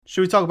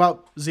Should we talk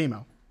about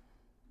Zemo?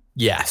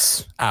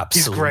 Yes,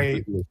 absolutely.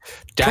 He's great.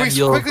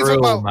 Daniel Can we quickly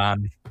talk Brill, about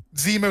man.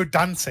 Zemo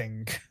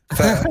dancing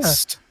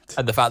first.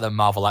 And the fact that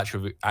Marvel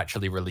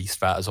actually released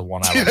that as a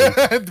 1 hour.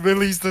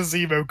 Release the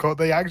Zemo cut.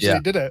 They actually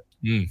did it.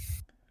 Mm.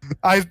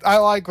 I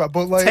like that,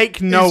 but like,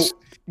 Take note,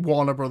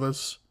 Warner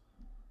Brothers.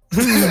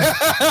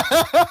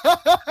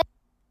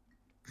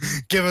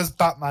 Give us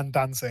Batman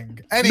dancing.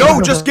 Anyway. No,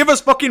 just give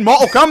us fucking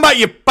Mortal Kombat,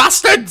 you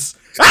bastards!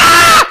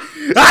 Ah!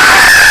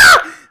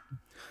 Ah!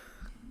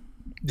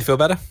 You feel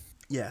better?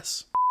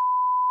 Yes.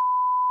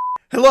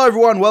 Hello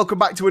everyone, welcome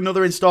back to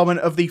another installment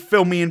of the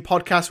Film Me In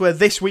podcast, where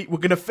this week we're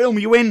going to film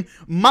you in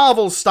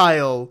Marvel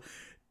style.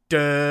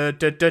 Dun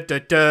dun dun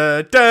dun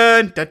dun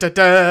dun dun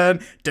dun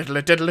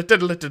dun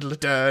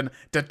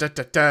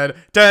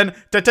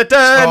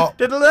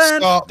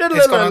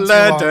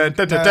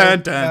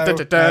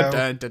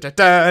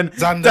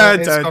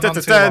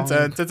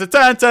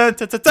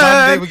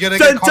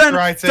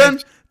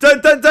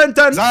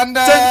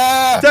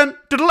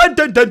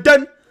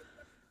dun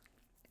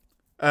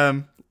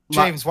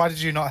James, why did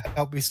you not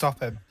help me stop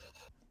him?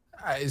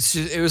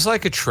 It was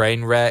like a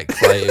train wreck.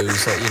 Like it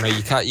was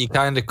like, you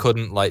kind of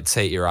couldn't like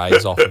take your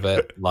eyes off of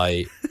it.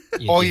 Like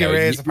all your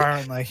ears,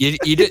 apparently.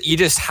 You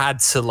just had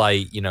to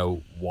like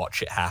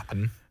watch it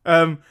happen.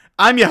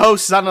 I'm your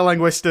host, Xander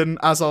Langwiston,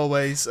 as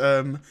always,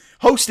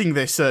 hosting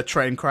this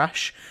train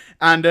crash.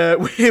 And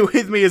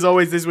with me, as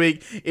always, this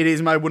week, it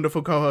is my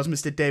wonderful co-host,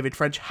 Mr. David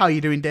French. How are you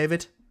doing,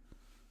 David?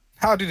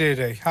 Howdy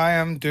doody. I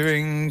am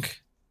doing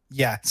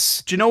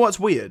yes. Do you know what's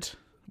weird?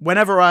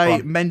 Whenever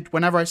I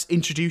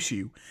introduce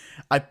you,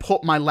 I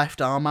put my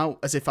left arm out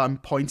as if I'm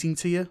pointing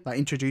to you, like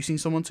introducing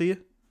someone to you.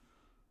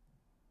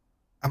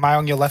 Am I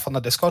on your left on the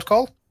Discord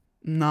call?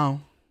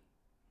 No.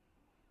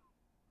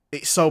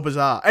 It's so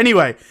bizarre.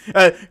 Anyway,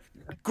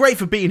 great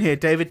for being here,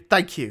 David.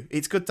 Thank you.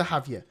 It's good to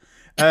have you.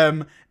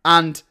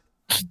 And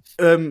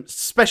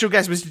special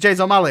guest, Mr. James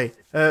O'Malley.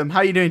 How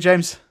are you doing,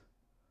 James?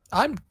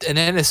 I'm an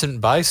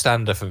innocent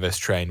bystander for this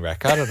train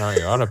wreck. I don't know what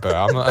you're on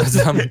about.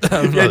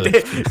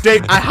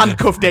 Dave, I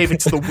handcuffed David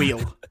to the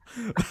wheel.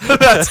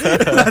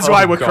 that's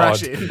why we're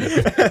crashing.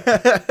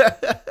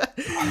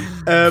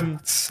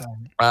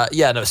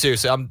 No,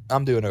 seriously,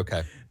 I'm doing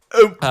okay.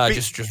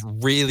 Just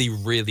really,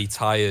 really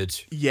tired.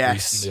 Yes.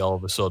 Recently, all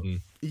of a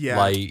sudden. Yeah.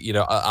 Like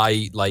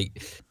I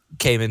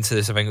came into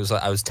this. I think it was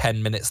like I was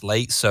 10 minutes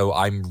late, so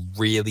I'm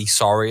really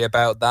sorry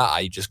about that.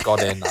 I just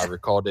got in. I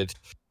recorded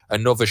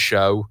another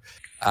show.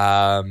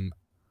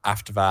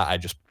 After that, I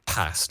just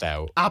passed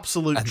out.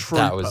 Absolute and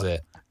trooper. That was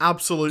it.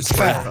 Absolute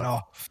Fair trooper.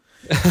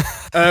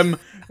 enough.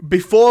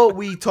 Before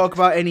we talk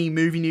about any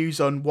movie news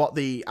on what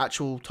the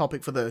actual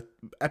topic for the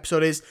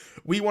episode is,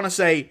 we want to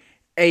say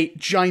a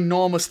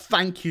ginormous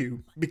thank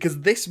you,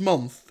 because this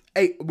month,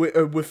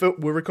 we're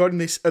recording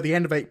this at the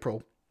end of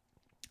April,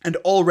 and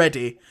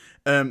already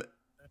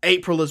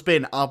April has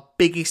been our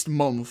biggest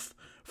month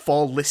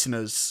for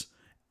listeners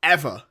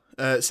ever.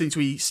 Since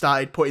we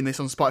started putting this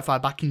on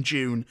Spotify back in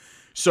June.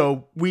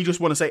 So we just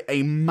want to say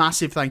a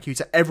massive thank you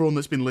to everyone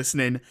that's been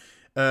listening.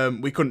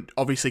 We couldn't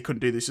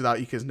do this without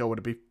you, because no one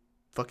would be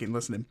fucking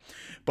listening.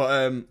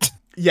 But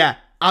yeah,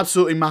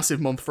 absolutely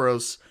massive month for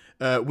us.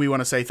 We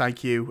want to say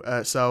thank you.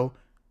 So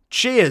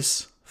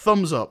cheers.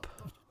 Thumbs up.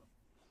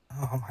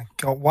 Oh my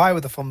god, why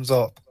with the thumbs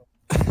up?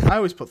 I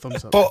always put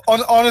thumbs up. But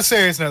on a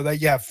serious note,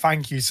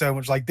 thank you so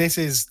much. Like, this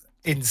is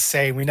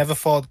insane. We never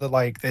thought that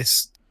like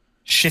this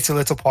shitty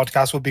little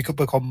podcast would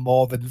become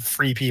more than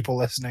 3 people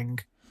listening.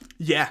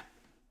 Yeah.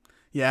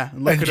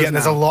 And yet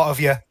there's a lot of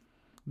you.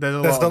 There's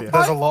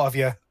a lot of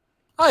you.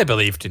 I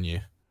believed in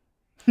you.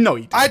 No,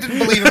 you didn't. I didn't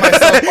believe in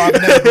myself, but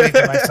I've never believed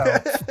in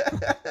myself.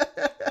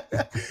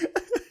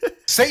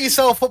 Set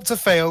yourself up to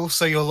fail,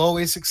 so you'll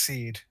always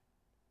succeed.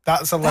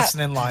 That's a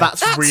lesson in life.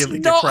 That's really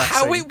not depressing.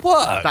 how it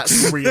works.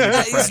 That's really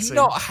depressing. That is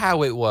not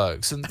how it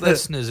works. And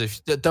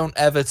listeners, don't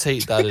ever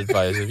take that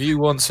advice. If you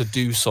want to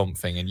do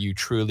something and you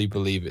truly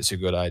believe it's a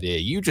good idea,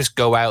 you just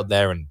go out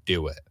there and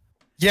do it.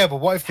 Yeah, but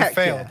what if you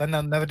fail? Yeah. Then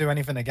they'll never do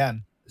anything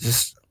again.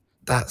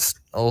 That's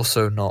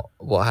also not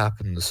what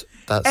happens.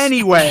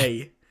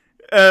 Anyway,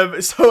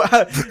 I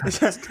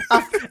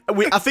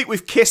think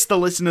we've kissed the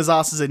listeners'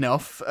 asses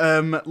enough.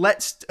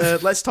 Let's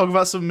talk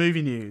about some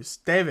movie news.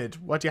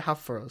 David, what do you have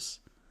for us?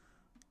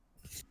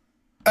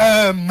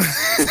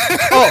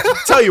 Oh,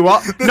 tell you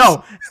what.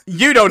 No,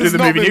 you don't do the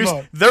movie news.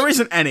 There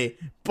isn't any.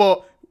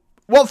 But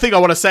one thing I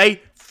want to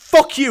say: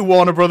 fuck you,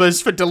 Warner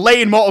Brothers, for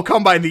delaying Mortal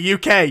Kombat in the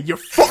UK. You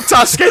fucked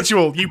our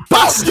schedule, you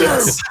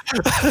bastards.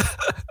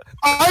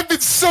 I've been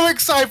so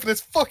excited for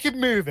this fucking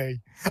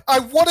movie. I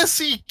want to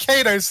see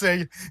Kano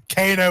say,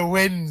 "Kano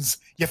wins,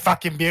 you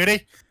fucking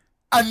beauty."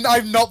 And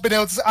I've not been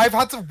able to. I've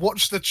had to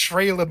watch the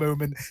trailer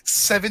moment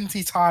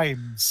 70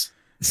 times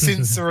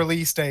since the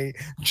release date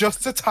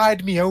just to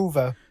tide me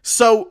over.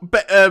 So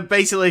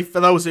basically, for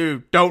those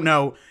who don't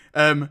know,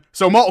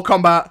 so Mortal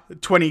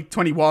Kombat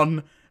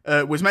 2021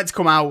 was meant to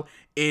come out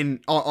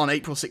on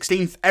April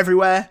 16th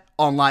everywhere,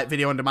 on like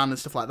video on demand and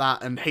stuff like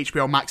that, and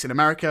HBO Max in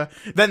America.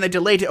 Then they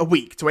delayed it a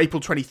week to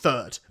April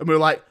 23rd, and we were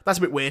like, that's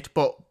a bit weird,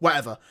 but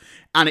whatever.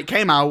 And it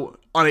came out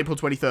on April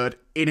 23rd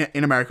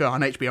in America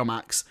on HBO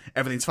Max.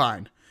 Everything's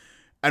fine.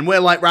 And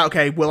we're like, right,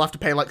 okay, we'll have to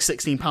pay like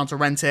 £16 to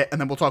rent it,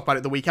 and then we'll talk about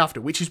it the week after,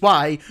 which is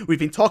why we've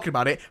been talking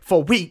about it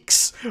for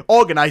weeks,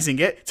 organising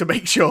it to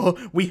make sure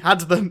we had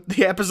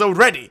the episode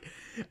ready.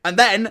 And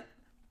then,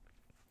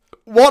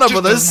 Warner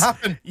Brothers,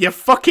 you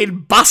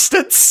fucking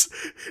bastards,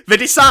 they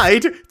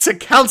decide to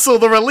cancel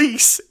the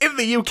release in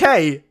the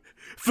UK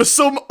for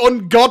some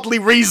ungodly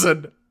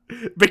reason.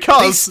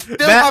 Because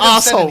they're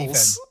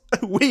assholes.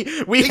 We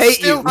hate you. They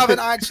still haven't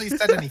actually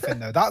said anything,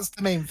 though. That's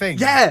the main thing.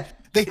 Yeah.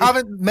 They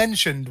haven't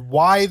mentioned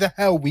why the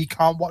hell we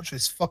can't watch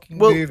this fucking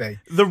movie.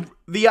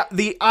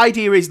 The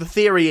idea is, the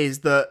theory is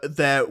that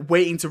they're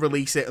waiting to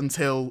release it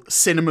until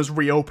cinemas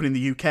reopen in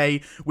the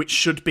UK, which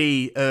should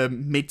be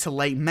mid to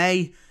late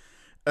May.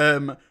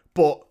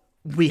 But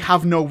we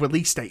have no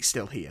release date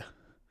still here.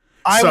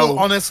 I will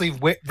honestly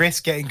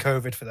risk getting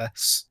COVID for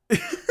this.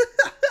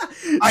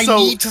 I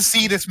need to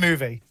see this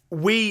movie.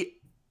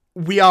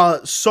 We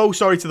are so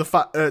sorry to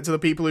the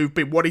people who've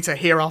been wanting to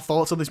hear our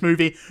thoughts on this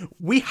movie.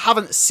 We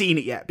haven't seen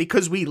it yet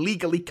because we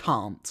legally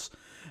can't.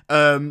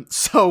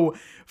 So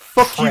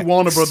fuck you,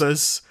 Warner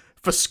Brothers,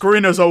 for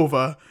screwing us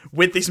over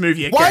with this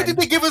movie again. Why did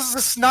they give us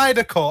the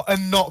Snyder Cut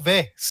and not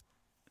this?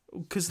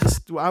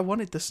 Because I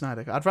wanted the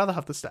Snyder Cut. I'd rather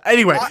have the Snyder.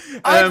 Anyway,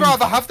 I'd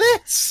rather have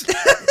this.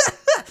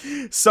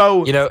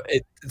 So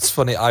it's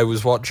funny. I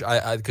was watching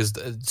because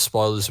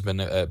spoilers have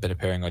been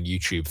appearing on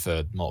YouTube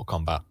for Mortal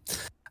Kombat.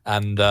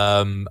 And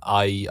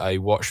I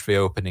watched the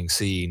opening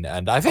scene,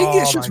 and I think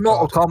it's just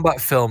Mortal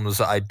Kombat films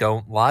that I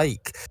don't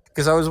like.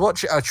 Because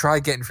I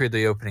tried getting through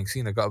the opening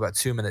scene. I got about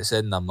 2 minutes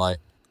in, and I'm like,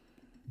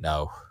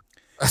 no,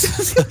 I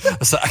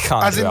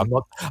can't do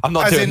it. I'm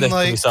not doing this to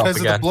myself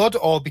because again. Of the blood,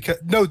 or because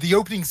the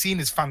opening scene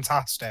is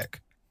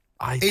fantastic.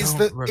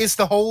 It's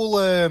the whole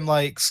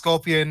like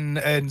Scorpion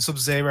and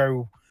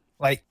Sub-Zero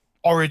like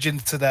origin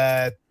to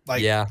their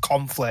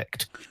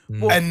conflict,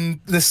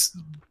 and this.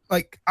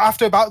 Like,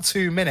 after about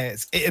 2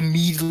 minutes, it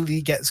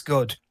immediately gets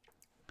good.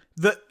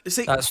 That's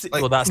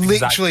literally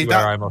exactly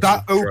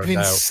that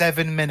opening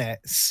 7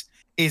 minutes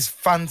is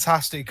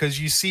fantastic because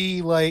you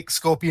see like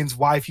Scorpion's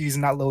wife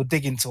using that little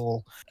digging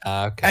tool,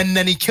 and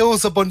then he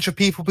kills a bunch of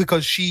people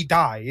because she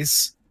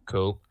dies.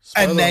 Cool.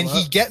 And then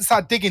he gets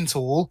that digging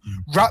tool,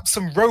 wraps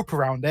some rope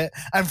around it,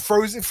 and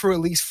throws it through at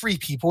least 3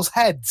 people's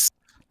heads.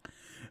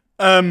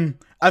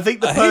 I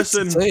think the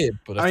person. Hate to say it,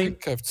 but I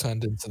think I've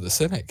turned into the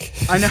cynic.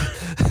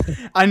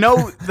 I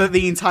know that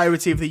the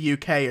entirety of the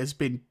UK has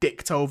been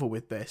dicked over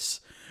with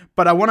this,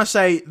 but I want to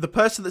say the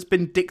person that's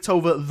been dicked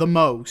over the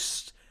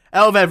most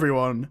out of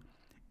everyone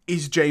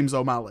is James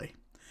O'Malley,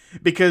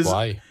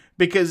 Why?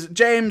 Because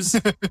James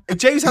had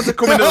to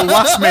come in at the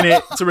last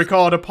minute to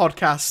record a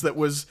podcast that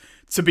was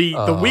to be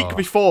the week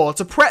before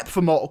to prep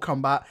for Mortal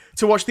Kombat,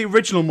 to watch the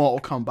original Mortal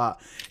Kombat,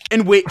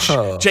 in which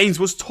James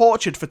was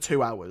tortured for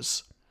 2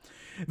 hours.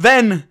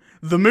 Then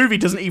the movie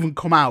doesn't even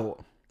come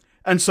out.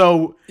 And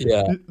so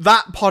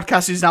that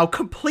podcast is now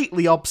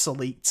completely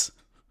obsolete.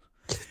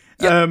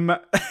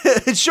 Yep.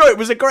 Sure, it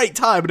was a great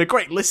time and a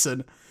great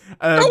listen.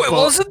 No, it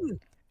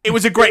wasn't. It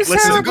was a great listen.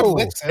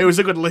 It was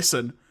a good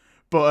listen.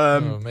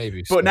 But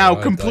maybe but now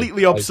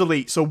completely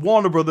obsolete. So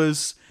Warner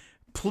Brothers,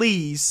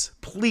 please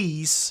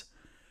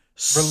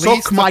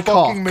suck my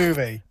cock.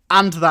 Movie.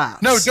 And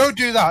that. No, don't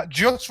do that.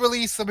 Just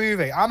release the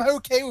movie. I'm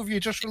okay with you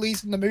just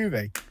releasing the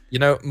movie.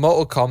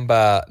 Mortal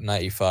Kombat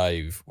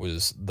 95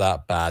 was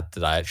that bad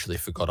that I actually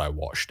forgot I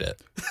watched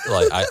it.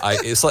 Like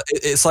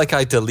it's like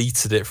I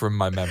deleted it from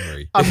my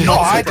memory. I'm not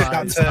I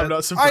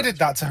surprised. I did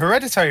that to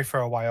Hereditary for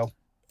a while.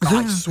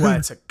 I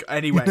swear to.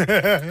 Anyway,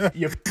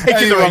 you're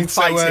picking the wrong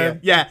fight here.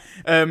 Yeah.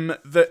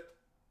 The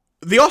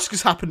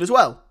Oscars happened as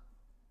well.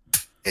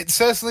 It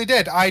certainly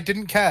did. I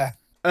didn't care.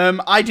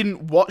 I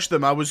didn't watch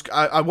them. I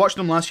watched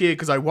them last year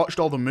because I watched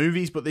all the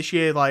movies, but this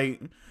year,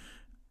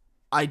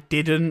 I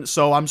didn't.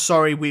 So I'm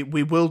sorry.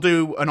 We will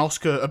do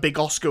a big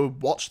Oscar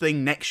watch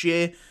thing next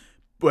year,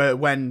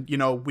 when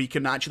we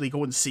can actually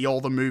go and see all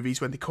the movies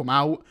when they come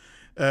out.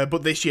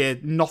 But this year,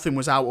 nothing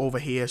was out over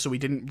here, so we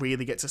didn't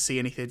really get to see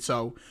anything.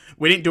 So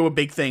we didn't do a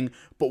big thing.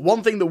 But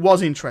one thing that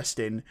was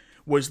interesting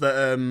was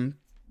that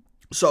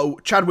so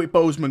Chadwick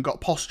Boseman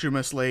got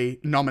posthumously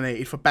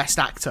nominated for Best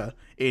Actor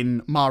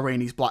in Ma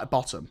Rainey's Black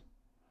Bottom,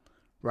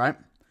 right?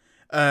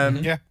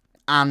 Yeah.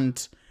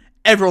 And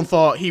everyone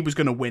thought he was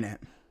going to win it.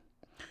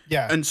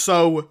 Yeah. And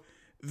so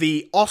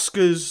the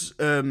Oscars,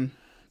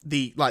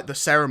 the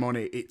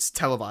ceremony, it's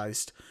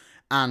televised,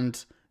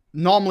 and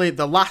normally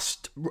the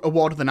last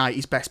award of the night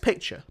is Best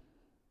Picture.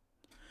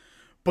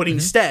 But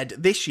instead,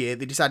 this year,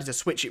 they decided to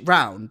switch it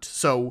round.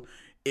 So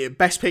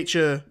Best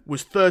Picture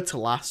was third to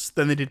last,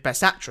 then they did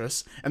Best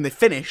Actress, and they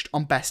finished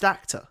on Best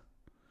Actor.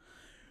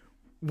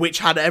 Which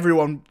had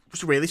everyone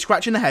really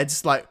scratching their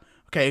heads, like,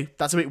 okay,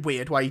 that's a bit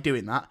weird, why are you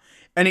doing that?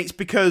 And it's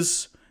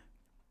because,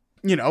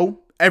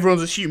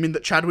 everyone's assuming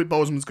that Chadwick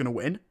Boseman's going to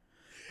win.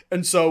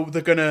 And so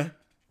they're going to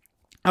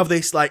have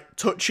this,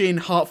 touching,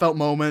 heartfelt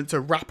moment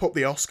to wrap up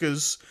the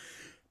Oscars.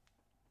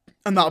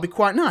 And that'll be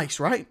quite nice,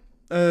 right?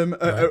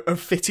 a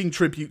fitting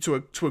tribute to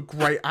a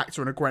great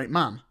actor and a great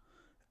man.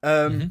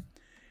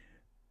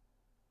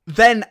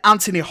 Then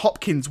Anthony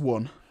Hopkins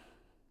won.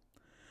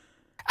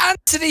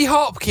 Anthony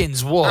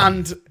Hopkins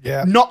won.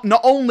 And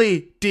not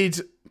only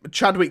did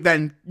Chadwick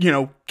then,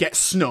 get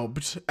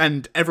snubbed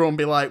and everyone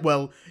be like,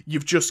 well,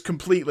 you've just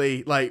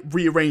completely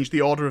rearranged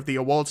the order of the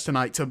awards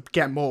tonight to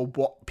get more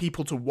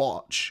people to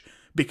watch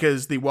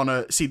because they want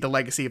to see the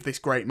legacy of this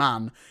great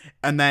man.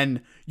 And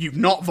then you've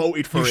not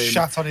voted for him. You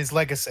shat on his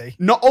legacy.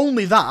 Not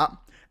only that,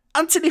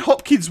 Anthony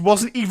Hopkins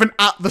wasn't even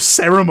at the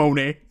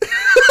ceremony.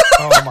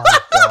 Oh my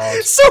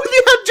god. So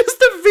they had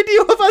just a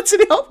video of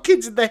Anthony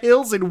Hopkins in the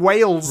hills in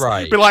Wales.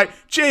 Right. Be like,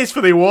 cheers for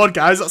the award,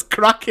 guys. That's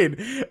cracking.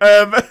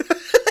 And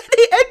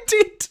he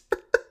ended.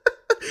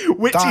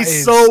 Which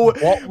is so...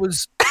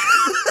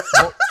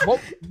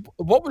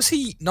 What was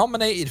he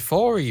nominated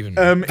for even?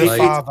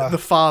 The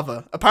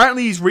Father.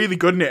 Apparently he's really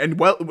good in it,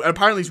 and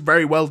apparently he's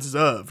very well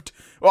deserved.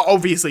 Well,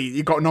 obviously,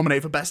 you got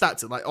nominated for Best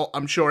Actor.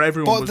 I'm sure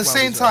everyone. But at the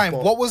same time,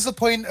 what was the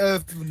point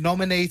of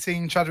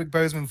nominating Chadwick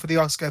Boseman for the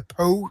Oscar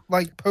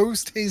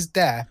post his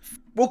death?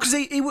 Well, because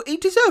he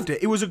deserved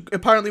it. It was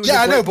apparently.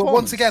 I know, but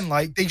once again,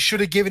 they should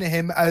have given it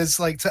him as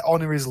to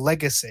honor his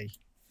legacy.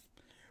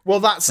 Well,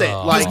 that's it.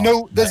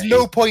 There's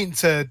no point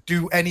to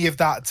do any of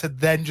that to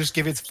then just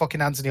give it to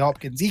fucking Anthony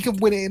Hopkins. He can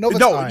win it another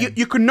time. No,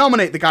 you can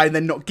nominate the guy and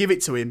then not give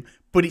it to him,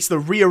 but it's the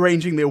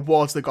rearranging the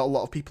awards that got a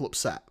lot of people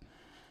upset.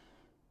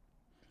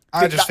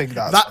 I just think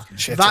that's fucking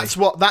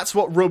shitty. That's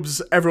what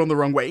rubs everyone the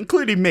wrong way,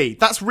 including me.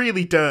 That's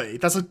really dirty.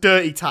 That's a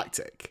dirty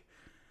tactic.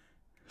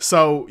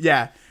 So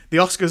yeah, the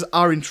Oscars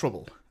are in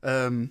trouble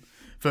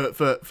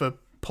for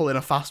pulling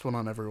a fast one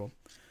on everyone.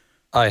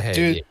 I hate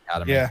the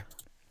Academy. Yeah.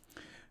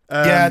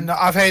 No,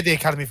 I've hated the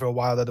Academy for a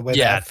while. The way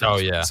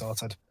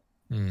sorted.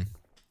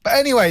 But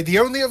anyway, the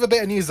only other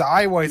bit of news that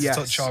I wanted to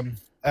touch on,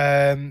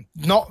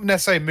 not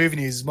necessarily movie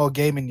news, it's more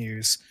gaming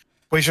news,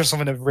 but it's just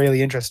something that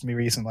really interested me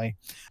recently.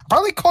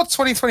 Apparently, COD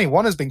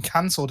 2021 has been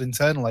cancelled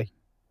internally.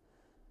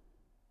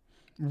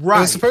 Right.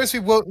 It was supposed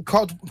to be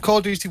Call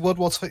of Duty World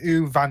War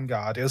II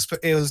Vanguard. It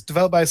was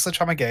developed by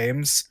Sledgehammer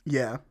Games.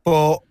 Yeah.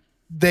 But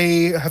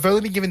they have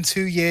only been given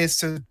 2 years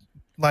to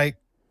make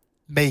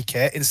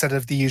it instead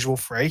of the usual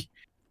 3.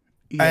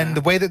 Yeah. And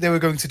the way that they were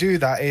going to do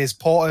that is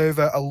port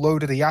over a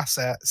load of the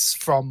assets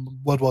from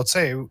World War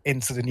II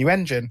into the new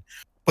engine,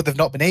 but they've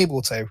not been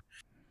able to.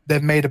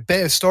 They've made a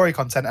bit of story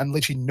content and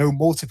literally no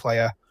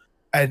multiplayer.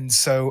 And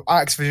so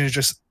Activision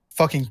just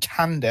fucking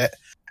canned it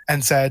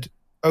and said,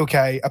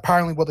 okay,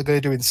 apparently what they're going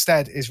to do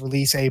instead is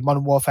release a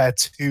Modern Warfare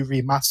 2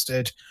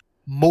 remastered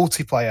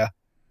multiplayer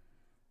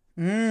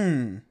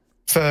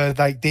for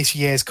this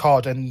year's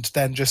COD, and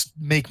then just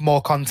make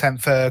more content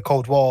for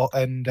Cold War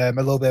and a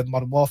little bit of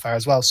Modern Warfare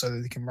as well, so that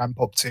they can ramp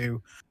up to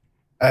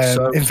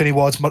Infinity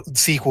Ward's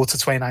sequel to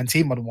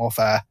 2019 Modern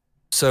Warfare.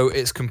 So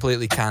it's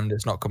completely canned.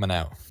 It's not coming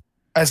out.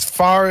 As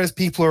far as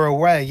people are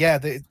aware, yeah,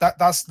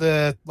 that's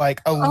the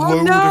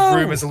load of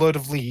rumors, a load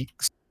of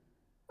leaks.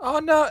 Oh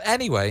no!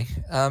 Anyway,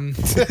 But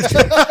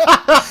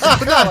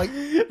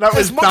no,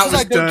 as much as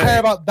I don't care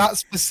about that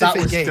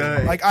specific game,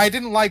 dirty. I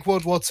didn't like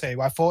World War II.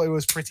 I thought it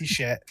was pretty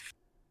shit.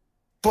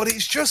 But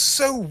it's just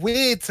so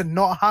weird to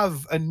not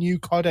have a new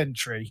COD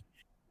entry.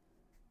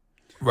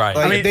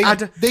 Right.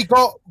 They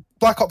got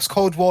Black Ops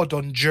Cold War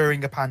done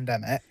during a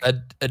pandemic.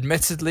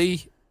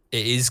 Admittedly,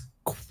 it is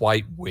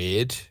quite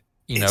weird,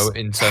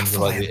 in terms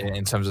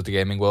of the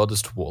gaming world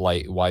as to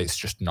why it's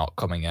just not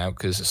coming out,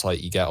 because it's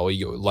you get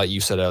like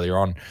you said earlier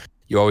on,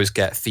 you always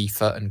get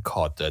FIFA and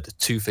COD. They're the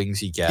two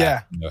things you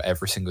get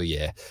every single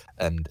year,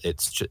 and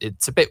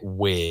it's a bit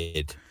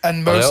weird.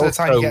 And most of the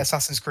time you get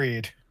Assassin's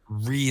Creed.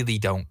 Really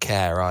don't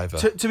care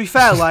either. To be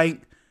fair,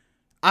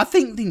 I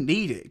think they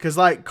need it because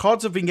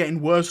CODs have been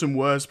getting worse and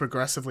worse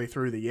progressively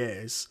through the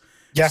years.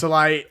 Yeah. So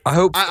I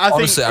hope. I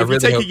honestly, think if I really you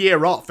take hope, a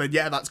year off, then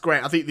that's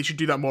great. I think they should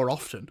do that more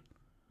often.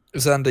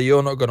 Xander,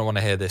 you're not going to want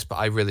to hear this, but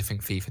I really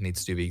think FIFA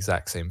needs to do the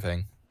exact same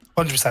thing.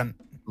 100%.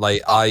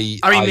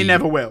 They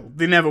never will.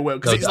 They never will.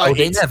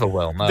 They never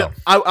will. No.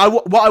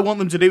 What I want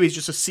them to do is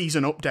just a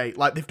season update,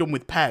 like they've done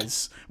with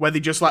PES, where they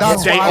just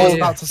that's update what I was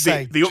about to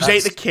say. They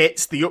update the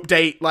kits, they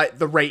update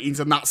the ratings,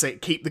 and that's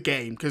it. Keep the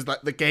game because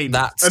the game.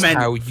 That's and then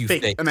how you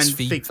fix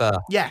FIFA.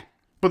 Yeah,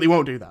 but they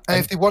won't do that. And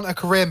if they want a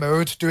career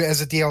mode, do it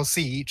as a DLC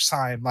each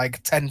time,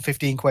 10,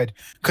 15 quid.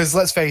 Because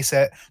let's face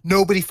it,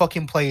 nobody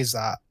fucking plays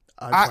that.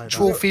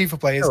 Actual FIFA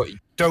players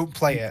don't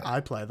play it. I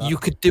play that. You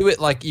could do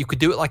it like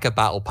a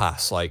battle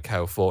pass, like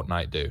how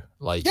Fortnite do.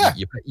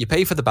 You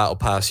pay for the battle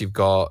pass. You've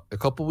got a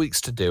couple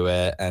weeks to do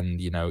it, and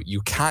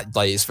you can't.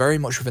 It's very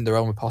much within the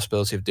realm of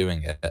possibility of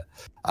doing it.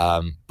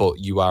 But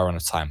you are on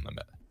a time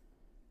limit.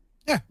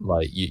 Yeah.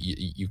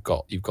 You've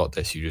got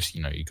this. You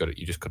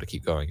just got to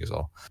keep going as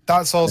well.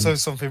 That's also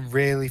something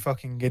really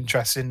fucking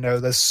interesting. Though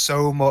there's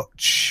so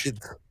much.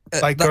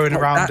 Going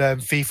around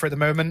FIFA at the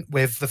moment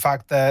with the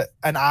fact that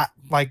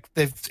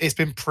it's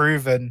been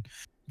proven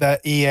that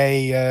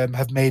EA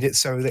have made it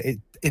so that it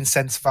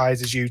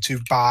incentivizes you to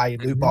buy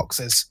loot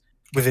boxes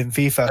within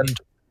FIFA. And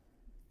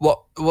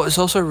What's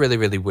also really,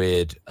 really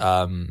weird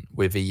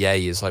with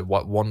EA is like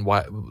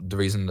why the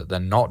reason that they're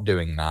not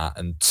doing that,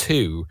 and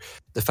two,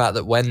 the fact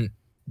that when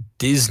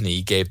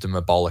Disney gave them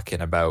a bollocking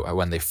about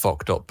when they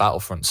fucked up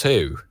Battlefront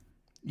 2.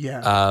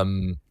 Yeah.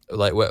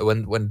 Like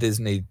when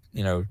Disney,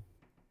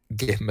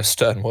 gave them a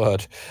stern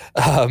word,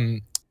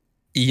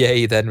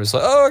 EA then was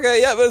like, "Oh,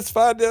 okay, yeah, but it's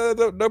fine,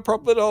 no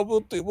problem at all.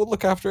 We'll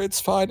look after it. It's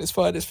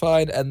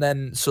fine. And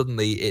then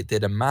suddenly it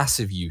did a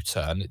massive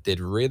U-turn. It did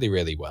really,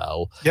 really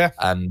well. Yeah.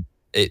 And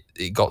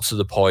it got to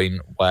the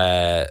point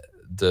where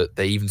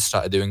they even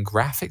started doing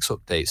graphics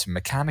updates and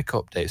mechanic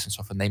updates and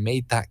stuff, and they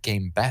made that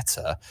game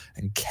better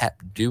and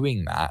kept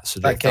doing that. So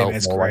that felt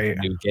more like a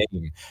new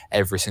game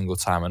every single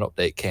time an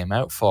update came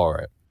out for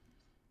it.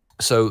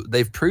 So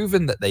they've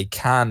proven that they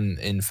can,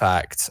 in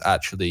fact,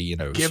 actually,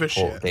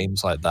 support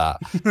games like that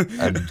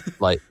and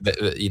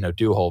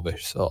do all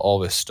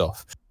this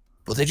stuff.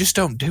 But they just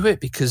don't do it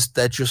because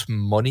they're just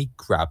money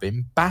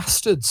grabbing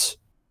bastards.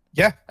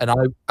 Yeah. And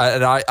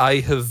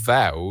I have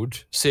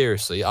vowed,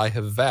 seriously,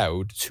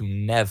 to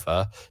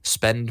never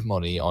spend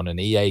money on an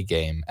EA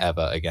game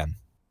ever again.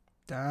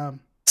 Damn.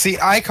 See,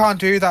 I can't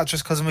do that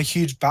just because I'm a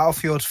huge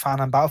Battlefield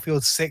fan, and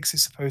Battlefield 6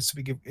 is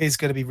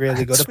going to be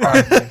really good.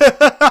 Apparently,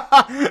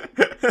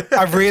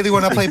 I really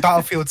want to play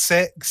Battlefield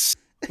 6.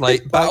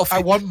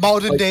 I want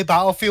modern day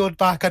Battlefield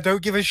back. I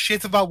don't give a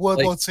shit about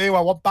World War II.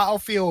 I want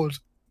Battlefield.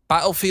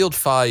 Battlefield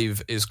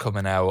 5 is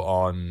coming out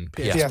on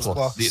PS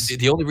Plus.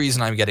 The only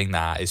reason I'm getting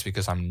that is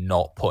because I'm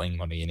not putting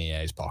money in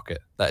EA's pocket.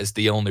 That is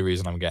the only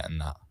reason I'm getting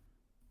that.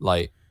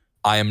 Like,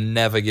 I am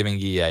never giving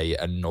EA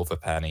another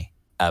penny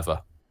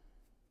ever.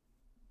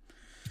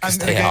 I'm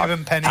going to give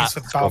them pennies for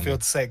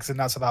Battlefield 6, and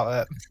that's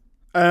about it.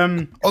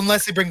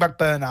 Unless they bring back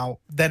Burnout,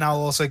 then I'll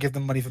also give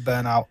them money for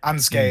Burnout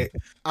and Skate.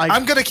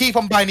 I'm going to keep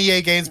on buying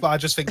EA games, but I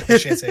just think they're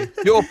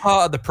shitty. You're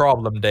part of the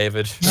problem,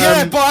 David.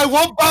 Yeah, but I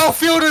want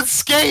Battlefield and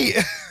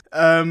Skate!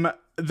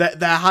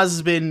 There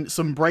has been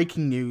some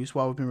breaking news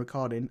while we've been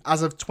recording.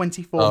 As of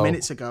 24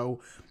 minutes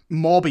ago,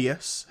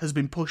 Morbius has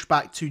been pushed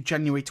back to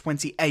January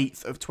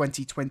 28th of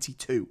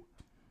 2022.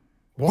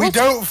 What? We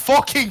don't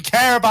fucking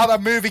care about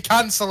that movie.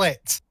 Cancel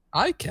it.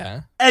 I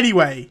care.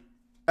 Anyway,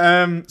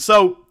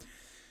 so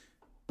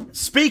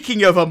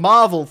speaking of a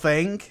Marvel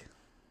thing,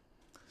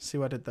 see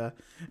what I did there.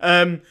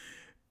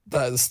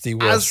 That's the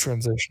worst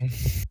transition.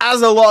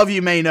 As a lot of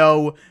you may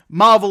know,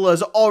 Marvel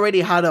has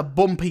already had a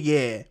bumper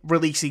year,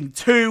 releasing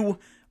 2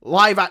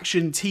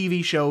 live-action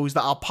TV shows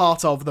that are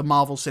part of the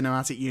Marvel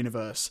Cinematic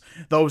Universe.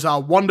 Those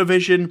are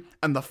WandaVision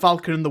and The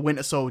Falcon and the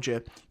Winter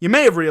Soldier. You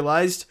may have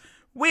realised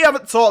we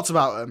haven't talked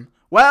about them.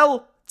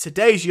 Well,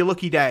 today's your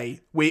lucky day.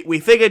 We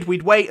figured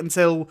we'd wait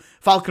until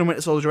Falcon and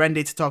Winter Soldier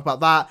ended to talk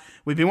about that.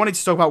 We've been wanting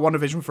to talk about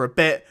WandaVision for a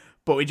bit,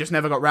 but we just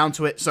never got round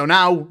to it. So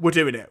now we're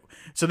doing it.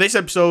 So this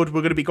episode,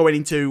 we're going to be going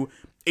into...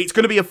 It's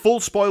going to be a full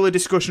spoiler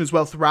discussion as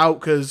well throughout,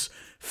 because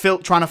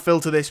trying to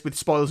filter this with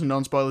spoilers and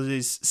non-spoilers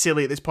is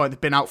silly at this point.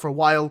 They've been out for a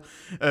while.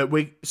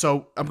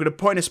 So I'm going to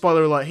put in a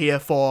spoiler alert here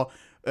for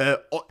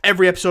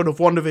every episode of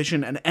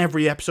WandaVision and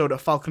every episode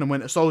of Falcon and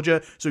Winter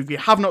Soldier. So if you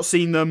have not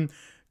seen them,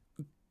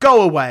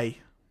 go away.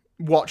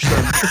 Watch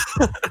them.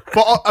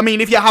 But, I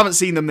mean, if you haven't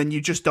seen them, then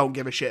you just don't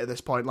give a shit at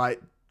this point.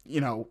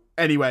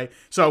 Anyway.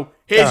 So,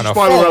 here's your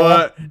spoiler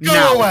alert.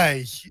 Go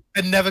away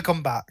and never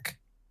come back.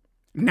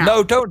 Now.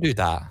 No, don't do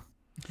that.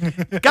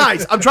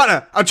 Guys, I'm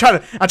trying to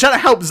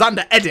help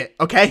Xander edit,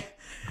 okay?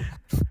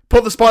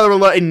 Put the spoiler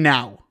alert in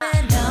now.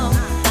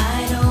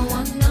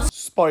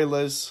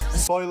 Spoilers.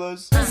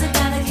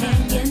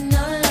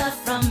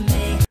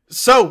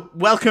 So,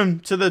 welcome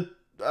to the...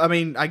 I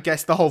mean, I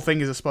guess the whole thing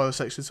is a spoiler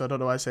section, so I don't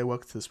know why I say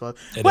welcome to the spoiler.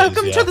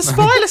 Welcome to the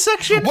spoiler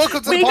section.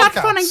 Welcome to we the got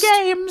podcast. fun and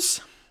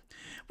games.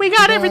 We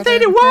got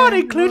everything you want,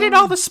 including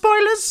all the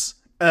spoilers.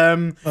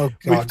 Oh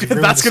God,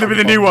 that's going to be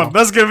the new one.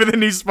 That's going to be the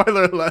new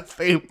spoiler alert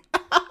theme.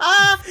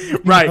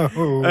 Right.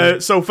 No.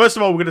 So first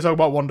of all, we're going to talk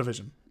about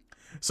WandaVision.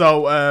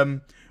 So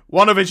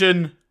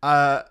WandaVision,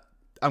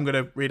 I'm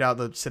going to read out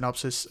the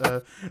synopsis.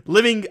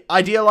 Living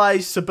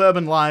idealized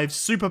suburban lives,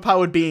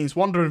 superpowered beings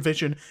Wanda and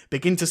Vision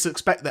begin to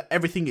suspect that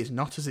everything is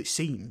not as it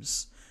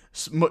seems,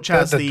 much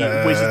as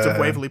the Wizards of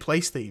Waverly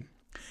Place theme.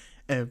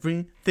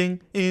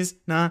 Everything is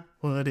not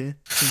what it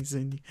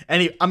seems.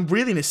 Anyway, I'm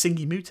really in a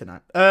singy mood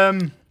tonight.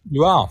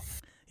 You are.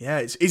 Yeah,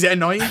 is it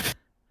annoying?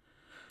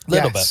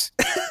 Little bit.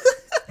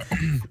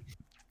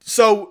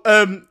 So,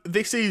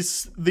 this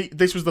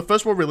was the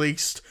first one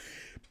released.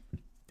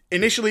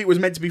 Initially, it was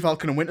meant to be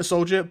Falcon and Winter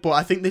Soldier, but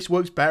I think this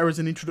works better as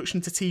an introduction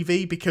to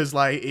TV because,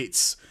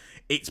 it's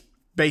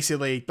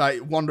basically like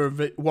Wanda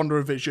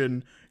and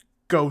Vision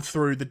go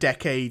through the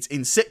decades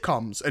in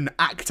sitcoms and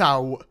act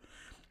out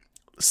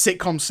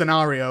sitcom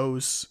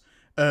scenarios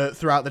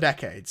throughout the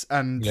decades,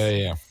 and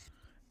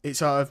it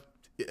sort of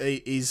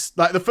is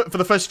like for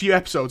the first few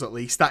episodes at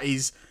least. That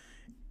is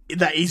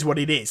what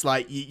it is.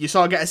 Like you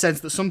sort of get a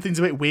sense that something's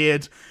a bit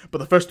weird, but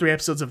the first 3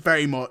 episodes are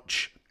very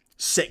much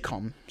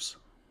sitcoms.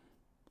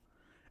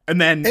 And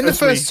then in the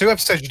first 2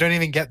 episodes, you don't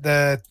even get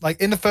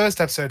in the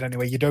first episode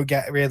anyway, you don't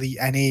get really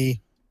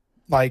any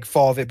like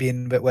thought of it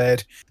being a bit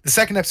weird. The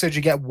second episode,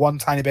 you get one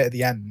tiny bit at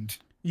the end.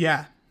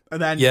 Yeah,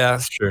 and then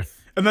that's true.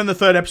 And then the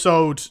third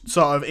episode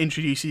sort of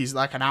introduces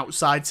like an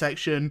outside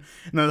section,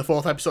 and then the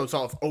fourth episode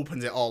sort of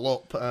opens it all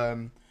up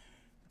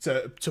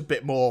to a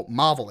bit more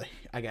Marvel-y,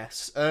 I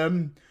guess.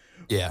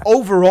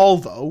 Overall,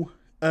 though,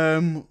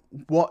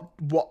 what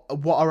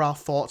are our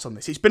thoughts on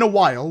this? It's been a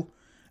while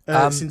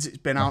since it's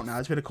been out now.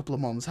 It's been a couple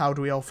of months. How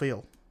do we all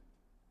feel?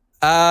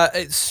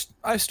 I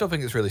still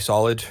think it's really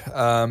solid.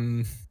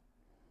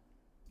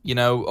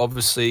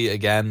 Obviously,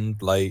 again,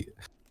 like,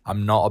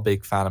 I'm not a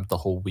big fan of the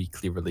whole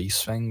weekly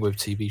release thing with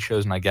TV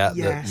shows, and I get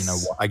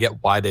that, I get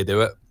why they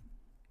do it.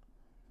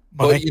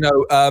 But,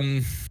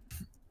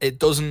 it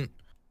doesn't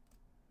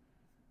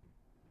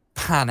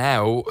pan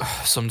out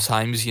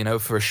sometimes,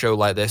 for a show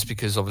like this,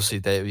 because obviously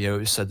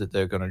they, said that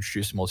they're going to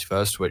introduce the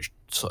multiverse, which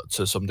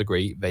to some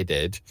degree they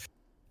did.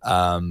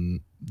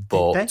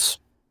 But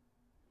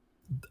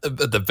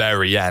at the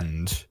very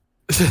end,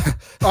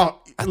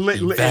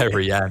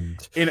 very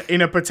end,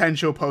 in a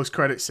potential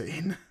post-credit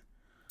scene.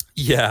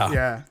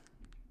 Yeah.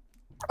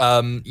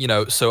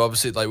 So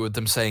obviously, like, with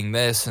them saying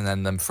this and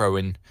then them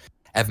throwing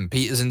Evan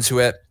Peters into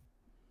it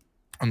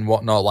and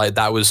whatnot, like,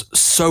 that was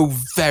so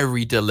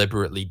very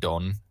deliberately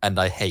done, and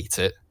I hate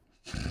it.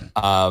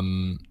 For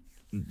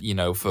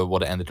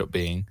what it ended up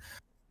being.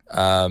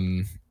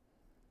 And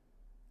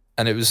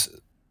it was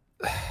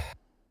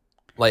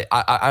like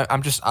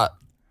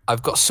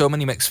I've got so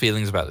many mixed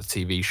feelings about the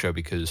TV show,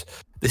 because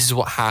this is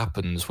what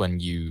happens when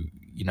you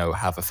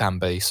have a fan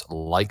base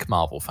like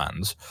Marvel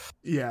fans.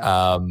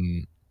 Yeah.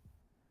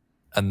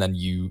 And then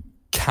you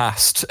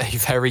cast a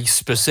very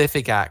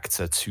specific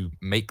actor to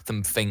make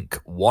them think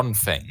one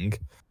thing,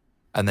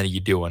 and then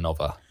you do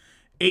another.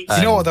 You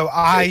know what, though?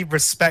 I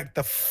respect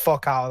the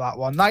fuck out of that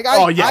one. Like, I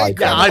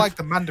like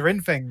the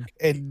Mandarin thing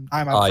in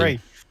Iron Man 3.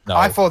 No.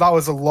 I thought that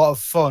was a lot of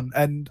fun,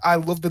 and I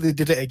love that they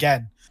did it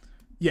again.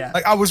 Yeah.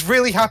 Like, I was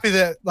really happy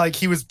that, like,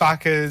 he was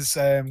back as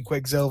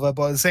Quicksilver,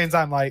 but at the same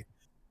time, like,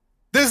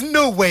 there's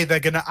no way they're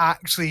going to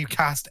actually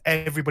cast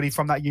everybody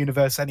from that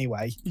universe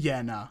anyway.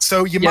 Yeah, no.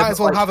 So you might as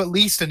well have at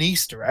least an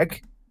Easter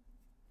egg.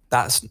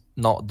 That's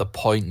not the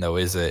point, though,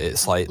 is it?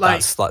 It's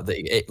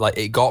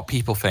it got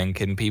people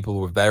thinking. People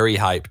were very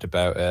hyped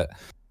about it,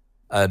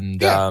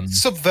 and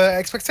subvert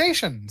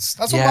expectations.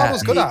 That's what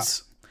Marvel's good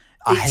at.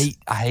 I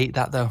hate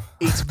that, though.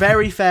 It's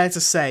very fair to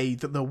say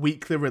that the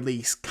weekly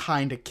release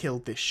kind of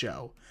killed this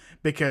show,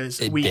 because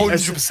we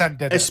 100%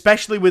 did it.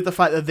 Especially with the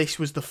fact that this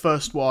was the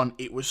first one.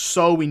 It was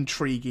so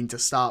intriguing to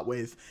start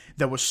with.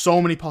 There were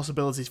so many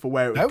possibilities for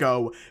where it would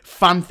go.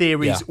 Fan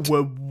theories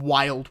were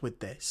wild with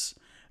this.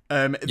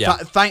 By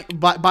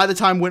the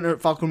time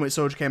Falcon Winter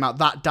Soldier came out,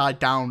 that died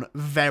down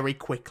very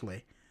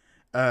quickly.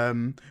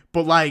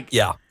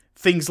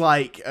 Things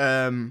like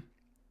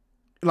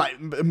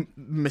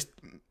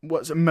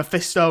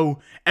Mephisto.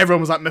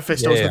 Everyone was like,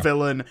 Mephisto's the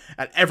villain,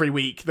 and every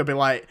week they'll be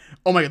like,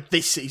 oh my god,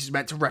 this is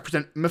meant to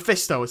represent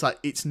Mephisto. It's like,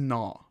 it's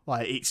not.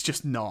 Like, it's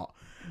just not.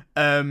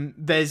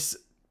 The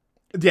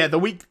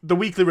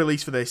weekly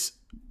release for this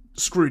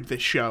screwed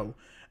this show.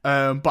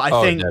 But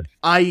I think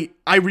I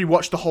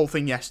rewatched the whole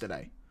thing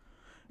yesterday.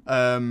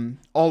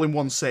 All in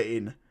one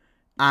sitting,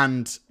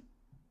 and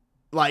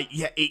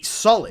it's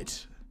solid.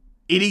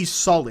 It is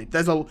solid.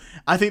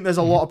 I think there's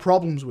a lot of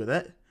problems with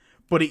it,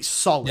 but it's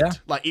solid. Yeah.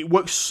 Like, it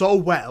works so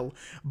well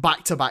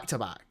back to back to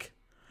back.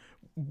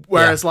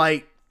 Whereas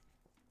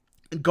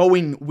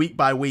going week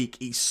by week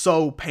is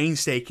so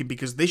painstaking,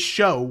 because this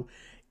show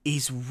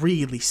is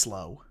really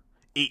slow.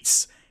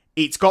 It's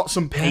got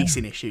some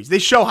pacing issues.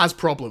 This show has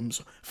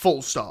problems,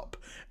 full stop.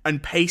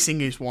 And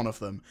pacing is one of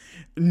them.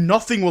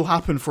 Nothing will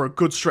happen for a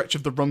good stretch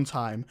of the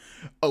runtime.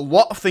 A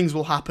lot of things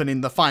will happen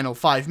in the final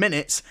 5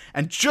 minutes,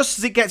 and just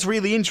as it gets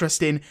really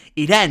interesting,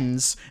 it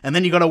ends, and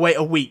then you gotta wait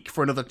a week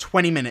for another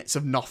 20 minutes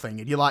of nothing.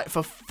 And you're like,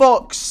 for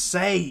fuck's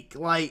sake,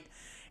 like,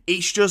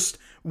 it's just...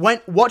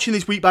 When watching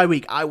this week by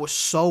week, I was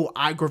so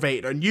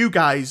aggravated. And you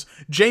guys,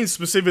 James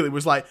specifically,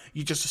 was like,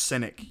 you're just a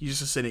cynic. You're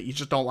just a cynic. You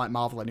just don't like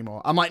Marvel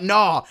anymore. I'm like,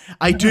 no,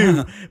 I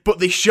do. But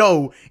this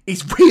show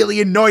is really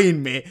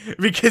annoying me,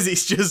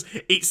 because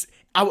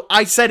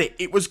I said it.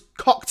 It was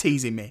cock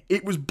teasing me.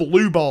 It was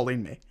blue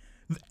balling me.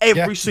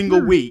 Every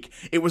single week.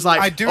 It was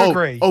like, I do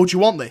agree. Oh, do you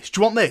want this? Do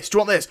you want this? Do you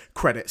want this?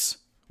 Credits.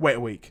 Wait a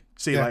week.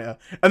 See you later.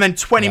 And then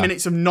 20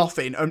 minutes of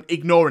nothing and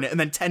ignoring it. And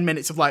then 10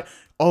 minutes of like,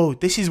 oh,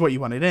 this is what you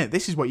wanted, innit?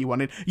 This is what you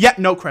wanted. Yeah,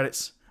 no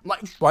credits. I'm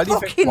like, why do you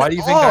think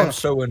I'm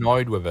so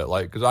annoyed with it?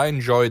 Like, because I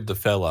enjoyed the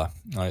filler.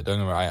 Like, don't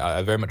get me wrong,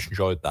 I very much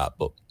enjoyed that.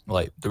 But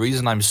like, the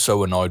reason I'm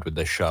so annoyed with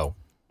this show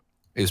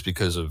is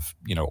because of,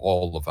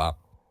 all of that.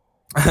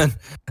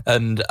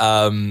 and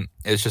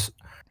it's just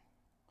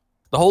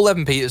the whole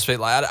Evan Peters thing.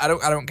 Like, I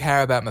don't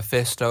care about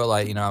Mephisto.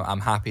 Like, I'm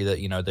happy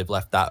that they've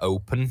left that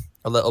open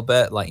a little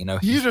bit. Like,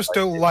 you just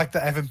don't like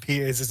that Evan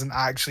Peters isn't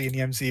actually in the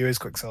MCU as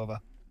Quicksilver.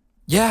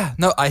 Yeah,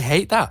 no, I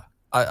hate that.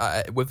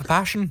 I with a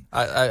passion.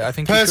 I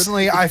think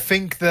personally, I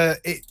think that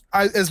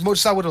as much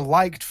as I would have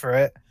liked for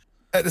it,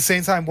 at the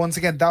same time, once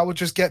again, that would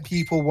just get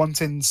people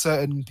wanting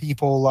certain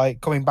people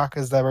like coming back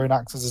as their own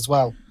actors as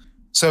well.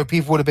 So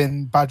people would have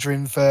been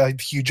badgering for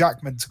Hugh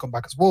Jackman to come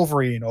back as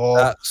Wolverine, or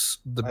That's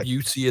the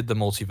beauty of the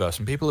multiverse,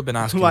 and people have been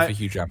asking Like- for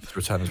Hugh Jackman to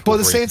return as Wolverine. but at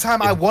the same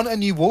time, I want a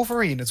new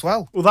Wolverine as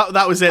well. Well,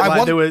 that was it.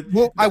 Like,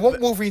 I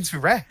want Wolverine to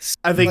rest.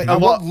 I think Like, a I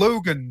lot- want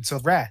Logan to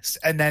rest,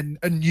 and then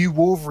a new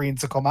Wolverine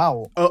to come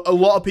out. a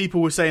lot of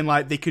people were saying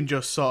like they could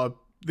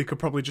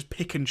probably just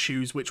pick and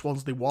choose which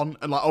ones they want,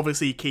 and like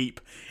obviously you keep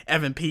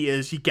Evan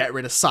Peters, you get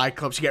rid of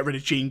Cyclops, you get rid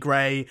of Jean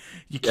Grey,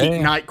 you keep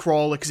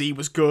Nightcrawler because he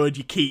was good,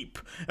 you keep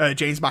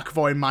James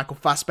McAvoy and Michael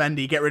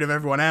Fassbender, you get rid of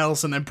everyone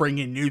else, and then bring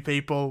in new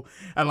people,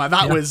 and like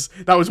that was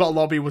what a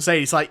lot of people were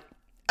saying. It's like,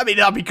 I mean,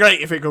 that'd be great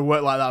if it could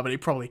work like that, but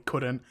it probably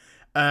couldn't.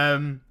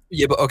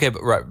 Yeah,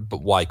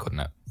 but why couldn't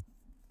it?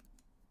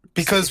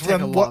 Because It'd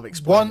take a lot of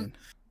explaining.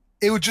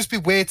 it would just be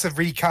weird to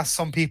recast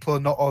some people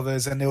and not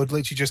others, and it would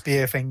literally just be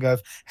a thing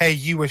of, hey,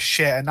 you were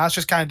shit, and that's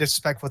just kind of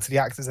disrespectful to the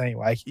actors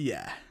anyway.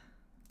 Yeah.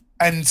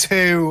 And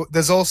two,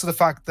 there's also the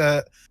fact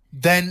that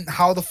then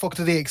how the fuck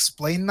do they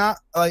explain that?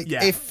 Like,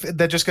 if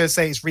they're just going to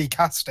say it's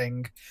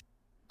recasting,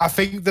 I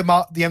think the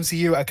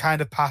MCU are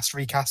kind of past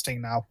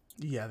recasting now.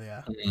 Yeah, they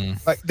are.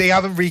 Like, they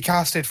haven't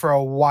recasted for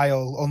a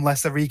while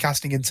unless they're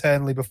recasting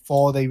internally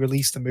before they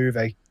release the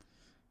movie.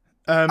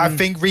 I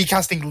think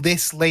recasting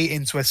this late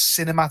into a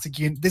cinematic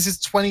unit. This is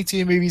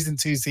 22 movies and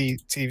 2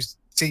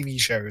 TV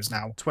shows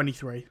now.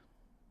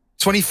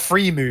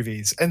 23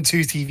 movies and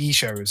 2 TV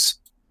shows.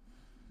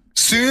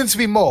 Soon to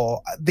be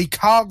more. They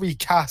can't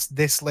recast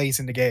this late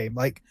in the game.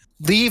 Like,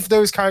 leave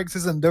those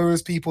characters and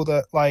those people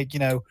that, like, you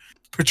know,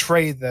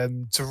 portray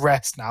them to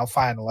rest now.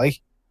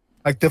 Finally,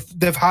 like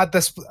they've had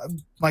this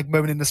like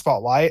moment in the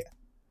spotlight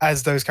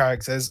as those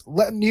characters.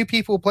 Let new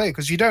people play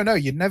because you don't know.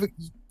 You never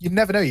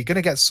know. You're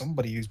gonna get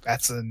somebody who's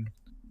better than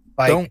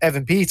like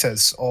Evan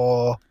Peters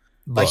or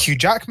like Hugh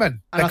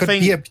Jackman. There could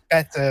be a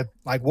better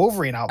like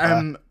Wolverine out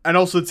there. And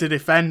also to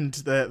defend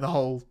the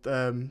whole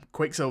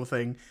Quicksilver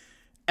thing,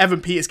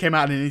 Evan Peters came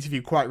out in an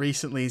interview quite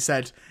recently and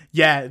said,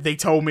 yeah, they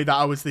told me that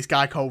I was this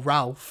guy called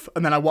Ralph,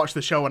 and then I watched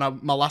the show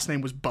and my last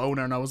name was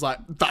Boner, and I was like,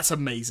 that's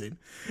amazing.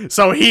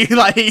 So he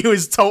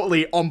was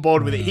totally on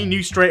board with it. He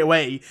knew straight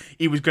away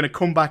he was going to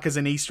come back as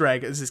an Easter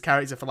egg as his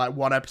character for like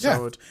one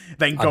episode,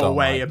 then go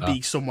away and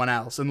be someone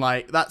else. And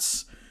like,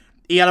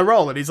 he had a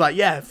role, and he's like,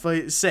 yeah,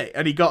 sick.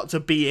 And he got to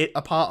be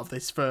a part of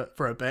this for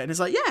a bit, and it's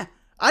like, yeah,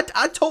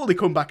 I'd totally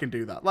come back and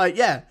do that. Like,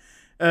 yeah,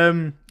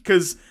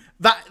 because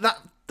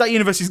that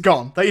universe is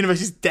gone. That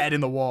universe is dead in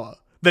the water.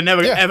 They're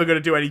never ever going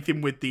to do anything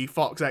with the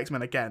Fox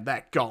X-Men again.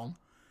 They're gone.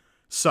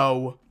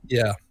 So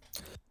yeah,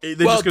 they're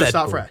just going to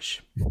start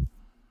fresh.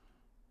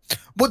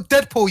 But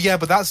Deadpool,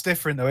 but that's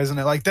different though, isn't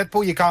it? Like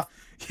Deadpool, you can't.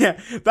 Yeah,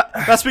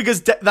 that's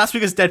because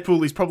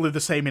Deadpool is probably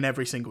the same in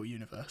every single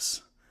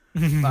universe.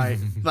 Like,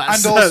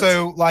 and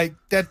also like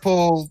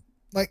Deadpool,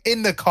 like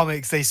in the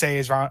comics, they say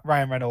is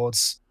Ryan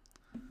Reynolds.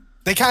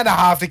 They kind of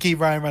have to keep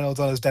Ryan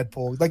Reynolds on as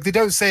Deadpool. Like, they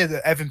don't say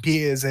that Evan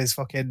Peters is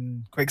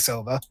fucking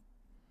Quicksilver.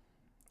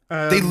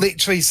 They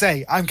literally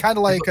say, I'm kind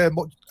of like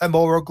a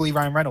more ugly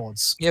Ryan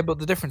Reynolds. Yeah, but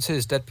the difference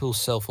is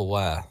Deadpool's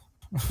self-aware.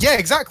 Yeah,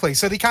 exactly.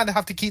 So they kind of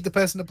have to keep the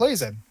person that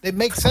plays him. It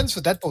makes sense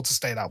for Deadpool to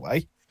stay that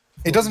way.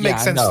 It doesn't make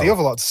sense for the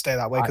other lot to stay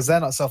that way because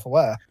they're not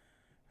self-aware.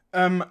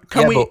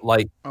 But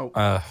like...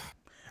 I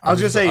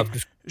was going to say,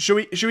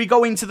 should we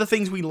go into the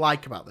things we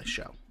like about this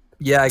show?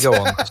 Yeah, go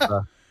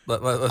on.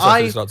 Let's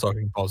actually start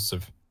talking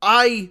positive.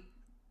 I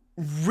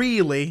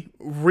really,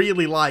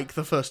 really like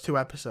the first 2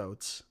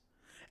 episodes.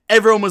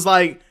 Everyone was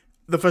like,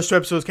 the first 2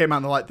 episodes came out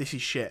and they're like, this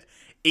is shit.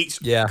 It's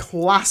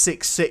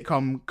classic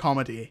sitcom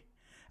comedy.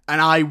 And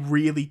I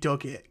really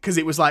dug it because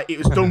it was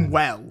done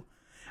well.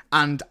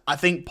 And I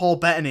think Paul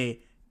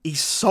Bettany,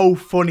 he's so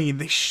funny in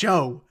this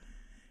show.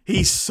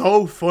 He's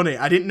so funny.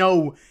 I didn't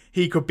know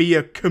he could be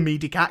a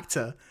comedic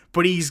actor,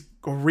 but he's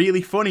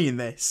really funny in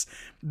this.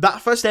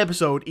 That first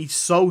episode is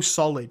so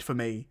solid for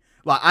me.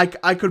 Like,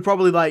 I could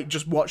probably like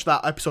just watch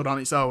that episode on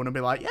its own and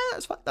be like, yeah,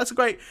 that's a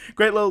great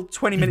little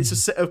 20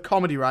 minutes of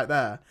comedy right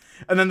there.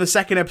 And then the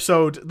second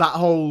episode, that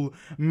whole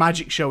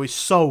magic show is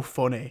so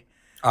funny.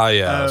 Oh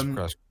yeah,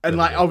 and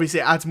like obviously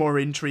it adds more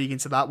intrigue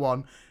into that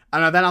one.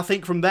 And then I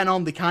think from then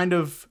on they kind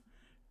of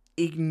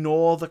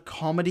ignore the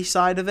comedy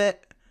side of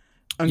it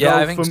and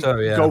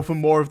go for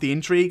more of the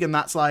intrigue. And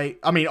that's like,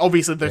 I mean,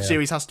 obviously the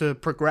series has to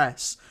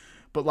progress,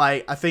 but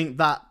like I think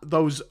that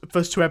those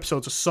first 2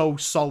 episodes are so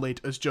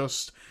solid as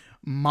just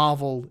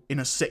Marvel in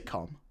a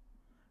sitcom.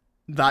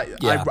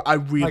 I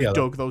really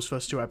dug those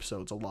first 2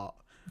 episodes a lot.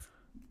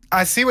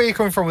 I see where you're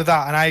coming from with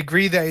that, and I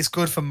agree that it's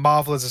good for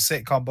Marvel as a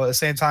sitcom, but at the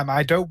same time,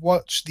 I don't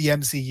watch the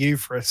MCU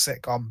for a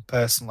sitcom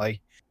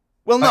personally.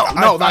 Well, no,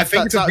 I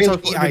think it's a really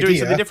neat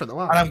idea, different,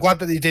 and I'm glad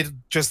that they did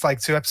just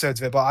like 2 episodes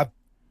of it. But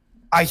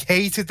I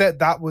hated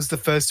that was the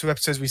first 2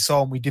 episodes we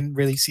saw, and we didn't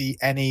really see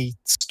any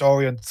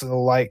story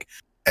until like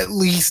at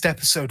least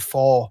episode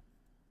 4.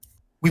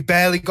 We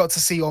barely got to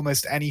see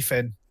almost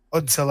anything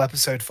until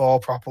episode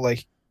 4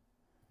 properly.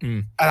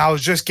 And I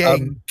was just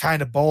getting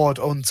kind of bored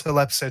until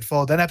episode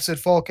 4. Then episode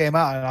 4 came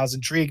out and I was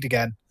intrigued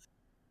again.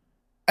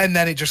 And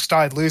then it just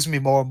started losing me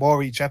more and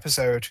more each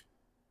episode.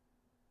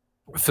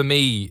 For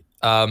me,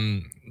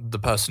 the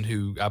person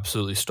who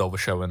absolutely stole the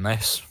show in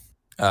this,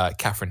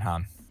 Catherine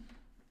Hahn.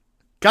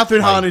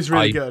 Catherine Hahn is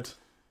really good.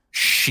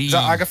 She Is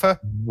that Agatha?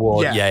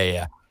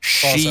 Yeah.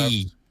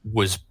 She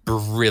was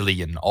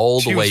brilliant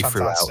all the way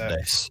throughout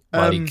this.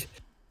 Like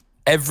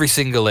every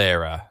single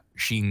era,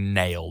 she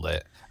nailed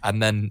it.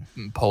 And then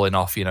pulling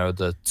off,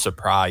 the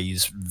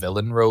surprise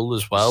villain role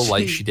as well.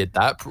 Like she did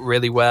that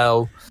really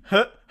well.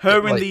 Her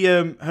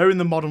in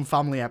the Modern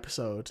Family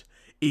episode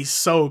is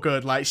so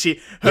good. Like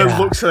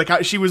looks to the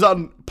camera. She was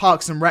on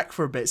Parks and Rec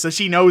for a bit, so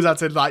she knows how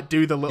to like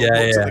do the little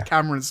looks at the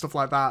camera and stuff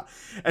like that.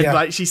 And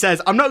like she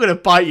says, "I'm not going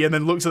to bite you," and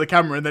then looks at the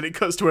camera, and then it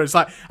cuts to her. It's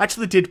like, I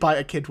actually did bite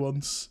a kid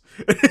once.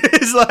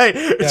 It's like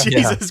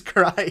Jesus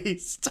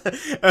Christ.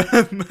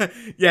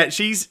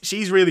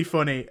 She's really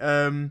funny.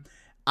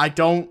 I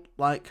don't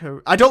like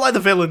her. I don't like the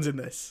villains in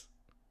this.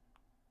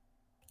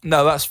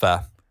 No, that's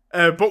fair.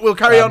 But we'll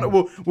carry on.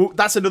 We'll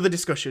that's another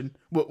discussion.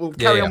 We'll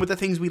carry on with the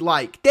things we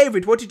like.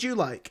 David, what did you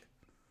like?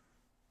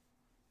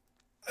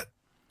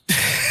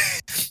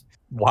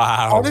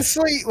 Wow.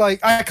 Honestly,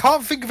 like I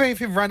can't think of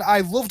anything random. I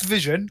loved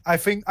Vision. I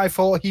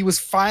thought he was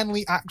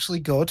finally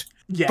actually good.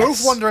 Yes.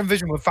 Both Wanda and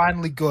Vision were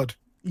finally good.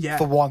 Yeah.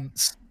 For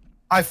once.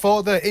 I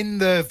thought that in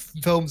the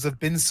films have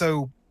been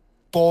so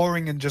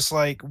boring and just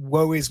like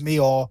woe is me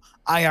or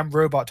I am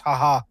robot,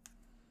 haha.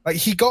 Like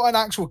he got an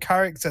actual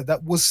character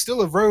that was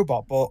still a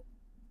robot, but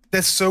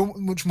there's so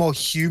much more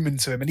human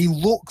to him, and he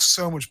looks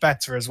so much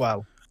better as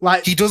well.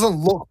 Like he doesn't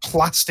look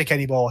plastic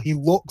anymore. He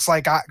looks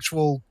like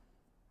actual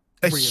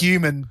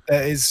human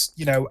that is,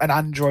 an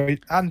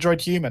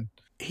android human.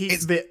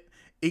 It's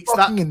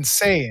fucking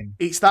insane.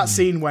 It's that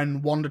scene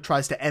when Wanda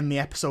tries to end the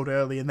episode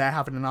early and they're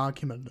having an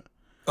argument.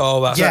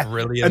 Oh, that's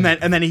brilliant.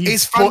 And then he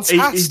busts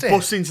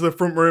into the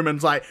front room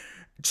and's like,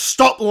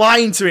 stop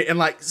lying to it, and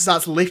like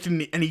starts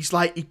lifting it, and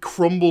he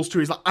crumbles to.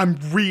 He's like, I'm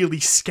really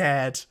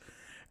scared.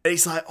 And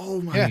it's like,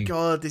 oh my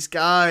god, this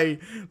guy,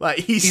 like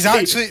he's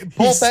actually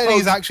Paul Bettany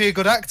is actually a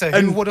good actor.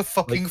 Who would have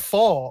fucking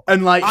thought?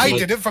 And like I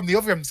did it from the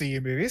other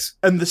MCU movies.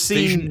 And the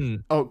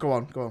scene. Oh, go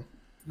on.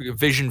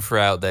 Vision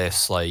throughout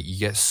this, like you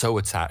get so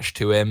attached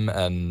to him,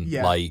 and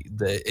like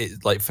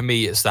for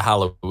me, it's the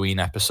Halloween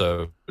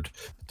episode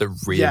that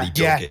really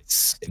dug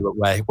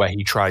it, where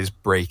he tries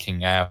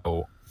breaking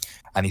out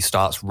and he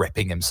starts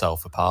ripping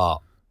himself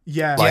apart.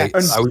 Yeah, like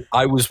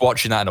I was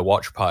watching that in a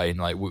watch party, and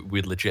like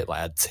we legit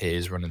like had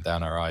tears running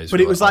down our eyes. But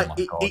it was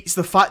it's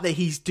the fact that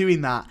he's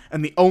doing that,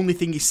 and the only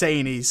thing he's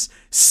saying is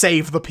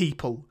save the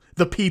people.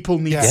 The people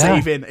need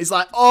saving. It's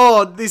like,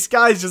 oh, this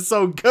guy's just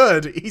so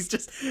good. He's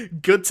just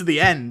good to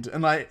the end.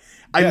 And like,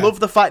 I love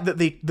the fact that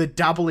they're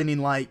dabbling in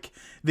like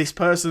this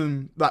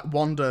person, like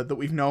Wanda, that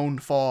we've known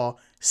for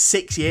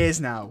 6 years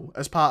now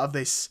as part of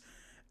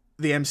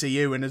the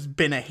MCU, and has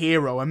been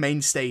a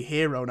mainstay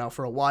hero now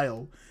for a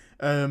while.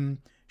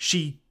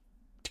 She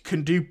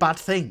can do bad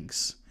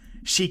things.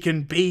 She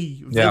can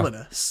be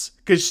villainous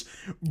because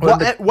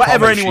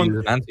whatever anyone, she's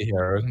an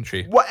anti-hero, isn't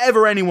she?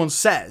 Whatever anyone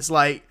says,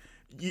 like.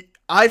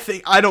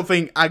 I don't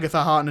think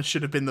Agatha Harkness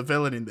should have been the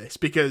villain in this,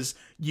 because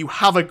you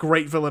have a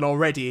great villain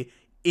already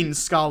in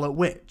Scarlet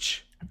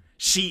Witch.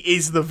 She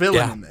is the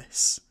villain in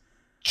this.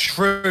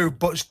 True,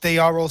 but they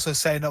are also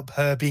setting up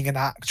her being an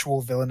actual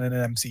villain in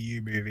an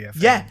MCU movie. I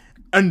think. Yeah,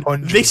 and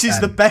 100%. This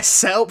is the best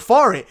setup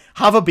for it.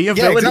 Have her be a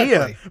villain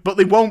here, but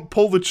they won't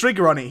pull the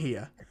trigger on it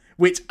here,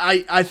 which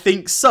I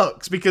think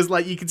sucks, because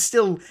like you can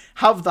still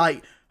have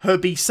like her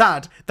be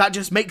sad. That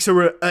just makes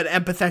her an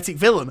empathetic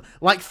villain,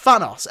 like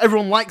Thanos.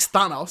 Everyone likes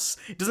Thanos.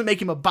 It doesn't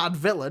make him a bad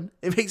villain.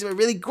 It makes him a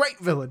really great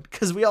villain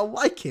because we all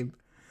like him.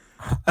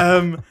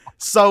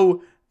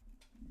 So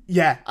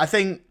yeah, I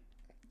think.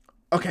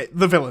 Okay,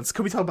 the villains.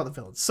 Can we talk about the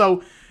villains?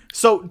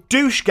 So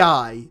douche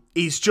guy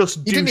is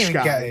just douche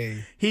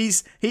guy.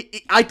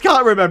 I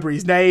can't remember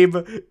his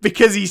name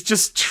because he's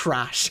just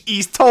trash.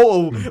 He's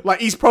total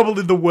he's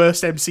probably the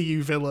worst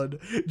MCU villain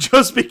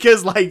just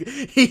because like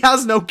he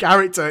has no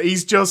character.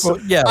 He's just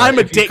I'm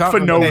a dick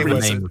for no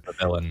reason.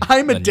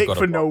 I'm a dick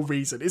for no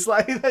reason. It's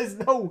like there's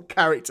no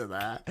character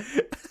there.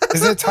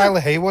 Is it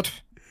Tyler Hayward?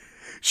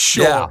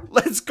 Sure,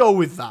 let's go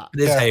with that.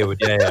 It is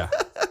Hayward,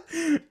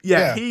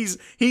 yeah.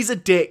 He's a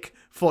dick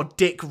for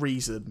dick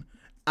reason.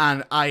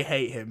 And I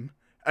hate him.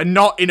 And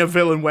not in a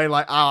villain way,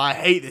 like, oh, I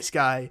hate this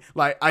guy.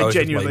 Like, I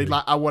genuinely,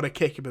 like, I want to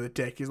kick him in the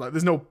dick. He's like,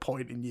 there's no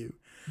point in you.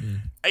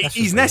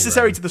 He's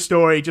necessary to the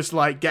story, just,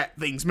 like, get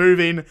things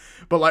moving.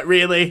 But, like,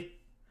 really,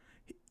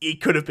 he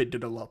could have been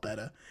done a lot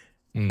better.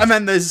 And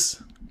then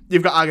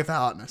you've got Agatha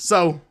Harkness.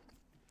 So,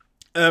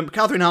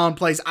 Catherine Hahn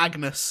plays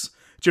Agnes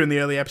during the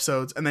early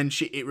episodes. And then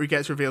it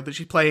gets revealed that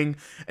she's playing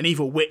an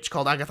evil witch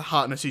called Agatha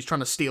Harkness who's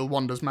trying to steal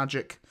Wanda's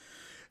magic.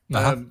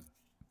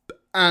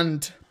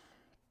 And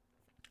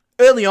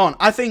early on,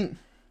 I think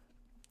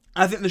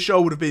the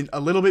show would have been a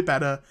little bit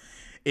better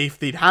if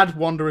they'd had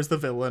Wanda as the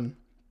villain,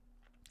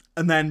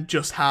 and then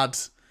just had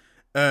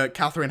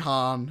Catherine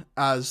Hahn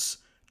as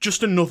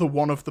just another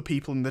one of the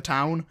people in the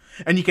town.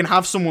 And you can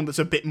have someone that's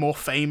a bit more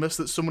famous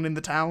that's someone in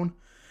the town,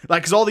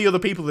 like because all the other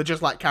people they're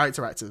just like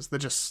character actors. They're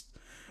just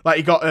like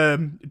you got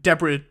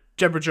Deborah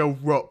Jo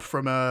Rupp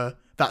from the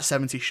that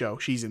 70s show.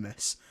 She's in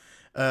this.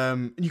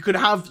 You could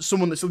have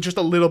someone that's just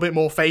a little bit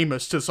more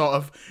famous to sort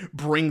of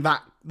bring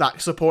that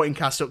supporting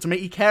cast up to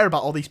make you care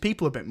about all these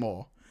people a bit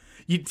more.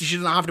 She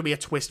doesn't have to be a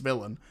twist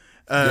villain.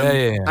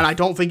 And I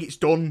don't think it's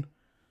done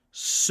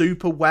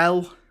super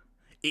well.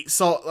 It's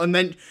sort, and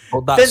then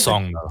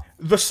song though.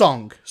 The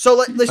song. So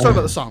let's talk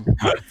about the song.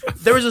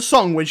 There is a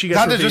song when she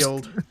gets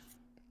revealed.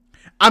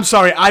 I'm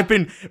sorry, I've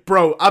been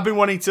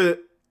wanting to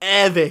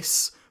air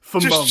this for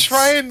months. Just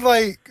try and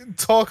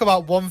talk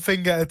about one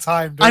thing at a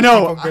time. I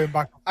know. Keep on going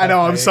back I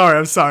know. I'm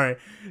sorry.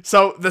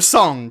 So the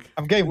song.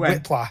 I'm getting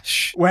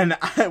whiplash. When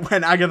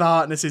Agatha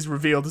Harkness is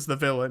revealed as the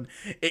villain,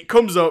 it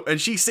comes up and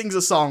she sings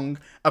a song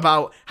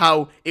about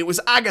how it was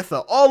Agatha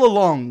all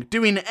along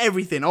doing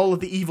everything, all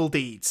of the evil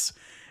deeds.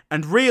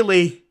 And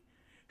really,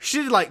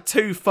 she did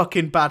 2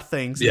 fucking bad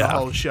things in the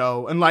whole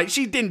show. And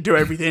she didn't do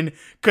everything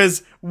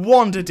because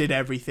Wanda did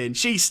everything.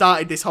 She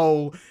started this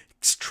whole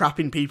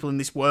trapping people in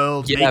this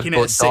world, making it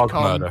a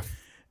sitcom.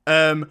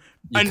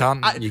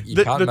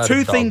 The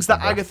 2 things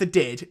that Agatha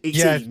did, it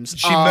seems,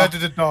 she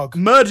murdered a dog.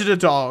 Murdered a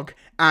dog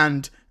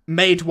and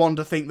made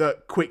Wanda think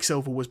that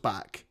Quicksilver was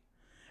back.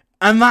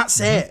 And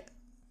that's it.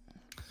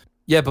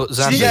 Yeah, but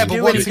Xander,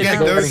 but once again,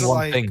 those are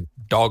one thing.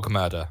 Dog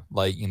murder,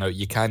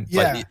 you can't.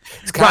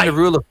 It's kind of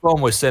rule of thumb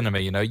with cinema.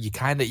 You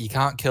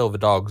can't kill the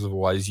dogs,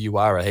 otherwise you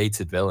are a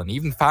hated villain.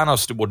 Even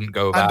Thanos wouldn't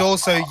go that. And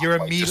also, you're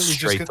immediately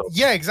just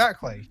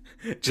exactly.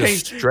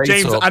 James,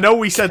 I know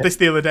we said this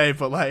the other day,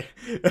 but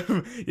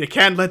you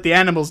can't let the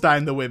animals die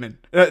in the women.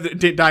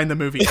 Die in the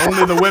movie.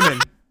 Only the women.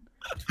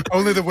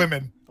 Only the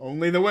women.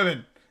 Only the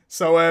women.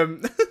 So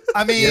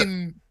I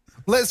mean,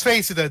 let's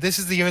face it though. This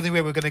is the only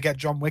way we're going to get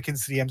John Wick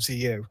into the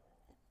MCU.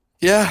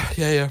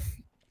 Yeah.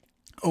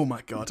 Oh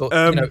my god! But,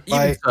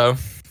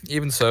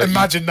 even so.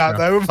 Imagine that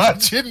though.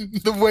 Imagine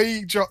the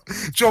way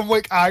John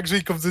Wick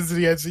actually comes into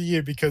the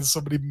MCU because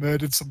somebody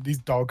murdered somebody's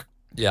dog.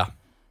 Yeah,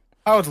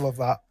 I would love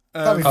that.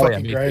 That'd be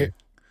fucking great. Too.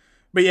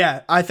 But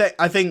yeah, I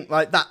think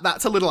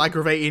that's a little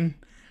aggravating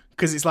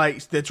because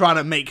it's they're trying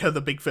to make her the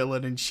big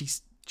villain and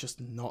she's just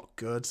not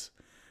good.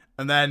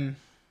 And then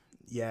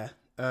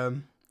I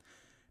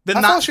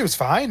thought she was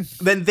fine.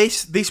 Then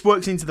this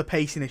works into the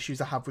pacing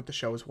issues I have with the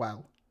show as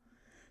well.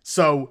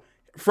 So.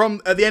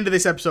 From at the end of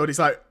this episode, it's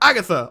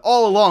Agatha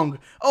all along.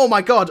 Oh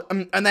my god!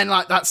 And then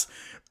that's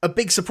a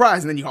big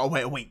surprise, and then you gotta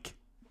wait a week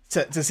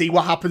to see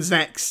what happens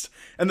next.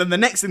 And then the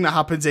next thing that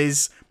happens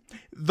is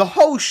the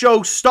whole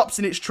show stops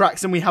in its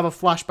tracks, and we have a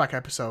flashback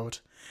episode.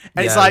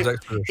 And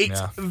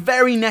it's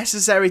very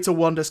necessary to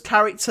Wanda's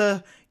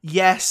character,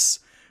 yes,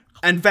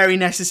 and very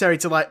necessary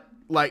to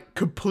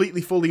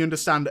completely fully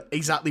understand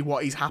exactly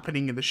what is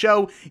happening in the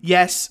show,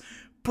 yes.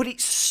 But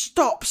it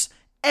stops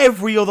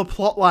every other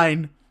plot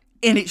line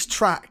in its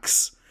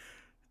tracks.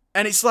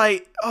 And it's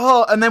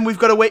and then we've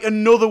got to wait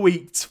another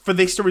week for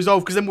this to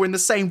resolve because then we're in the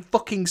same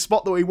fucking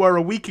spot that we were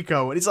a week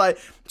ago. And it's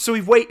so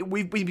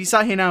we've been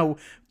sat here now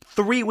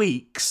 3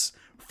 weeks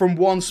from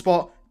one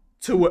spot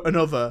to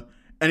another.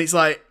 And it's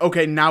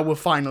okay, now we're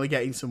finally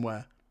getting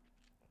somewhere.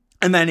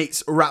 And then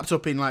it's wrapped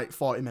up in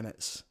 40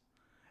 minutes.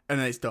 And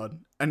then it's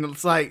done. And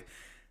it's there's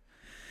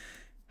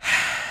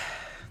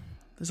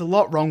a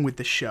lot wrong with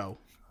this show.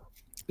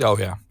 Oh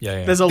yeah.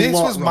 This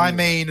was my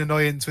main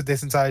annoyance with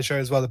this entire show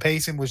as well. The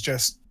pacing was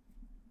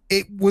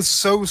it was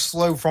so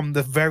slow from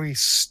the very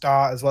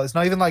start as well. It's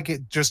not even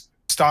it just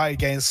started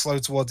getting slow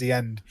towards the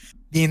end.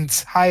 The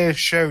entire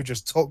show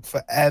just took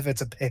forever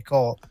to pick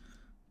up.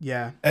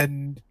 Yeah,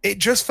 and it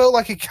just felt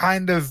like it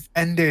kind of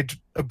ended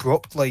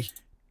abruptly.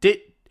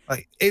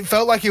 It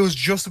felt like it was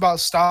just about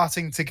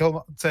starting to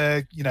go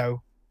to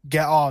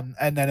get on,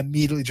 and then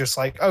immediately just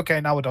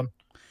okay, now we're done.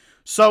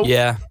 So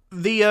yeah,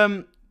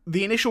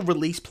 the initial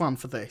release plan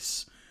for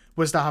this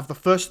was to have the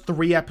first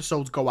 3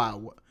 episodes go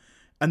out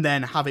and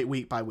then have it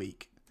week by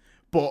week.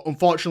 But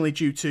unfortunately,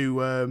 due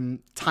to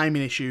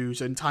timing issues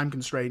and time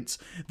constraints,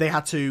 they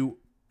had to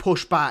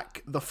push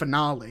back the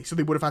finale. So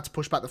they would have had to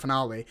push back the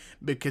finale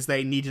because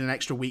they needed an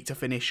extra week to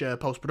finish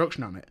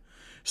post-production on it.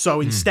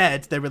 So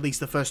instead, they released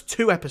the first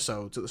 2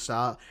 episodes at the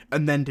start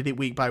and then did it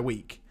week by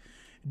week.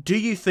 Do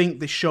you think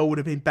the show would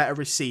have been better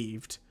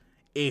received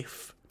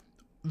if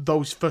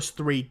those first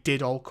 3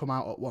 did all come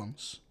out at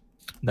once?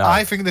 No.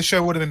 I think the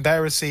show would have been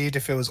better received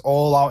if it was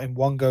all out in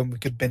one go and we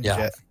could binge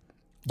it.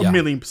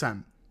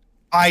 1,000,000%.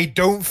 I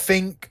don't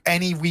think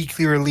any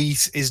weekly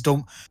release is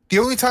done. The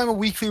only time a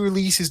weekly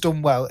release is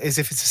done well is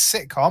if it's a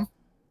sitcom.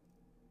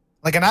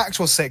 An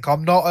actual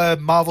sitcom, not a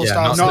Marvel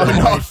style.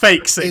 Not a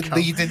fake sitcom. It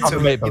leads into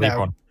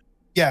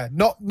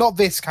not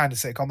this kind of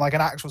sitcom,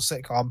 an actual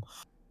sitcom.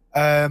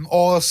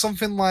 Or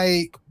something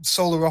like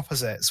Solar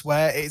Opposites,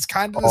 where it's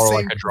kind of the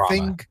same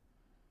thing.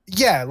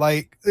 Yeah,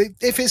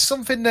 if it's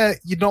something that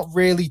you're not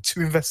really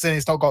too invested in,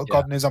 it's not got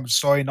God knows how much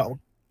story, and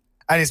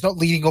it's not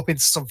leading up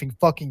into something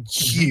fucking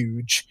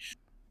huge.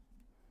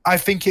 I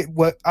think it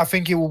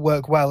will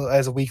work well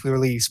as a weekly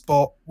release,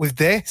 but with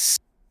this,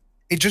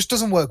 it just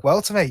doesn't work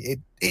well to me.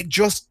 It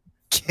just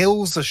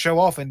kills the show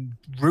off and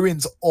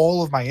ruins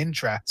all of my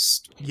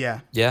interest.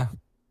 Yeah.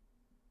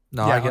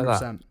 No, I get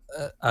 100%.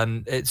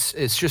 and it's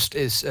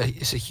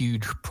a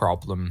huge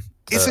problem.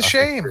 It's a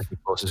shame. Disney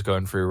Plus is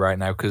going through right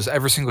now because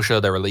every single show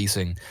they're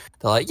releasing,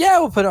 they're like, yeah,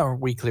 we'll put it on a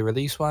weekly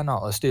release. Why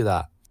not? Let's do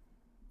that.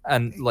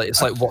 And like,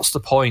 it's like, what's the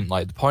point?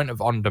 Like, the point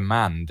of on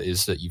demand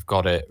is that you've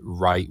got it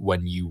right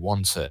when you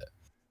want it.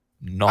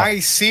 Not I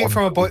see it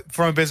from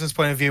a business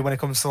point of view when it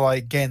comes to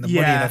like getting the money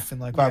and everything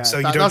like that. So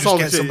you don't just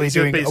get somebody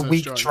doing a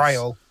week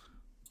trial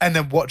and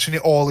then watching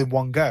it all in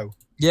one go.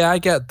 Yeah, I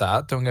get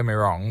that. Don't get me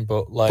wrong,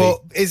 but like,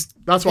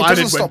 that's what I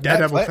did when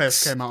Daredevil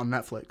first came out on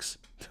Netflix.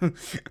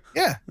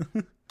 Yeah,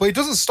 but it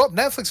doesn't stop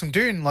Netflix from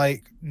doing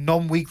like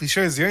non-weekly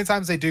shows. The only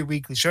times they do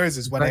weekly shows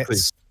is when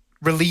it's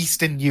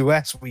released in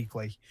US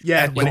weekly.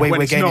 Yeah, and the way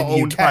we're getting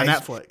in UK by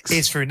Netflix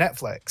is through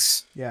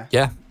Netflix.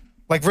 Yeah.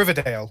 Like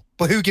Riverdale,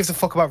 but who gives a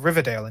fuck about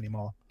Riverdale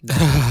anymore?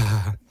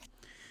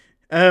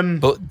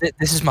 But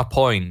this is my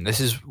point. This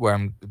is where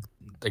I'm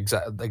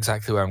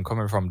exactly where I'm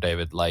coming from,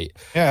 David. Like,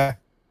 yeah,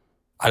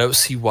 I don't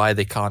see why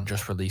they can't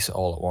just release it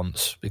all at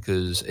once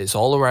because it's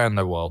all around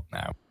the world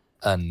now,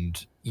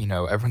 and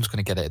everyone's going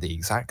to get it at the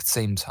exact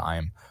same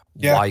time.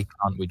 Yeah. Why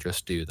can't we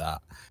just do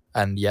that?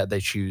 And yet they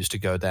choose to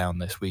go down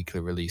this weekly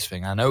release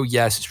thing. I know,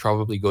 yes, it's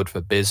probably good for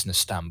business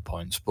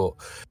standpoints, but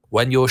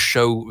when your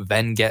show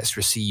then gets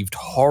received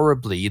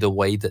horribly the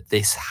way that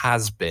this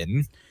has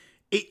been...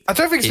 I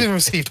don't think it's been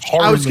received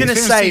horribly. I was going to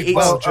say...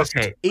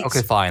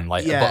 Okay, fine.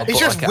 Like, yeah. It's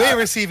just we're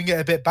receiving it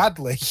a bit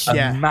badly.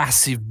 A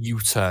massive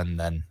U-turn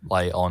then.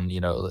 Like, on,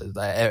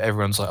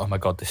 everyone's like, oh my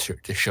God, this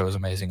show is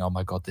amazing. Oh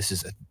my God, this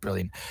is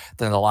brilliant.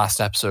 Then the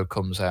last episode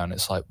comes out and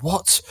it's like,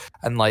 what?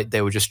 And like,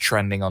 they were just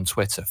trending on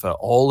Twitter for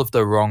all of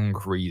the wrong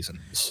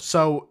reasons.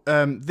 So,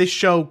 this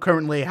show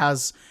currently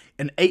has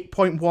an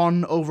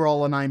 8.1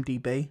 overall on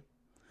IMDb,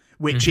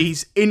 which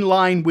is in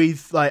line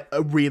with like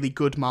a really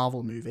good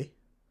Marvel movie.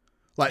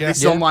 Like, this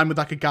is online with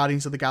like a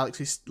Guardians of the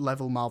Galaxy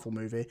level Marvel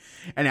movie.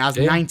 And it has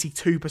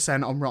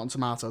 92% on Rotten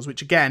Tomatoes,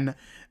 which again,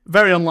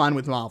 very online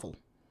with Marvel.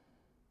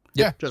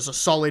 Yeah. Just a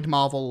solid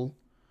Marvel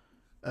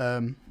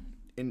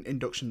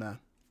induction there.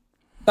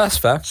 That's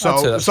fair.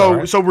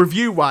 So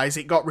review-wise,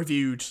 it got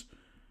reviewed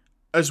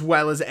as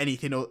well as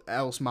anything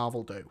else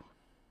Marvel do.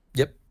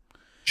 Yep.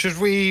 Should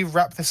we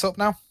wrap this up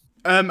now?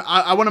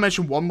 I want to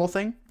mention one more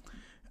thing.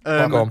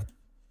 Go on.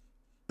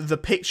 The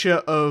picture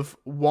of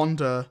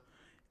Wanda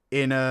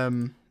in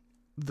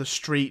the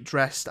street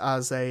dressed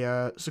as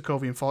a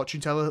Sokovian fortune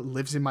teller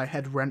lives in my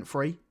head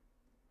rent-free.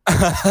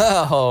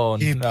 Oh,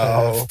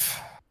 no.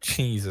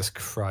 Jesus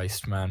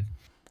Christ, man.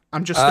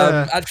 I'm just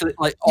actually,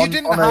 like, you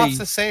didn't have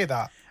to say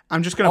that.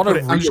 I'm just gonna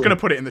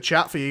put it in the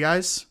chat for you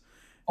guys.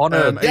 I'm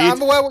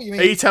aware what you mean.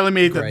 Are you telling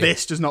me that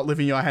this does not live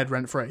in your head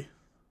rent-free?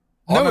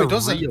 No, it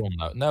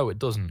doesn't. No, it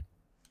doesn't.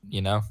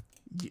 It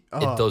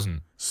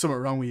doesn't. Something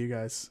wrong with you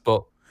guys.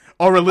 But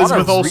or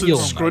Elizabeth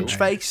Olsen's scrunch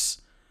face.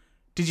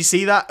 Did you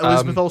see that?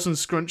 Elizabeth Olsen's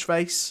scrunch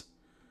face?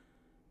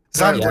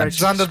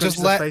 Xander,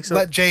 just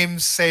let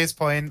James say his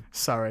point.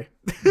 Sorry.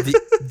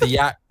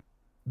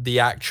 The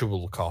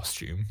actual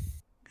costume.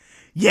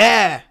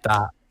 Yeah!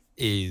 That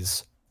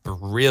is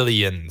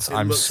brilliant.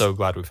 I'm so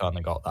glad we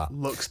finally got that.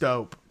 Looks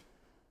dope.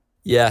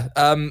 Yeah.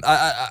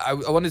 I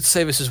wanted to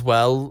say this as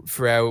well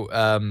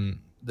throughout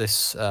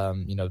this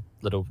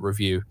little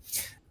review.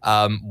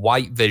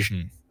 White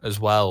Vision as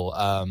well.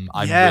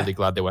 I'm really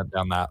glad they went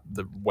down that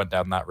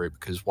route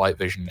because White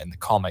Vision in the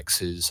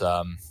comics is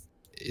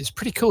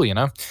pretty cool, Do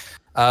you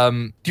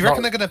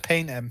reckon they're gonna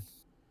paint him?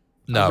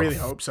 No. I really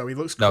hope so. He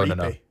looks creepy.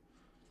 No.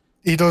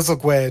 He does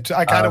look weird.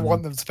 I kind of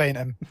want them to paint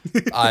him.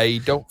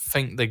 I don't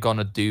think they're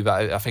gonna do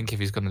that. I think if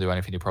he's gonna do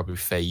anything, he'll probably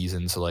phase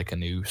into like a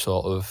new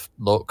sort of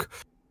look.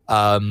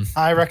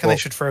 I reckon they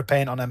should throw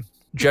paint on him.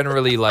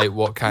 Generally, like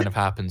what kind of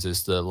happens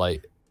is that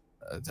like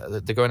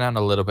they're going down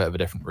a little bit of a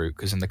different route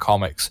because in the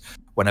comics,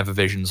 whenever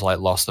Vision's like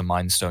lost the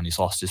Mind Stone, he's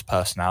lost his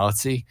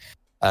personality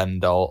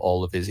and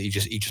all of his. He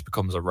just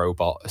becomes a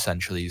robot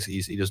essentially.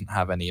 He doesn't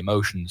have any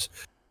emotions.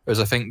 Whereas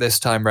I think this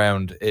time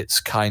round,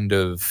 it's kind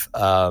of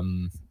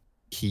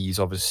he's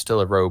obviously still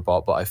a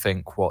robot, but I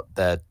think what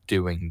they're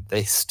doing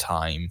this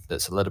time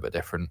that's a little bit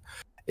different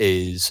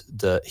is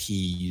that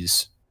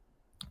he's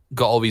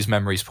got all these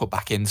memories put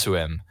back into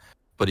him,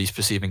 but he's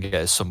perceiving it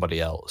as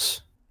somebody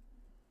else.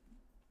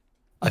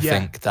 I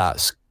think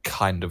that's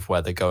kind of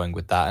where they're going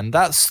with that, and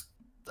that's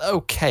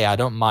okay. I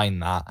don't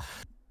mind that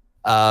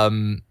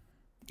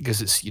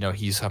because it's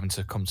he's having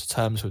to come to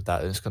terms with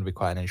that, and it's going to be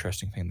quite an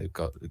interesting thing they've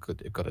got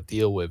to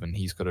deal with, and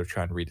he's got to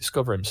try and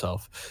rediscover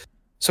himself.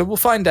 So we'll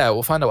find out.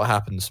 We'll find out what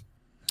happens,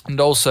 and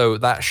also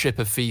that Ship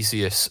of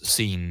Theseus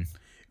scene,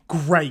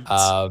 great,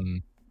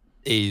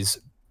 is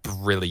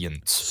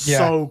brilliant.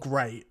 So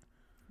great.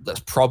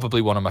 That's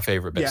probably one of my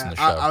favorite bits in the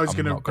show. I was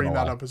going to bring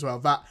that up as well.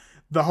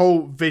 The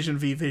whole Vision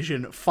v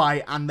Vision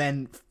fight and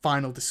then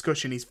final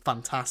discussion is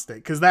fantastic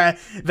because their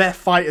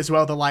fight as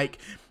well.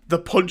 They're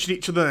punching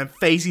each other and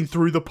phasing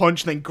through the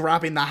punch, and then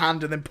grabbing the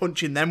hand and then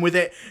punching them with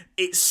it.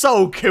 It's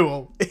so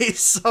cool. It's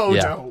so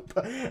dope.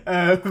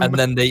 And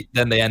then they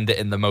end it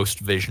in the most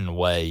Vision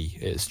way.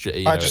 It's just,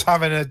 just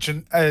having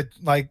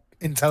a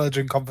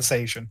intelligent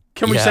conversation.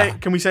 Can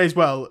we say as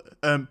well?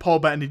 Paul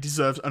Bettany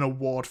deserves an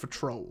award for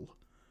Troll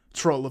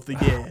of the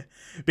Year,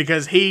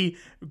 because he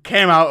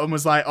came out and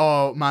was like,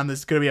 "Oh man,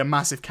 there's going to be a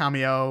massive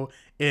cameo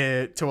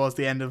towards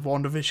the end of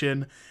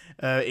WandaVision.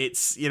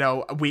 It's, you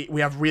know,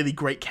 we have really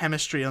great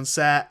chemistry on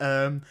set,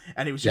 and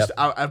it was just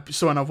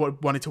someone I've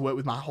wanted to work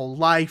with my whole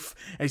life,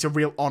 and it's a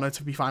real honor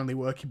to be finally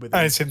working with him."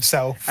 And it's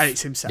himself.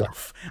 Yeah.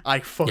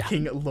 I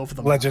fucking love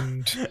the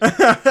legend.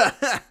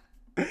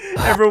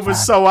 Everyone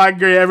was so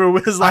angry.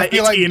 Everyone was like,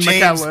 "It's Ian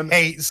James McKellen."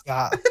 Hates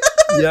that.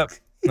 Yep.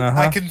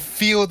 I can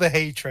feel the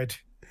hatred.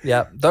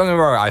 Yeah, don't get me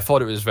wrong. I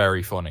thought it was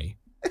very funny.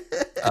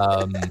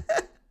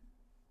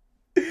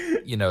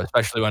 You know,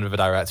 especially when the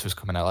director was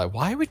coming out like,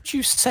 "Why would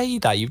you say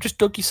that? You've just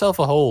dug yourself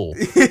a hole."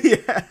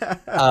 Yeah.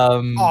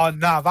 Oh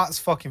no, that's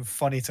fucking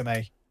funny to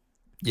me.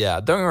 Yeah,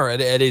 don't get me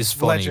wrong. It is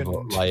funny, Legend.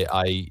 but like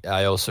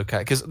I also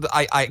can't, because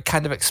I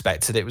kind of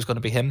expected it was going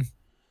to be him.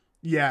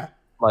 Yeah.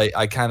 Like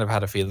I kind of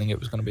had a feeling it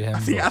was going to be him.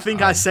 I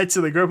think I said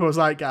to the group, I was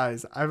like,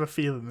 "Guys, I have a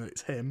feeling that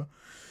it's him."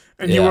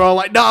 And you were all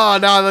like, no,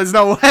 there's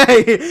no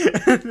way.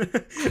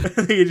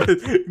 And you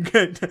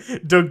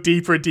just dug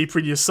deeper and deeper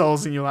in your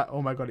souls, and you're like,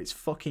 oh my god, it's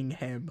fucking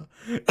him.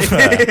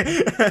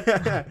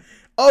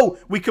 Oh,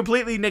 we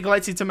completely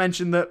neglected to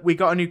mention that we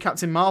got a new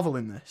Captain Marvel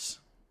in this.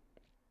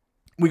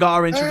 We got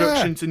our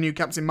introduction to new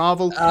Captain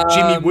Marvel.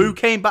 Jimmy Woo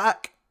came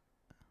back.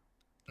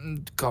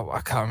 God,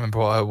 I can't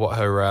remember what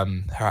her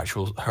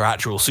actual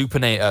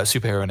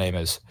superhero name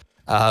is.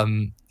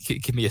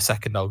 Give me a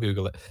second, I'll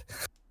Google it.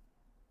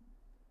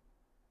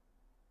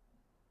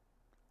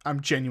 I'm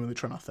genuinely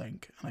trying to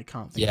think, and I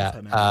can't think of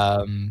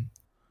her name.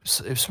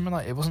 So it was something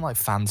like, it wasn't like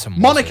Phantom.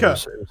 Monica.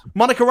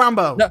 Monica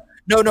Rambeau. No.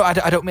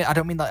 I don't mean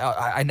like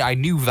I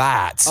knew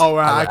that. Oh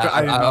right,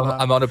 I didn't know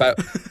that. I'm on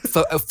about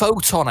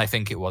Photon. I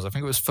think it was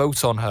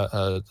Photon. Her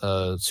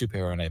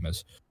superhero name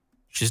is.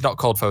 She's not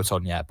called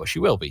Photon yet, but she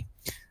will be,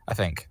 I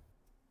think.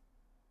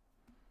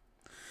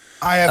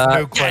 I have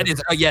no clue.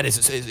 Yeah, it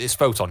is. It's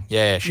Photon.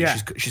 Yeah.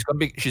 She's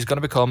gonna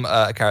become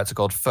a character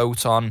called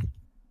Photon.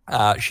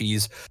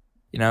 She's,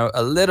 you know,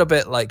 a little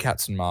bit like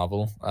Captain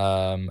Marvel.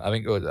 I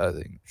think at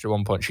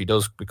one point she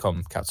does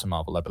become Captain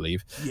Marvel, I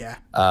believe. Yeah.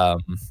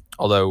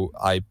 Although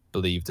I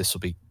believe this will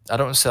be, I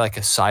don't want to say like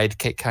a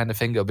sidekick kind of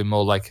thing. It'll be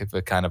more like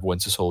a kind of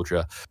Winter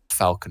Soldier,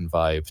 Falcon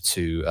vibe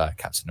to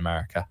Captain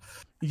America.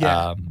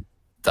 Yeah.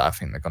 That I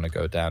think they're going to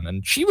go down.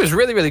 And she was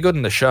really, really good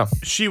in the show.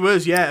 She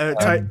was, yeah.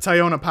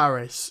 Teyonah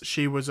Parris.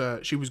 She was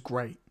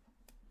great.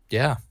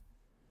 Yeah.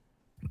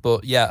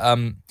 But yeah,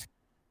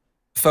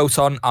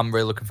 Photon, I'm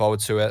really looking forward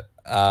to it.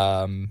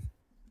 I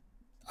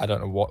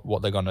don't know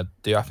what they're gonna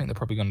do. I think they're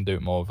probably gonna do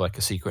it more of like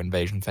a Secret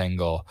Invasion thing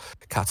or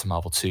Captain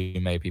Marvel 2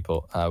 maybe,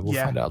 but we'll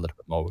find out a little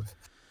bit more with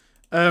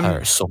her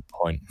at some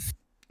point.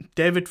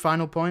 David,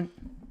 final point?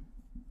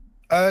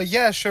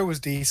 Yeah, show was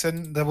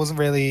decent. There wasn't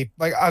really,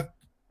 like,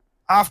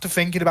 after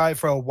thinking about it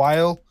for a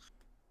while,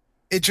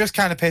 it just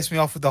kind of pissed me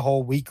off with the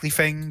whole weekly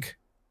thing.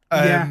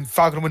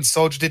 Falcon and Winter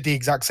Soldier did the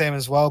exact same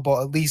as well, but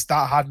at least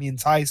that had me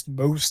enticed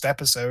most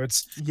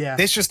episodes. Yeah.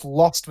 This just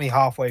lost me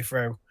halfway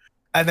through,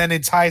 and then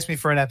enticed me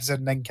for an episode,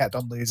 and then kept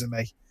on losing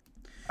me.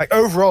 Like,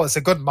 overall, it's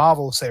a good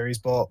Marvel series,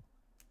 but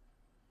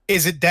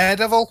is it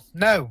Daredevil?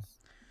 No.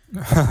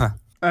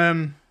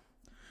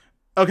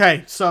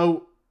 Okay,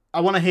 so I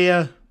want to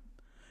hear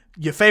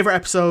your favorite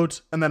episode,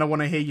 and then I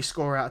want to hear your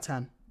score out of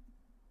 10.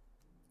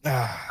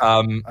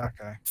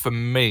 Okay. For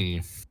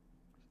me,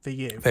 for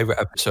you, favorite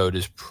episode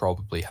is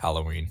probably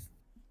Halloween.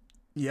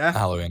 Yeah,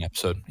 Halloween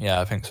episode. Yeah,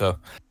 I think so.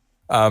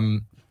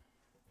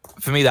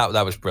 For me,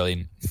 that was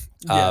brilliant.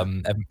 Yeah.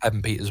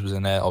 Evan Peters was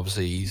in there.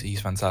 Obviously, he's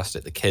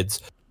fantastic. The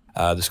kids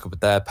discovered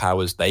their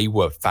powers. They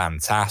were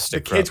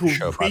fantastic. The kids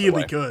were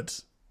really good.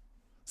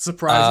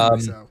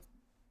 Surprisingly so.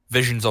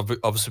 Vision's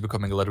obviously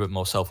becoming a little bit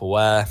more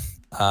self-aware.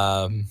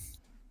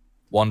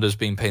 Wanda's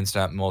being painted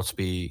out more to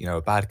be, you know,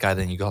 a bad guy.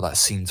 Then you got that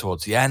scene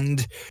towards the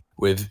end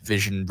with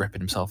Vision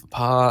ripping himself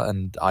apart,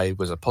 and I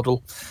was a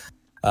puddle.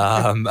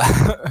 Yeah,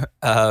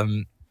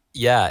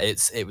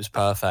 it was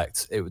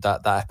perfect.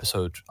 That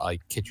episode, I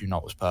kid you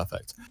not, was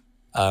perfect.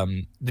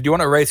 Did you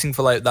want a rating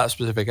for like that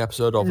specific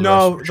episode, or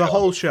the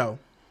whole show?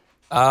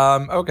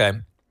 Okay.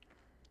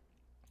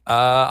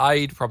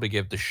 I'd probably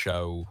give the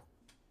show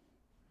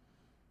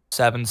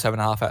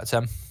 7.5 out of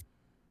 10.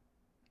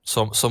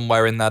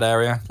 Somewhere in that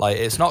area. Like,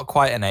 it's not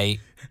quite an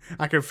 8.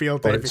 I can feel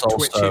David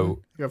twitching.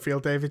 I can feel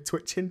David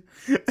twitching.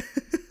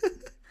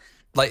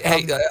 Like,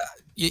 hey,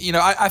 you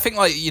know, I think,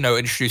 like, you know,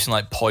 introducing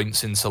like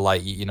points into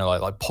like, you know,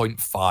 like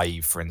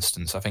 0.5, for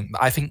instance. I think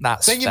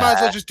that's. Then you might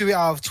as well just do it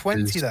out of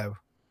 20, though.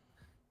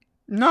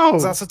 No,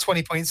 that's a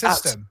 20-point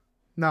system.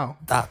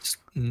 That's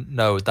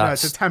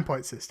it's a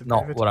 10-point system.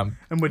 Not David. what I'm.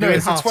 And we're doing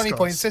it's half a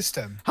 20-point scores.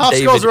 system. Half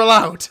scores are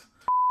allowed.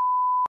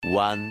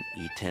 One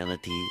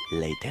eternity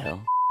later.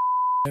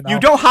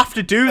 You don't have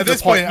to do At the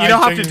this point, You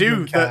don't I have to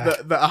do genuinely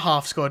the a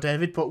half score,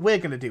 David. But we're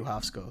gonna do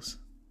half scores.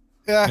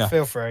 Yeah,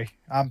 feel free.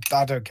 I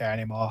don't care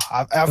anymore.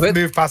 I've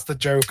moved past the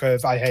joke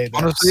of I hate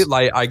this. Honestly,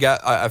 like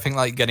I think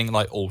like getting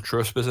like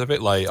ultra specific,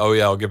 like, oh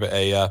yeah, I'll give it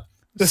a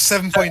the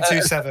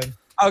 7.27.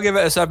 I'll give it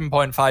a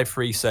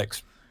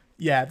 7.536.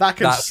 Yeah, that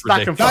can That's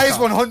that can ridiculous. fuck That is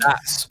off. 100.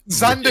 That's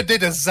Xander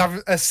did a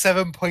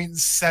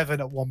 7.7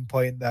 at one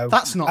point though.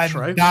 That's not and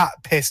true. That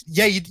pissed.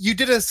 Yeah, you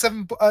did a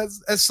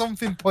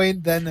something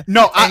point then.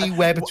 No,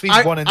 anywhere between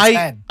 1 and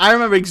 10. I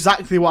remember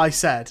exactly what I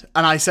said,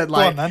 and I said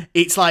like on, then.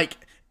 it's like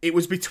it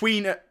was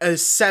between a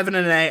 7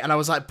 and an 8, and I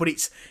was like, but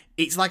it's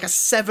like a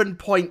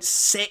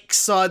 7.6,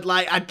 so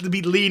I'd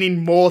be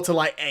leaning more to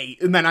like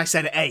 8, and then I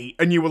said 8,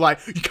 and you were like,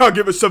 you can't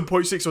give it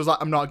 7.6. So I was like,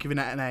 I'm not giving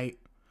it an 8.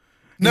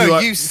 No,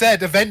 you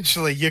said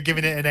eventually you're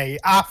giving it an 8.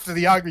 After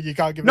the argument, you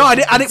can't give it No, an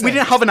 8. we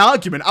didn't have an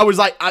argument. I was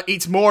like,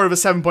 it's more of a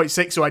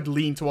 7.6, so I'd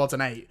lean towards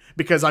an 8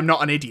 because I'm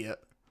not an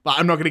idiot. Like,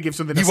 I'm not going to give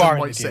something a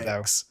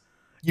 7.6.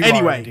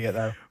 Anyway, are an idiot,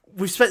 though.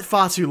 We've spent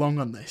far too long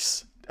on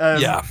this.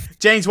 Yeah.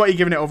 James, what are you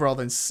giving it overall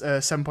then?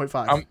 7.5.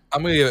 I'm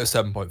gonna give it a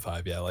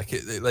 7.5. Yeah, like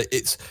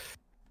it's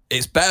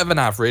better than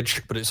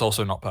average, but it's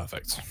also not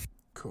perfect.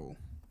 Cool.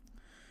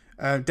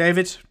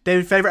 David,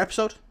 favorite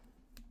episode?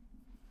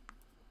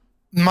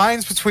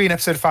 Mine's between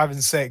episode 5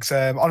 and 6,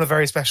 on a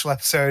very special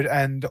episode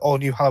and all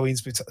new Halloween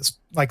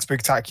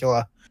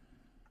spectacular.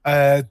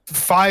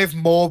 5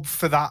 more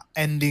for that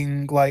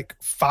ending, like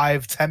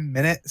 5-10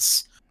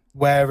 minutes,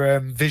 where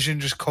Vision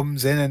just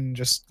comes in and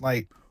just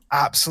like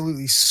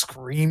absolutely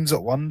screams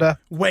at Wanda.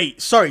 Wait,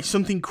 sorry,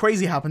 something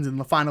crazy happens in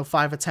the final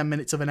 5 or 10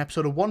 minutes of an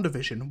episode of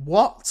WandaVision.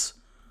 What?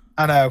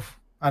 I know,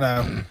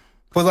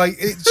 but like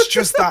it's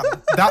just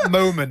that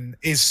moment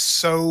is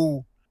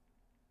so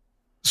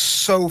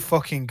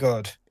fucking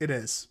good. It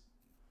is.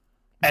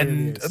 And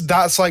really is.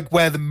 that's like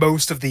where the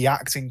most of the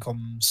acting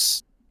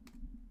comes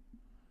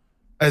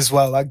as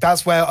well. Like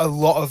that's where a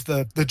lot of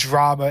the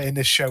drama in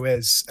this show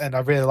is, and I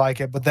really like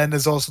it. But then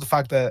there's also the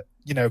fact that,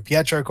 you know,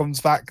 Pietro comes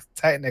back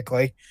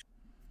technically,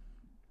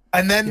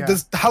 and then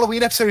the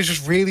Halloween episode is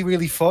just really,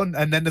 really fun.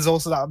 And then there's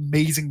also that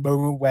amazing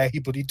moment where he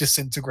bloody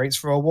disintegrates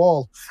through a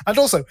wall. And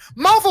also,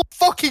 Marvel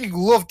fucking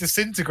love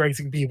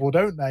disintegrating people,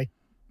 don't they?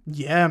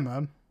 Yeah,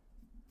 man.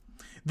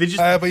 They just,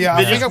 but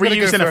yeah, they're just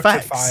reusing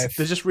effects.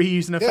 They're just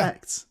reusing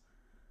effects.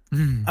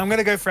 I'm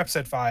gonna go for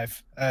episode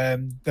 5.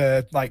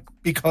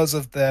 Because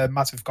of the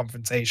massive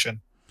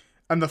confrontation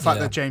And the fact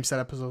that James said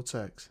episode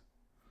 6.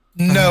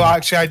 No,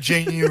 actually, I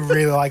genuinely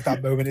really like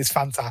that moment. It's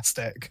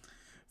fantastic.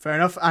 Fair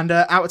enough. And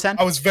out of 10?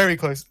 I was very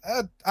close.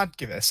 I'd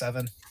give it a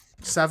 7.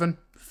 7?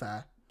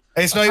 Fair.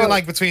 It's not even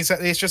like between.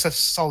 It's just a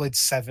solid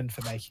 7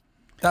 for me.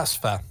 That's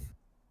fair.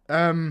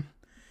 Favorite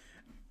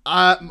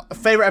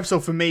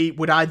episode for me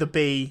would either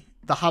be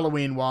the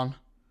Halloween one,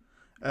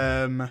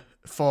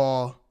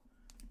 for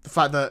the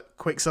fact that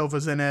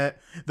Quicksilver's in it.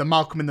 The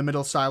Malcolm in the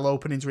Middle style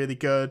opening's really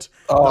good.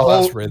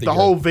 That's really good. The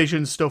whole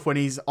Vision stuff when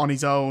he's on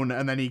his own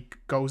and then he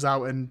goes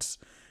out and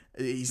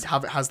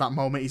has that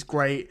moment is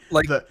great.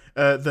 Like the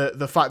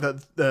fact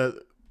that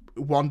the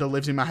Wanda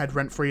lives in my head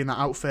rent free in that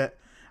outfit.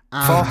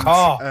 And, fuck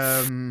off.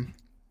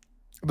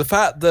 The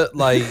fact that,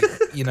 like,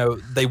 you know,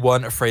 they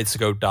weren't afraid to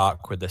go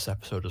dark with this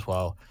episode as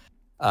well.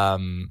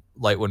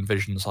 Like when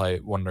Vision's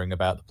like wandering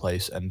about the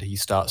place and he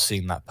starts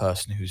seeing that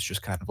person who's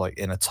just kind of like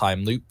in a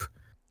time loop.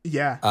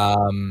 Yeah.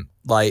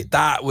 Like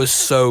that was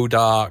so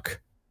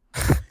dark.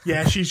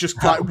 Yeah, she's just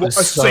like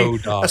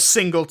dark. A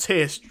single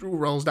tear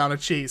rolls down her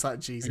cheek. It's like,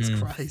 Jesus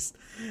Christ.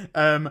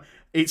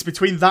 It's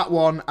between that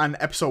one and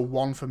episode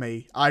 1 for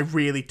me. I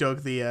really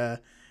dug the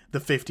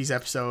 50s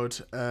episode.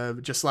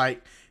 Just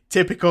like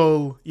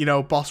typical, you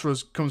know,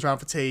 boss comes around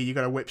for tea. You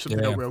got to whip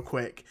something up real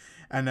quick.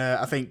 And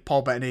I think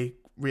Paul Bettany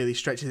really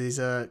stretches his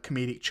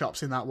comedic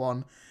chops in that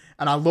one.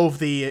 And I love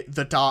the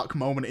dark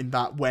moment in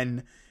that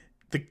when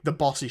the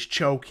boss is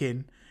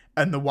choking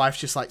and the wife's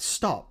just like,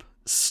 stop.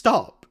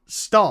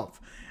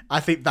 I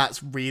think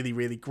that's really,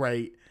 really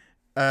great.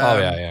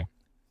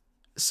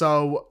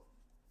 So,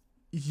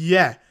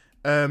 yeah.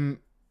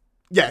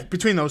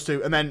 Between those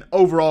two. And then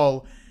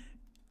overall,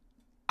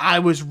 I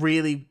was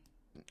really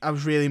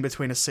in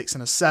between a 6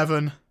 and a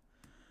 7.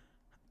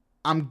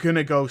 I'm going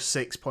to go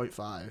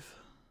 6.5.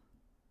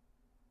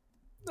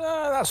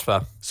 That's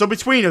fair. So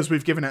between us,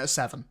 we've given it a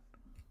 7.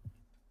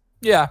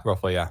 Yeah,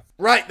 roughly, yeah.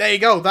 Right, there you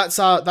go. That's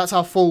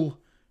our full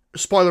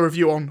spoiler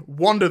review on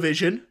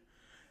WandaVision.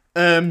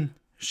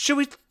 Should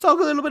we talk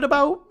a little bit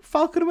about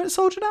Falcon and Winter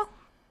Soldier now?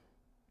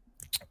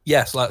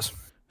 Yes, let's.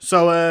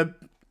 So,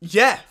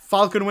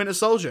 Falcon and Winter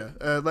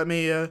Soldier. Let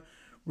me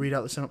read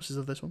out the synopsis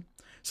of this one.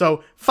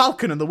 So,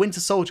 Falcon and the Winter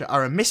Soldier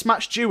are a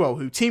mismatched duo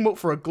who team up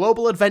for a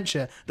global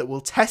adventure that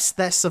will test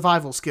their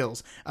survival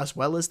skills as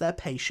well as their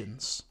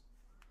patience.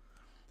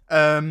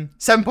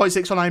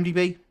 7.6 on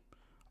IMDb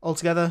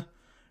altogether.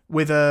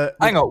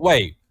 Hang on,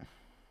 wait.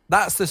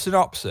 That's the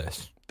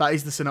synopsis. That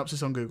is the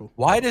synopsis on Google.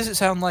 Why does it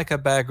sound like a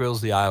Bear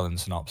Grylls The Island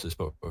synopsis,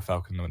 but with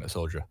Falcon and the Winter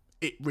Soldier?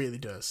 It really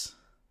does.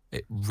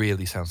 It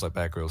really sounds like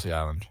Bear Grylls The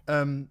Island.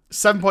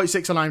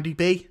 7.6 on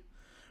IMDb,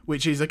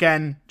 which is,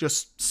 again,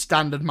 just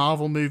standard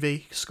Marvel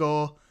movie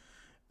score.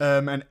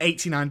 And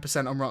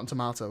 89% on Rotten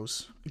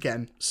Tomatoes.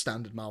 Again,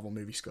 standard Marvel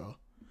movie score.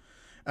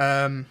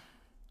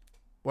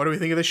 What do we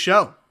think of this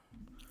show?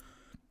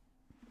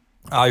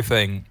 I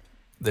think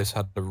this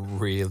had a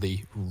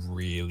really,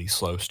 really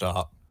slow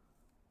start.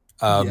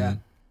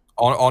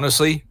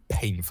 honestly,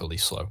 painfully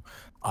slow.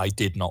 I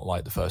did not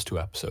like the first 2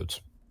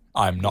 episodes.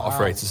 I'm not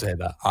afraid to say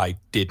that. I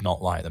did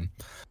not like them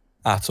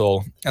at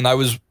all. And I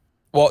was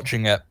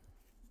watching it,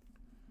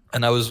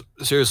 and I was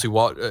seriously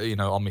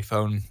on my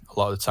phone a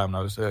lot of the time. And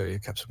I was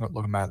kept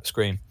looking back at the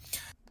screen.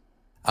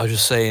 I was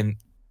just saying,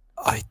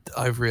 I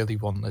really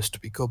want this to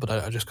be good, but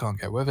I just can't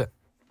get with it.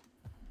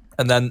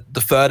 And then the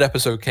 3rd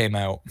episode came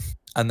out,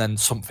 and then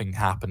something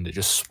happened. It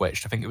just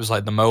switched. I think it was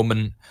like the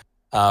moment.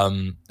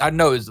 I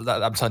know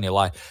I'm telling you a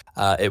lie.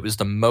 It was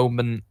the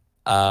moment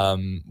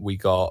we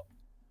got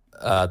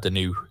the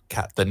new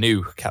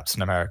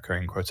Captain America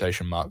in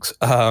quotation marks.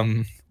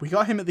 We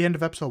got him at the end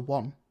of episode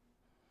 1.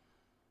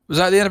 Was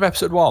that at the end of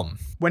episode 1?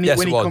 When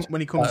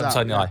he comes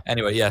out. Yeah.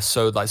 Anyway, yes.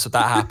 So that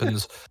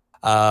happens.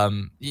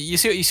 You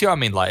see what I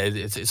mean? Like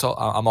it's all,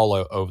 I'm all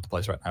over the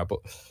place right now. But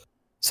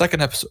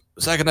second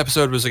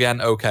episode was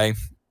again okay,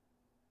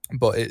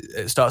 but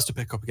it starts to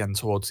pick up again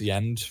towards the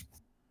end.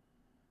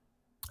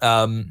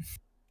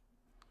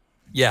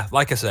 Yeah,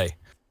 like I say,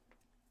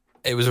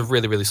 it was a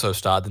really, really slow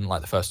start. I didn't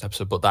like the first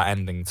episode, but that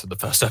ending to the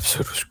first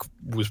episode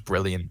was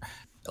brilliant.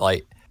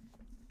 Like,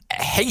 I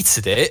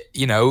hated it,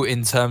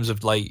 in terms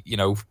of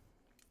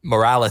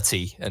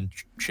morality and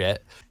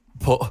shit,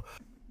 but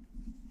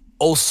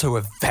also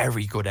a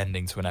very good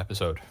ending to an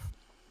episode.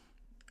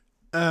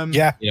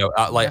 Yeah.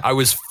 I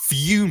was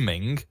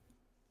fuming,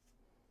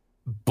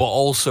 but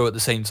also at the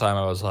same time,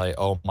 I was like,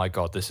 oh my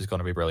God, this is going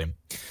to be brilliant.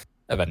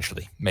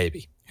 Eventually,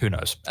 maybe. Who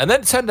knows? And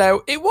then it turned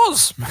out it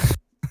was.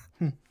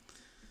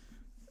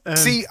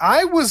 See,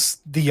 I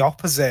was the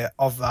opposite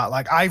of that.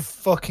 Like, I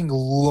fucking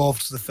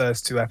loved the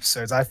first 2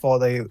 episodes. I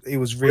thought it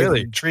was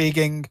really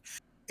intriguing.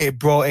 It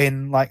brought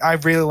in, I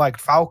really liked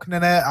Falcon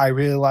in it. I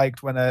really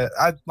liked when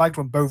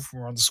both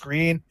were on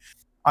screen.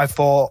 I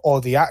thought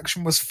all the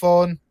action was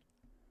fun.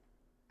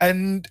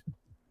 And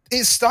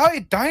it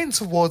started dying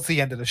towards the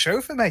end of the show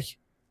for me.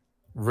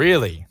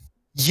 Really?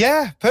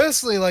 Yeah,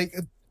 personally,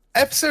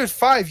 episode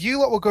 5, you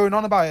lot were going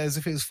on about it as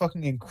if it was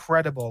fucking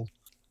incredible.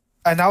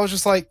 And I was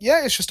just like,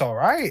 yeah, it's just all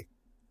right.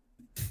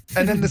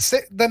 And then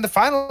the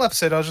final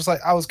episode,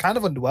 I was kind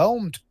of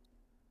underwhelmed.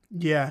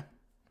 Yeah.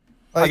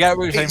 I get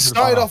what you're saying. It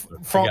started off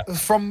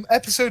from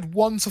episode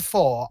 1 to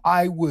 4,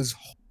 I was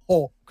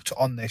hooked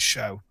on this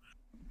show.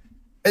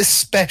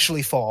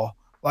 Especially 4.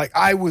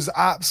 I was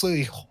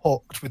absolutely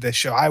hooked with this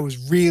show. I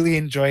was really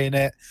enjoying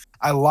it.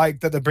 I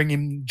like that they're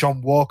bringing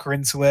John Walker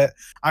into it.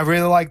 I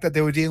really like that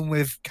they were dealing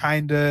with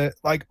kind of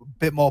a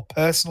bit more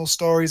personal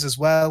stories as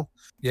well.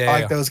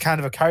 Yeah, there was kind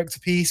of a character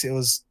piece. It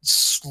was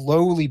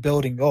slowly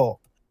building up.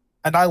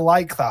 And I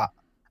like that.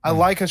 I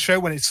like a show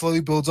when it slowly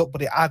builds up,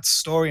 but it adds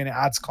story and it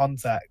adds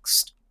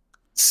context.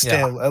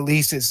 Still, at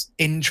least it's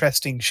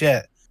interesting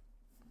shit.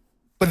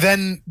 But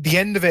then the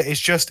end of it is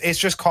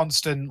just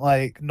constant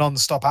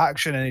non-stop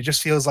action, and it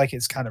just feels like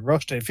it's kind of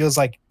rushed. And it feels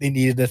like they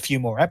needed a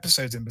few more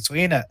episodes in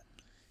between it.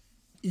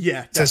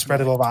 Yeah, to spread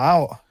it all that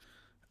out.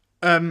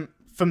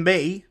 For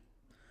me,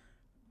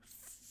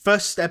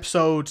 first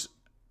episode,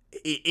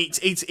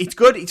 it's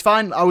good. It's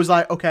fine. I was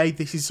like, okay,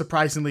 this is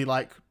surprisingly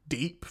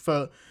deep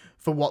for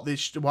what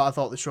I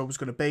thought this show was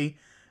going to be.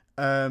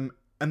 And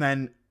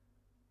then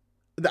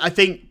I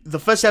think the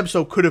first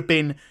episode could have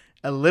been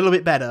a little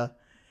bit better.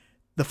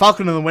 The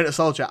Falcon and the Winter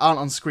Soldier aren't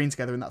on screen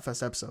together in that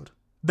first episode.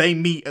 They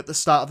meet at the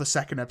start of the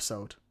second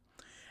episode.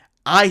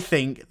 I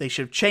think they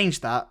should have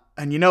changed that.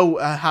 And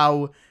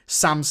how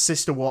Sam's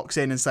sister walks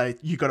in and says,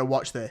 you got to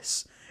watch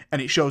this.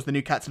 And it shows the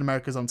new Captain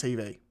America's on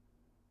TV.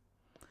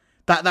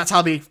 That's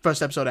how the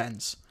first episode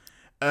ends.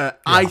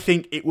 I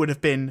think it would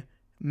have been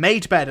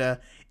made better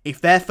if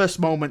their first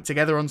moment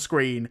together on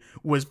screen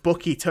was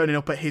Bucky turning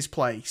up at his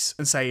place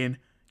and saying,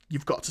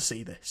 you've got to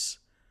see this.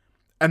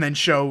 And then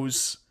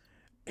shows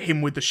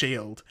him with the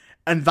shield.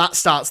 And that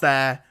starts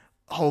their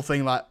whole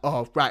thing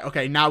oh, right,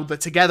 okay, now they're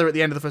together at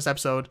the end of the first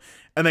episode.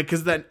 And then,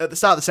 because then at the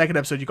start of the second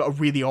episode, you've got a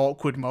really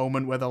awkward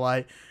moment where they're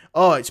like,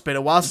 oh, it's been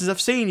a while since I've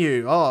seen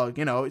you. Oh,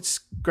 it's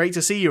great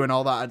to see you and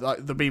all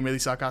that. They're being really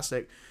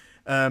sarcastic.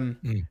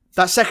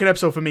 That second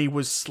episode for me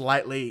was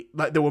slightly,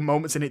 there were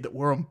moments in it that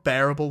were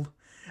unbearable.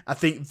 I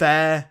think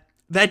their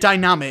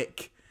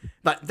dynamic,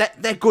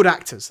 they're good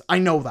actors. I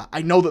know that.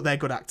 I know that they're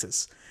good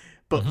actors.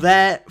 But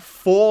their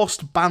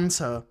forced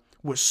banter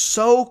was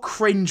so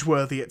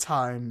cringeworthy at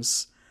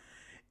times.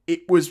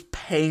 It was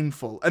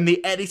painful. And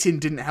the editing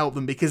didn't help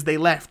them because they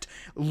left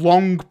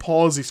long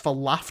pauses for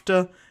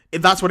laughter.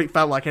 That's what it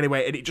felt like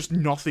anyway. And it just,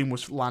 nothing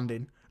was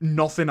landing.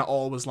 Nothing at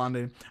all was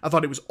landing. I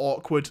thought it was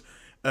awkward.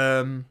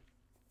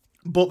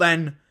 But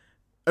then,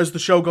 as the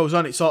show goes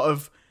on, it sort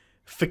of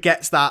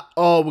forgets that,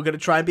 we're going to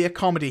try and be a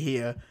comedy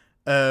here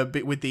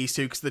with these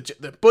two, because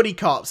the buddy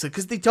cops,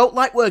 because they don't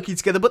like working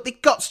together, but they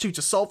got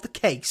to solve the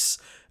case.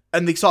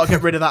 And they sort of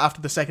get rid of that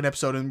after the second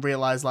episode and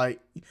realise,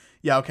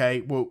 yeah,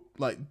 okay, well,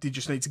 they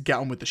just need to get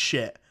on with the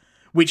shit.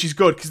 Which is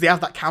good, because they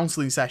have that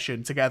counselling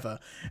session together.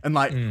 And,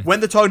 when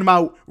they're talking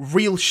about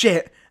real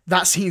shit,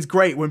 that scene's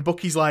great. When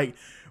Bucky's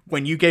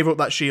when you gave up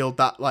that shield,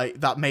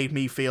 that made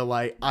me feel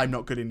like I'm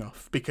not good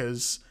enough,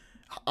 because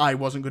I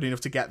wasn't good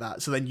enough to get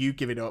that, so then you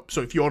give it up.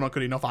 So if you're not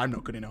good enough, I'm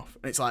not good enough.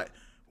 And it's like,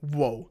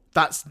 whoa,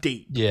 that's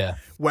deep. Yeah.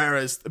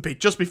 Whereas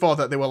just before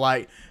that, they were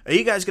like, are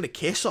you guys going to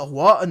kiss or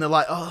what? And they're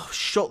like, oh,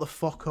 shut the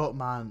fuck up,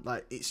 man.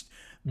 Like, it's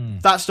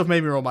that stuff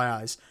made me roll my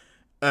eyes.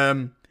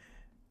 Then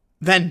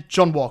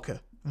John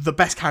Walker, the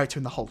best character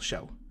in the whole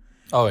show.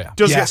 Oh, yeah.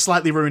 Does get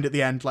slightly ruined at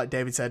the end, like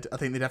David said. I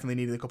think they definitely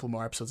needed a couple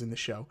more episodes in this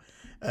show.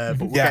 But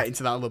we'll get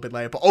into that a little bit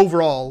later. But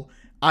overall,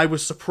 I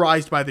was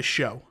surprised by the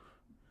show.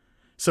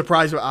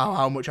 Surprised at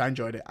how much I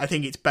enjoyed it. I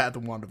think it's better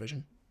than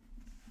WandaVision.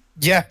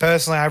 Yeah,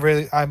 personally,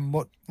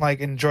 I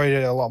enjoyed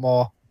it a lot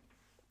more.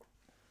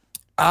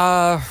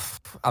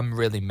 I'm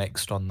really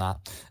mixed on that.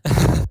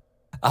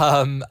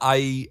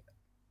 I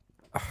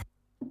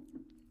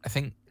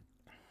think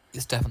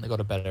it's definitely got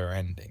a better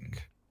ending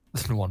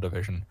than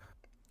WandaVision.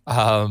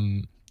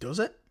 Does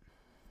it?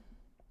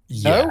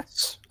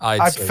 Yes,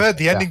 I preferred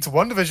the ending to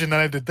WandaVision than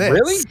I did this.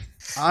 Really?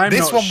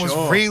 This one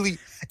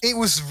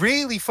was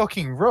really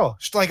fucking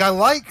rushed. Like I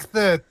like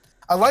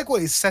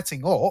what it's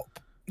setting up.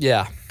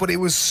 Yeah, but it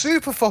was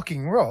super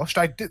fucking rushed.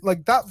 I did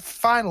like that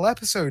final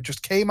episode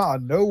just came out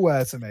of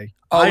nowhere to me.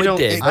 Oh, it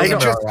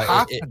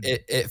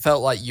did. It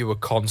felt like you were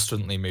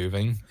constantly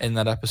moving in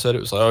that episode. It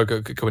was like,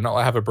 oh, can we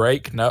not have a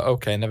break? No,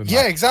 okay, never mind.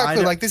 Yeah,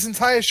 exactly. Like this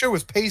entire show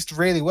was paced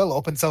really well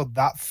up until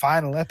that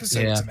final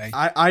episode to me.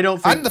 I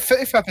don't think, and the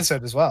 5th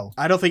episode as well.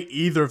 I don't think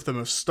either of them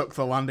have stuck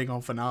the landing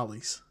on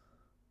finales.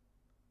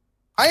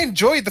 I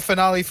enjoyed the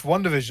finale for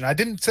WandaVision.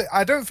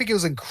 I don't think it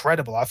was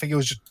incredible. I think it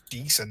was just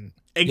decent.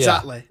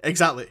 Exactly. I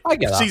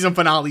get that. Season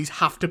finales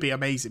have to be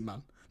amazing,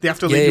 man. They have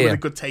to leave you with a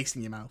good taste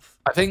in your mouth.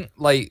 I think,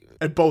 like...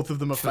 And both of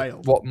them have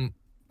failed.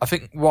 I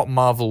think what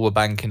Marvel were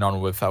banking on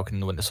with Falcon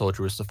and the Winter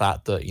Soldier was the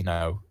fact that, you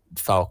know,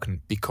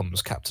 Falcon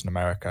becomes Captain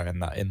America in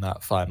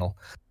that final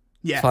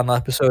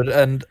episode.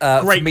 And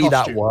for me,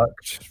 that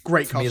worked.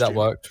 Great costume. For me, that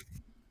worked.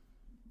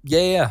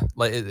 Yeah.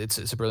 Like,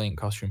 it's a brilliant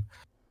costume.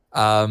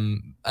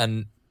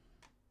 And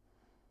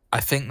I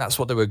think that's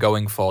what they were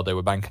going for. They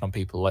were banking on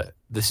people like,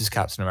 this is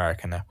Captain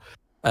America now.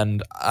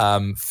 And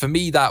for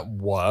me, that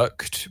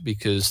worked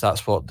because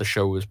that's what the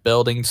show was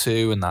building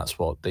to, and that's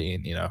what that's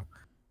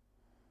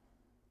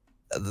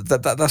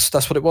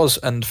what it was.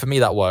 And for me,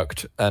 that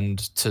worked. And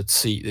to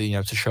see,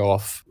 to show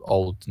off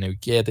all the new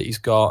gear that he's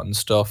got and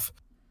stuff,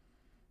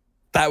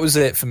 that was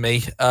it for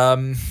me.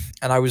 And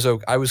I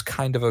was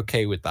kind of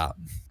okay with that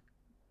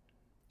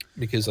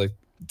because I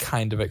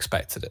kind of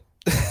expected it.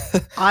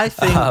 I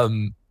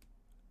think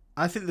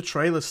the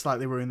trailers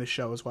slightly ruined the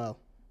show as well.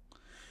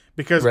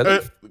 Because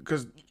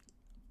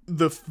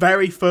the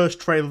very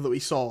first trailer that we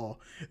saw,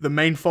 the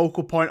main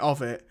focal point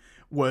of it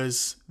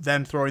was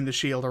them throwing the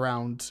shield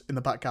around in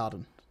the back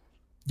garden.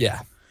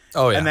 Yeah.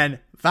 Oh, yeah. And then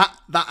that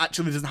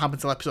actually doesn't happen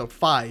until episode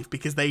 5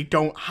 because they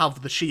don't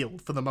have the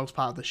shield for the most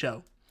part of the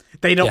show.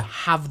 They don't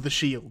have the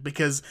shield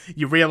because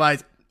you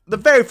realise the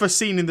very first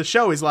scene in the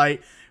show is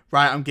like,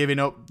 right, I'm giving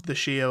up the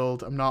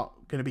shield. I'm not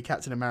going to be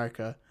Captain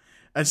America.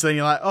 And so then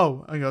you're like,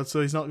 oh, hang on, so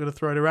he's not going to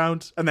throw it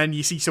around? And then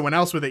you see someone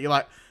else with it. You're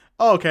like,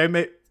 oh, okay,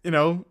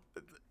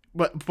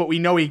 but we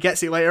know he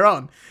gets it later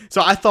on.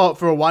 So I thought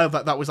for a while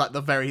that was like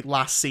the very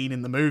last scene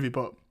in the movie,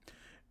 but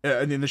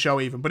and in the show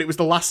even. But it was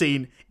the last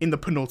scene in the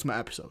penultimate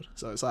episode.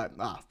 So it's like,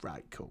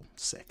 right, cool,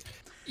 sick.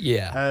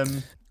 Yeah.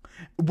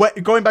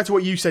 Going back to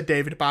what you said,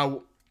 David,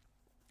 about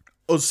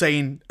us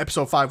saying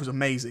episode 5 was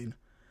amazing.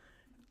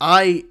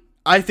 I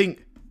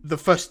think the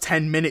first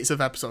 10 minutes of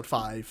episode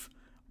 5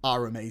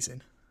 are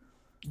amazing.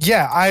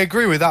 Yeah, I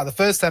agree with that. The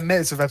first 10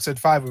 minutes of episode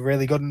 5 were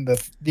really good, and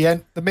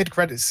the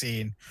mid-credits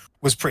scene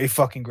was pretty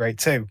fucking great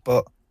too.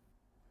 But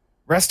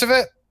rest of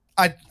it,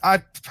 I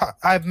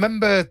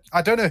remember,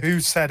 I don't know who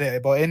said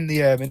it, but in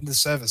the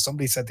service,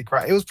 somebody said they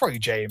cried. It was probably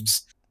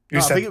James who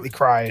said they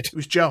cried. It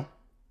was Joe.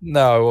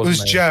 No, it wasn't.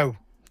 It was Joe.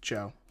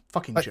 Joe.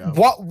 Fucking Joe.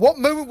 What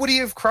moment would he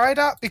have cried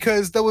at?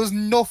 Because there was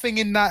nothing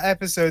in that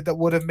episode that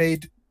would have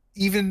made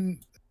even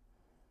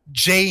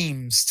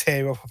James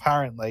tear up,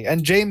 apparently.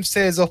 And James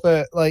tears up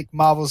at like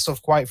Marvel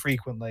stuff quite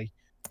frequently.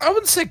 I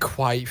wouldn't say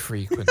quite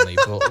frequently,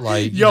 but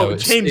like,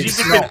 James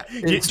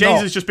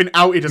has just been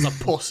outed as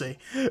a pussy.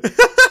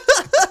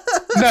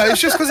 No,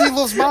 it's just because he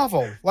loves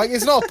Marvel. Like,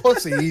 it's not a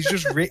pussy. He's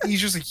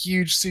just a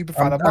huge super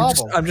fan of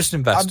Marvel. I'm just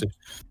invested.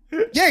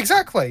 Yeah,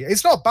 exactly.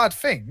 It's not a bad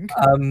thing.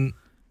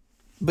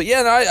 But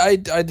yeah, no, I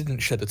didn't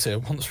shed a tear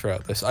once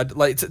throughout this. I'd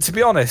like to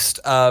be honest.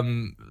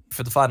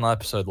 For the final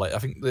episode, like I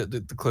think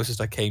the closest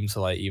I came to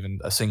like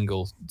even a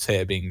single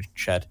tear being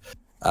shed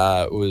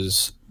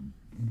was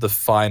the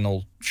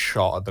final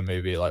shot of the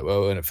movie, like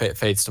when it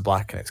fades to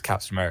black and it's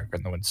Captain America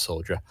and the Winter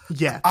Soldier.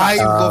 Yeah, I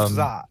loved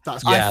that.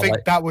 I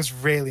think that was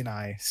really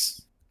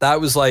nice. That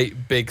was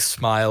like big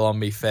smile on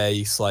me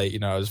face. Like,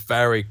 I was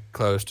very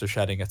close to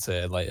shedding a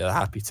tear, like a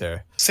happy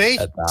tear. See,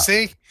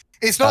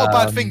 it's not a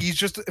bad thing. He's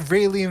just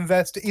really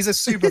invested. He's a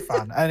super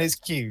fan, and it's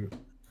cute.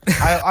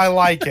 I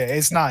like it.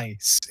 It's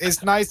nice.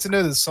 It's nice to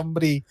know that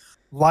somebody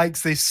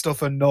likes this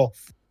stuff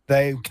enough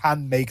they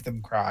can make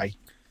them cry.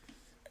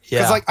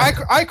 Yeah, because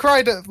like I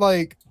cried at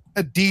like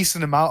a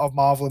decent amount of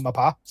Marvel in my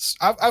past.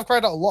 I've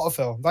cried at a lot of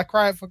films. I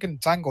cry at fucking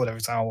Tangled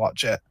every time I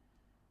watch it.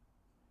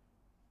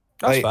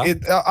 That's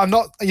fair. I'm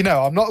not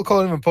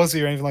calling him a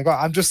pussy or anything like that.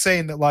 I'm just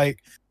saying that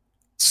like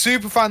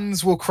super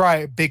fans will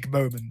cry at big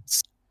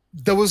moments.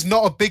 There was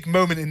not a big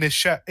moment in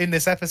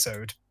this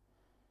episode.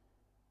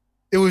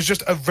 It was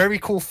just a very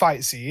cool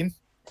fight scene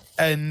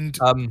and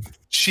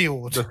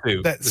shield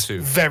that's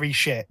very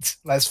shit.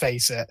 Let's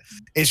face it.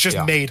 It's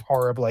just made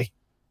horribly.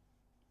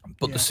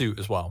 But the suit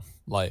as well.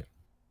 Like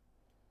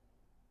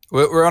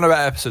we're on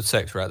about episode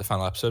 6, right? The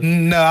final episode.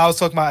 No, I was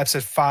talking about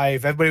episode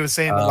 5. Everybody was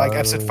saying that like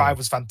episode 5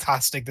 was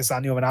fantastic this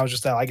annual, and I was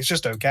just there like it's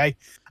just okay.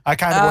 I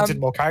kind of wanted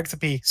more character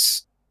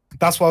piece.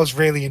 That's what I was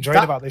really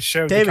enjoying about this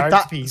show. David,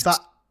 that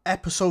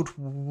episode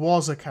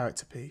was a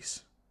character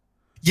piece.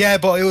 Yeah,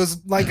 but it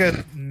was like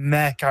a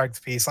meh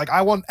character piece. Like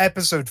I want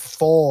episode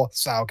 4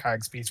 style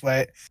character piece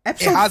where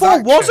episode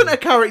 4 wasn't a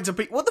character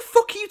piece. What the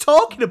fuck are you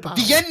talking about?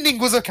 The ending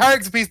was a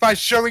character piece by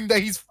showing that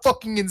he's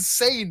fucking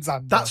insane,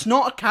 Xander. That's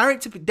not a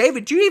character piece.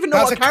 David, do you even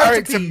know what a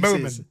character piece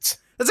moment is?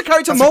 That's a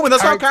character moment.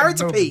 That's not a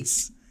character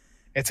piece.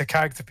 It's a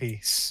character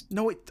piece.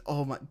 No,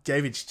 oh my,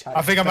 David's chatting.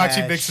 I think I'm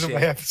actually mixing up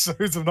my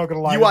episodes. I'm not gonna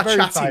lie. You are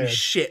chatting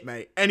shit,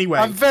 mate. Anyway,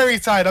 I'm very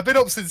tired. I've been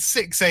up since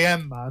 6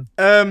 a.m.,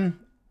 man.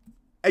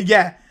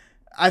 Yeah,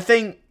 I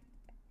think.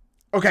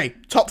 Okay,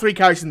 top 3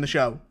 characters in the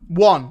show.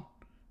 1,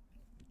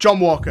 John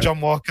Walker.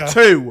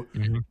 2,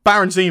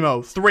 Baron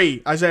Zemo.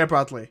 3, Isaiah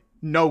Bradley.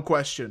 No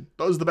question.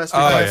 Those are the best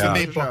 3 characters in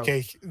the show.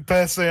 Bucky.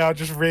 Personally,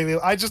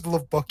 I just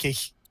love Bucky.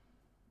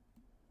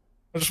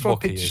 I just want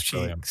to pinch his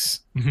cheeks.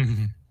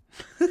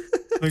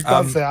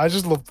 That's it. I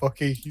just love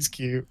Bucky. He's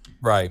cute.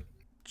 Right.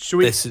 Should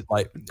we? This is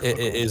like it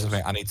is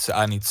something I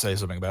need to say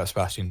something about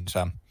Sebastian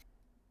Stan.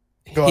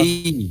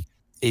 He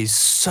is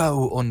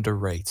so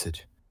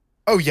underrated.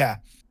 Oh yeah,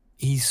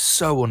 he's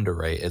so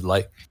underrated.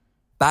 Like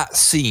that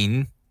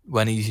scene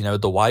when he's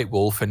the White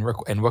Wolf in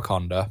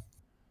Wakanda,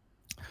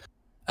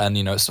 and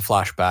it's the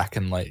flashback,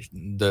 and like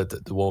the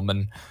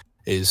woman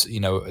is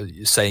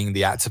saying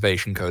the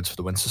activation codes for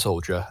the Winter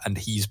Soldier, and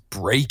he's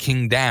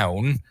breaking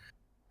down.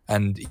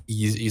 And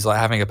he's like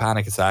having a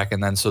panic attack,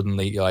 and then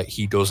suddenly like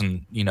he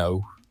doesn't,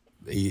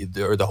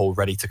 the whole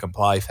ready to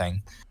comply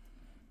thing,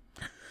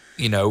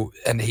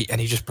 and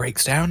he just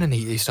breaks down and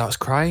he starts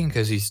crying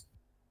because he's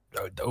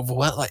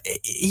overwhelmed. Like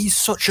he's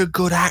such a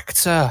good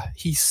actor.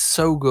 He's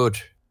so good.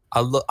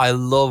 I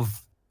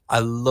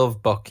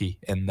love Bucky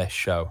in this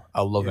show.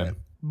 I love him.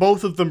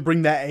 Both of them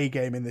bring their A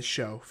game in this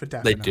show for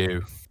definite. They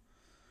do.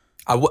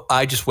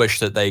 I just wish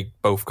that they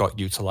both got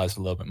utilized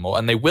a little bit more,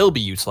 and they will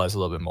be utilized a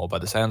little bit more by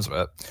the sounds of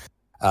it,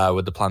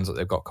 with the plans that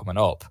they've got coming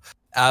up.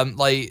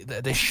 Like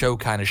this show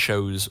kind of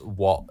shows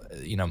what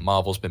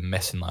Marvel's been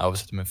missing. Like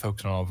obviously they've been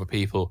focusing on other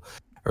people,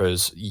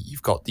 whereas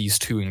you've got these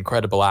 2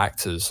 incredible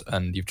actors,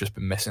 and you've just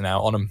been missing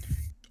out on them.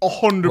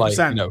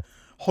 100%.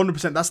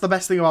 100%. That's the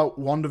best thing about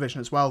WandaVision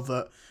as well.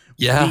 That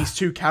these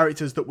 2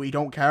 characters that we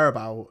don't care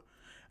about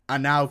are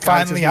now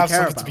finally have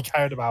something to be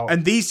cared about.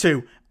 And these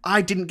 2,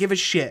 I didn't give a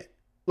shit.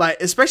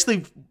 Like,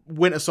 especially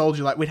Winter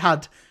Soldier, like, we'd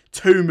had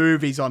 2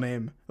 movies on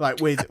him,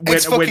 like, with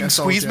Winter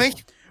Soldier.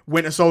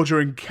 Winter Soldier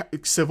and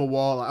Civil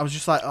War. Like, I was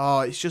just like, oh,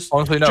 it's just...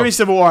 Honestly, no. During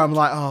Civil War, I'm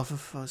like, oh, for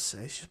fuck's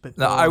sake, it's just a bit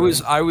boring. No,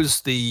 I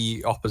was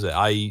the opposite.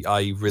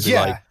 I really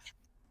liked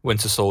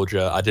Winter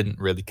Soldier. I didn't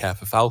really care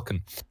for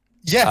Falcon.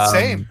 Yeah,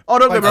 same. Oh,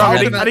 don't get me wrong,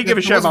 I didn't give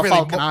a shit about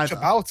Falcon either.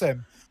 About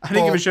him. I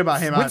didn't give a shit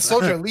about him either. Winter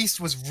Soldier at least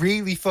was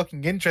really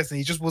fucking interesting.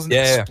 He just wasn't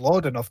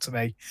explored enough to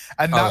me.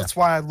 And that's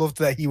why I loved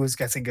that he was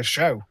getting a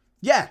show.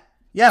 Yeah,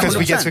 because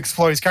we get to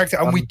explore his character,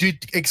 and we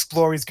did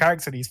explore his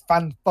character, and he's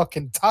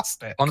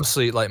fan-fucking-tastic.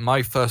 Honestly, like,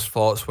 my first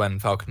thoughts when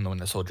Falcon and the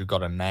Winter Soldier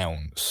got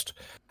announced,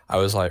 I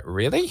was like,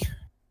 really?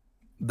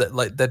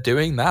 They're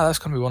doing that? That's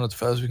going to be one of the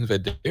first things they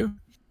do?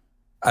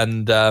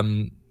 And,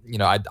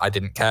 I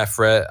didn't care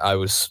for it. I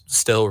was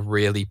still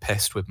really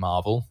pissed with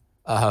Marvel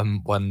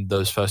when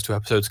those first 2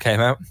 episodes came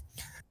out.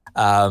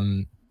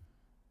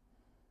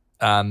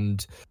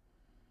 And...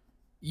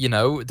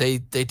 they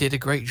did a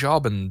great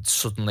job, and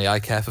suddenly I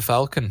care for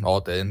Falcon,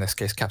 or in this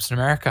case, Captain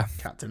America.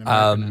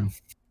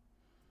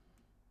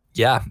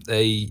 Yeah,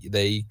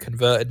 they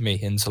converted me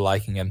into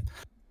liking him,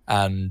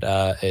 and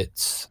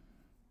it's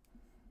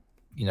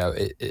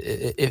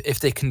if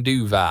they can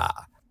do that,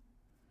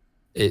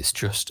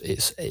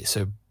 it's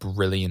a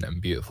brilliant and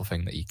beautiful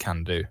thing that you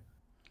can do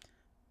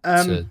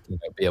to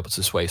be able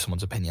to sway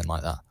someone's opinion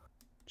like that.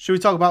 Should we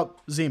talk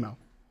about Zemo?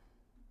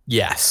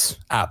 Yes,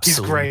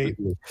 absolutely. He's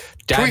great.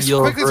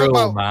 Daniel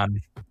Brühl,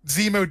 man.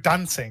 Zemo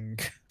dancing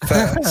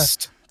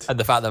first. And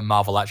the fact that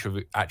Marvel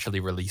actually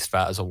released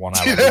that as a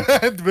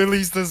 1-hour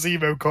released the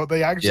Zemo cut.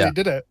 They actually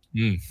did it.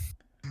 Mm.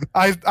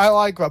 I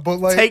like that, but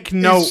like, take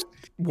note,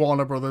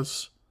 Warner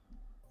Brothers.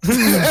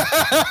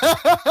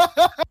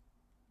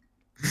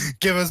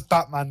 Give us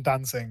Batman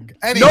dancing.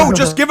 Anyway. No,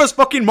 just give us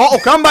fucking Mortal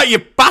Kombat, you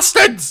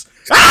bastards!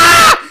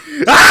 Ah!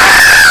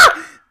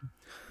 Ah!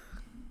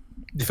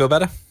 Do you feel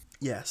better?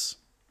 Yes.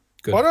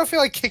 Good. Why do I feel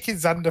like kicking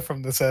Xander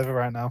from the server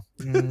right now?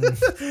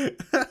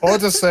 Or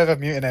just server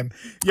muting him?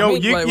 Yo, I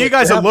mean, you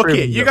guys are lucky.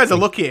 proven You guys are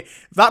lucky.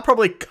 That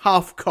probably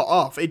half cut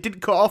off. It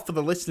didn't cut off for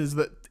the listeners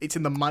that it's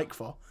in the mic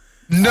for.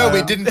 No,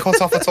 it didn't cut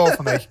off at all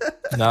for me.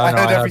 I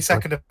heard every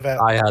second of it.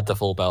 I had the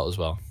full belt as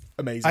well.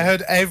 Amazing. I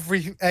heard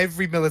every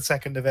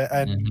millisecond of it,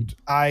 and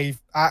I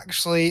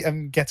actually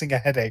am getting a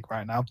headache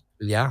right now.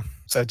 Yeah.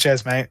 So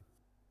cheers, mate.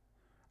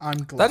 I'm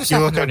That glad. just You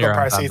happened look on at your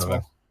the own, Xander,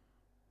 paracetamol.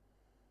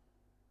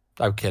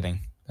 though. I'm kidding.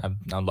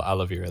 I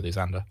love you really,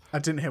 Xander. I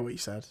didn't hear what you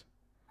said.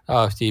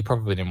 Oh, you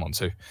probably didn't want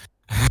to.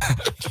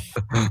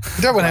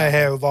 You don't want to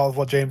hear a lot of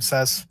what James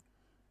says.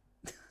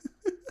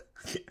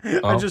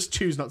 I just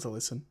choose not to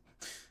listen.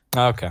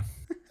 Okay.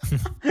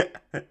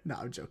 No,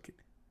 I'm joking.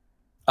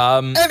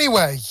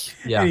 Anyway,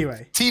 Yeah.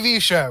 Anyway,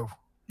 TV show.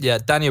 Yeah,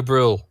 Daniel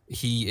Brühl,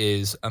 he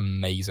is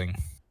amazing.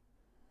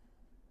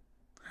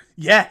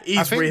 yeah, I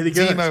he's think really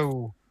good.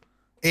 Zemo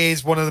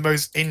is one of the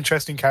most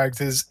interesting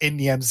characters in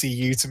the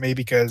MCU to me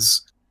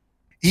because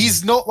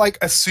he's not like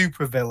a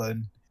super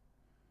villain,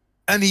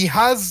 and he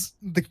has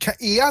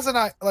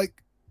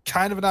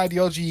kind of an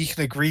ideology you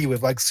can agree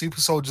with. Like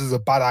super soldiers is a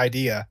bad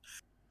idea.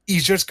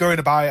 He's just going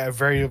about it a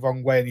very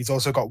wrong way, and he's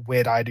also got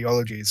weird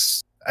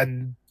ideologies,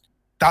 and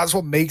that's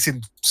what makes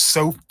him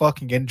so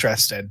fucking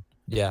interesting.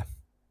 Yeah.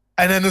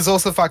 And then there's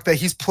also the fact that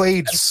he's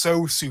played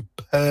so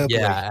superbly.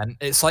 Yeah, and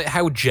it's like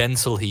how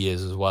gentle he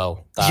is as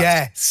well.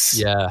 Yes.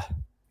 Yeah.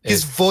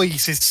 His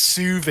voice is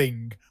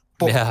soothing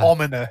but Yeah.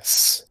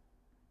 ominous.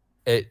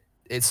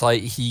 It's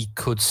like he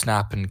could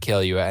snap and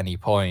kill you at any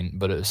point,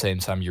 but at the same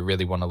time, you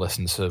really want to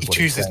listen to He what he's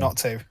chooses saying. not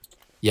to.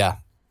 Yeah.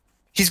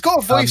 He's got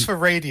a voice for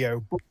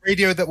radio, but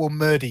radio that will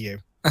murder you.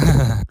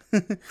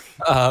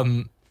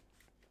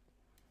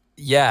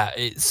 Yeah,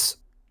 it's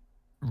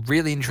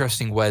really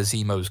interesting where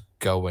Zemo's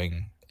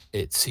going,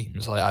 it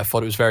seems. Like I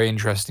thought it was very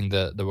interesting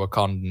that the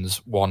Wakandans,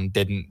 one,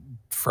 didn't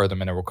throw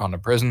them in a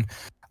Wakanda prison,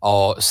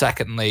 or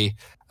secondly,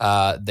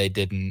 they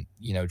didn't,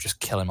 just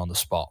kill him on the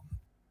spot.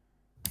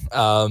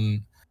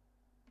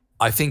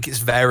 I think it's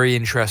very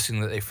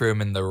interesting that they threw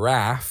him in the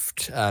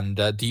raft. And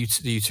do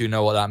you two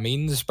know what that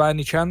means by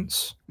any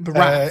chance? The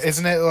raft.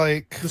 Isn't it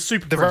like the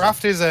super the prison.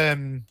 raft is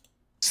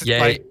Yeah.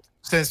 like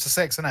Sinister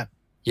Six, isn't it?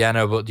 Yeah,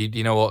 no, but do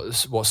you know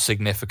what's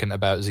significant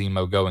about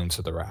Zemo going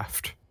to the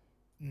raft?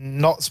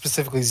 Not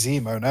specifically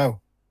Zemo,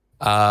 no.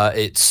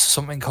 It's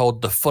something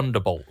called the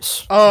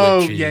Thunderbolts.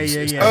 Oh, which yeah. is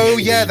Oh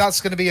essentially- yeah, that's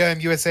going to be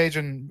US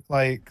Agent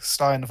like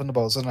starring the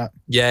Thunderbolts, isn't it?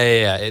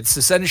 Yeah. It's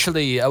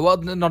essentially well,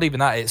 not even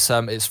that.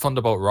 It's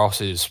Thunderbolt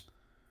Ross's,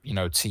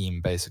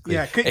 team basically.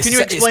 Yeah, can It's-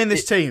 you explain it's-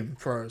 this team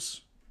for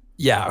us?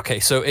 Yeah, okay.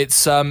 So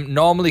it's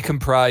normally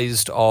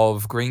comprised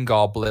of Green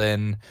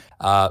Goblin,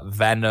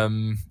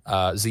 Venom,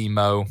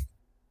 Zemo,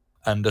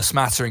 and a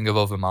smattering of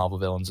other Marvel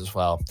villains as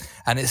well.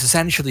 And it's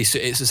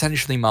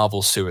essentially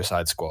Marvel's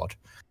Suicide Squad.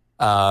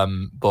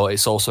 But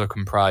it's also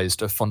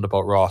comprised of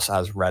Thunderbolt Ross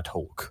as Red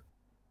Hulk.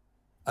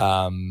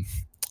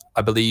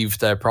 I believe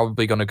they're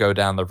probably going to go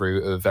down the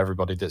route of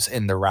everybody that's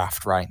in the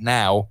raft right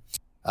now,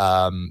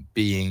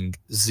 being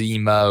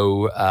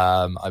Zemo.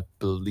 I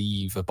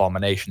believe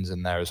Abomination's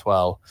in there as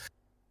well.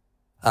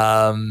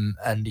 And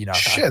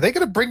Shit, they're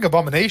going to bring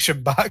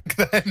Abomination back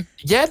then.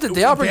 yeah,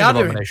 they are bringing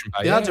Abomination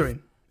back. They are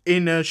doing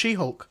in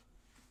She-Hulk.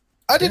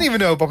 I didn't even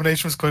know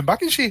Abomination was coming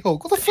back in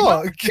She-Hulk. What the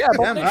fuck? Yeah,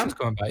 man. Abomination's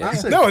coming back. Yeah.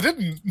 That's it. No, I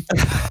didn't.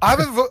 I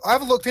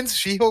haven't looked into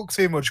She-Hulk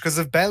too much because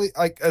they've barely,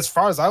 as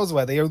far as I was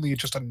aware, they only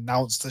just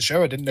announced the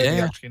show. I didn't know they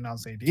Yeah. actually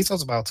announced any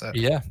details about it.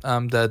 Yeah,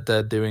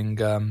 they're doing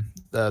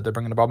they're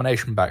bringing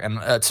Abomination back, and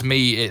to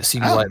me it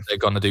seems Oh. like they're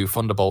going to do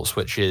Thunderbolts,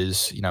 which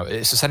is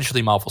it's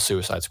essentially Marvel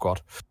Suicide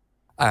Squad,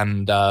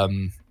 and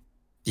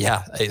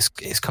yeah, it's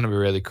going to be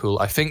really cool.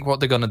 I think what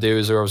they're going to do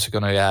is they're obviously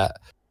going to get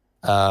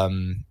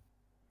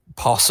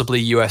possibly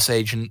US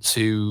Agent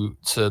to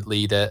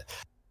lead it,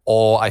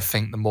 or I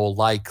think the more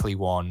likely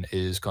one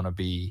is going to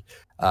be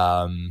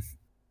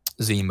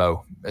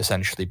Zemo,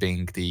 essentially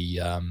being the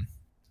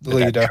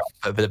leader.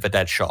 the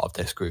dead shot of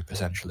this group,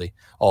 essentially,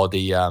 or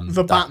the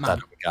Batman. that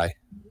guy.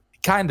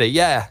 Kinda,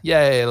 yeah,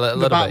 a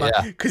little bit,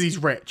 yeah, because he's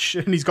rich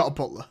and he's got a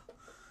butler.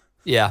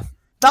 yeah.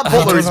 That He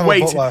butler does is have a way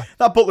butler.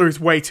 that butler is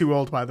way too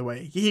old, by the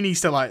way. He needs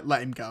to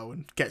let him go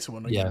and get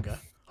someone Yeah. younger.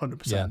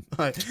 100%.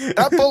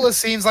 That butler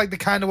seems like the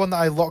kind of one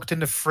that I locked in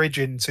the fridge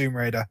in Tomb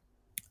Raider.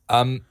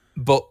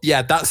 But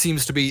yeah, that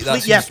seems to be.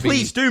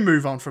 Please do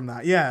move on from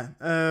that. Yeah.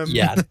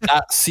 Yeah,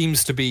 that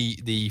seems to be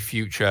the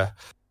future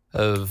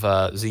of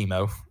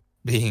Zemo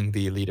being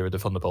the leader of the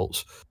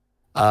Thunderbolts.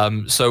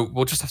 So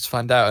we'll just have to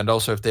find out. And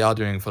also, if they are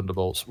doing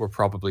Thunderbolts, we're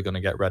probably going to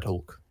get Red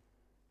Hulk,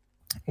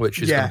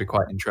 which is going to be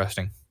quite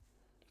interesting.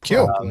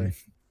 Cool.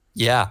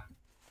 Yeah,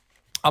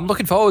 I'm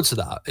looking forward to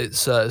that.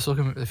 It's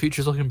looking, the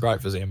future's looking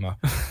bright for Zemo.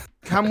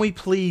 Can we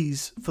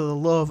please, for the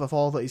love of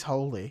all that is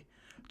holy,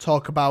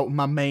 talk about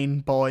my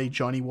main boy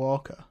Johnny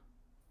Walker?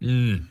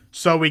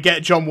 So we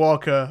get John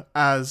Walker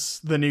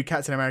as the new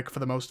Captain America for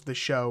the most of this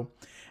show,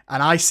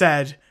 and I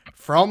said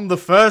from the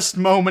first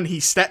moment he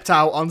stepped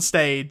out on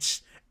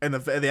stage at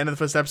the end of the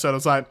first episode, I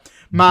was like,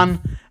 man,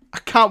 I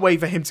can't wait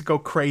for him to go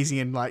crazy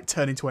and like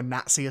turn into a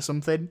Nazi or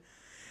something.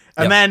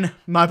 And then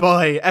my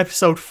boy,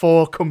 episode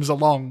 4 comes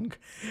along,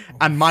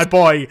 and my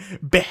boy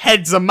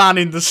beheads a man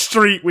in the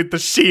street with the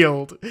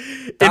shield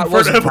in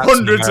front of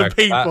hundreds of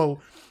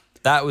people.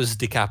 That was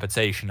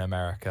Decapitation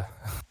America.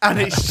 And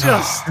it's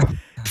just,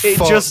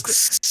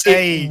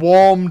 it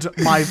warmed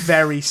my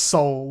very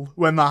soul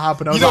when that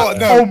happened. I was like,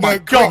 oh my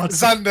God.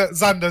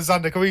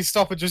 Xander, can we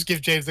stop and just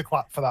give James a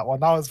clap for that one?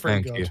 That was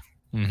pretty good.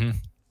 Mm-hmm.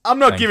 I'm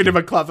not giving him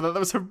a clap for that. That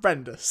was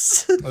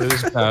horrendous.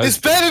 It's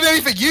better than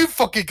anything you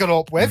fucking got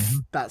up with. Mm-hmm.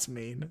 That's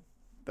mean.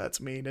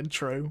 That's mean and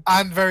true.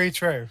 And very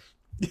true.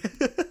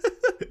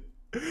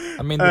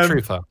 I mean, the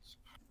truth hurts.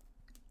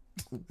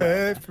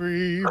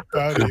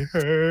 Everybody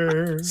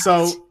hurts.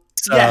 So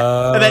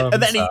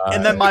and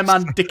then my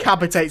man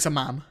decapitates a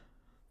man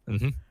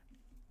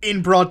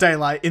in broad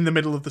daylight in the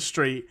middle of the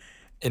street.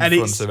 In front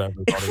of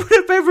everybody. In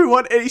front of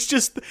everyone. And it's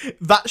just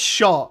that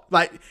shot.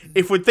 Like,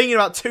 if we're thinking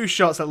about 2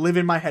 shots that live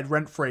in my head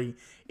rent-free,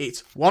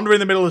 it's Wanda in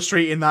the middle of the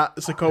street in that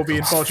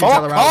Sokovian fortune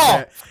teller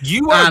outfit.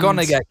 You are going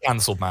to get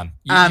cancelled, man.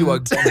 You are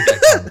going to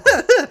get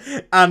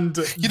cancelled. And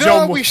you know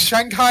how we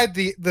Shanghaied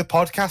the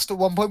podcast at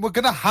one point? We're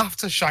going to have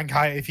to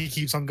Shanghai it if he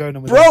keeps on going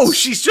on with Bro, this.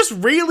 she's just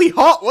really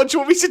hot. What do you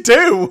want me to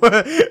do?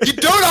 You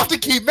don't have to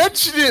keep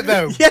mentioning it,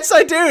 though. Yes,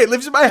 I do. It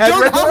lives in my head You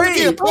don't have to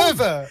rent-free. be a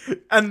pervert.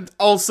 And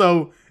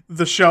also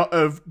the shot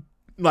of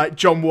like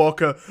John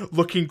Walker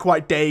looking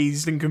quite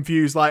dazed and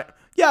confused, like,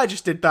 yeah, I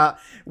just did that,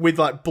 with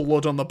like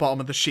blood on the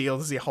bottom of the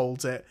shield as he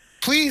holds it.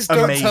 Please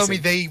don't tell me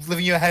they live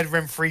in your head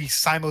rent-free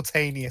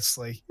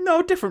simultaneously.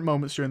 No, different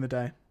moments during the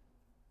day.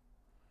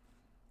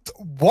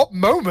 What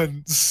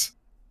moments?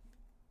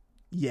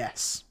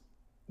 Yes.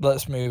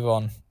 Let's move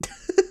on.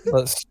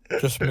 Let's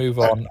just move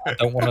on. I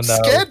don't want to know.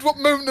 Scared what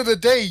moment of the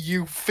day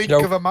you think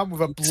of a man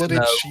with a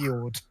blooded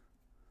shield.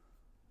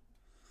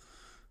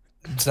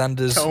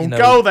 Xander's, Don't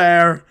go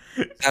there.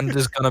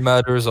 Xander's gonna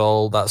murder us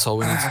all. That's all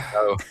we need to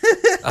know.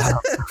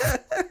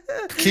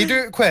 Can you do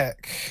it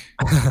quick?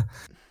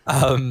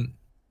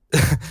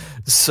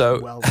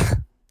 So well,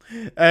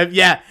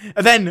 yeah,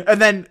 and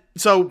then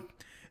so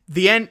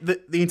the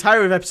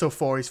entirety of episode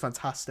 4 is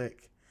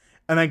fantastic,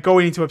 and then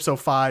going into episode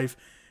 5,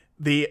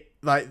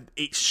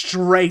 it's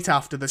straight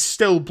after there's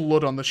still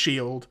blood on the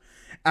shield,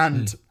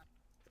 and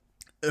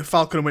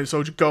Falcon and Winter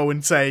Soldier go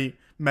and say,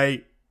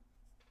 mate,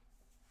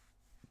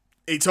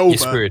 it's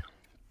over.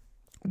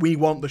 We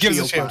want the Give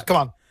shield us the shield. back. Come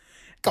on.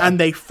 And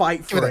they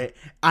fight for it,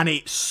 and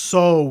it's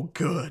so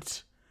good.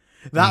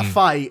 That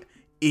fight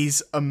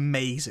is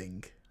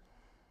amazing.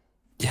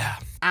 Yeah.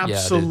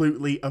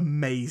 Absolutely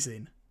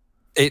amazing.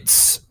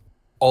 It's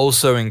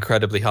also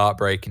incredibly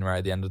heartbreaking right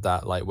at the end of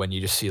that, like when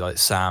you just see like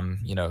Sam,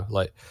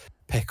 like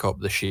pick up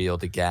the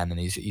shield again, and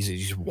he's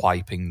just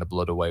wiping the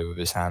blood away with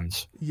his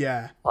hands.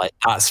 Yeah. Like,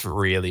 that's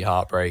really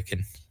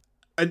heartbreaking.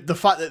 And the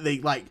fact that they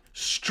like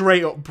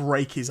straight up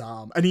break his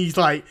arm, and he's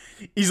like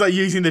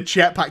using the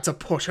jetpack to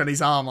push on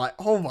his arm, like,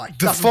 oh my god,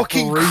 the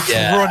fucking crunch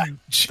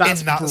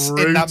in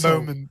that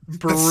moment.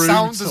 Brutal. The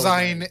sound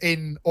design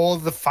in all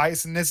the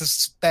fights in this,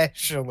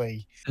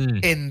 especially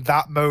in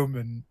that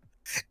moment.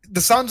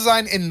 The sound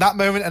design in that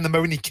moment and the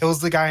moment he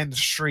kills the guy in the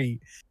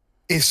street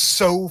is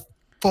so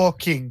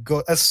fucking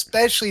good,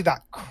 especially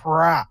that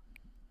crap.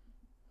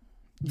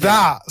 Yeah.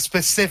 That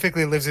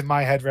specifically lives in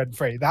my head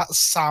rent-free. That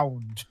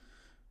sound.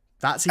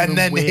 That's even and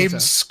then weirder. him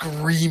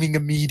screaming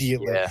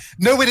immediately. Yeah.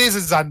 No, it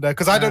isn't, Xander,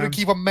 because I don't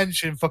keep on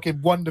mentioning fucking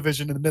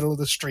WandaVision in the middle of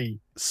the street.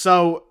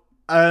 So,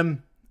 White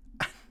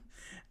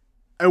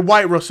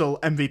Russell,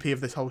 MVP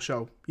of this whole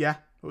show. Yeah?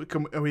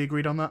 Are we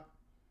agreed on that?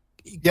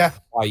 Yeah.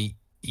 Quite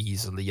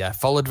easily, yeah.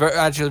 Followed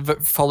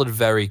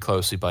very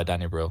closely by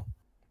Daniel Brill.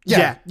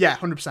 Yeah,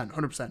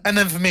 100%. And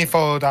then for me,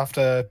 followed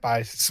after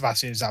by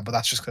Sebastian Stan, but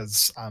that's just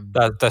because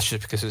that's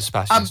just because it's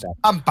Sebastian Stan.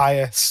 I'm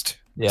biased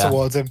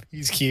towards him.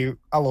 He's cute.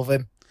 I love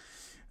him.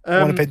 I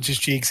want to pinch his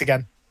cheeks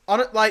again.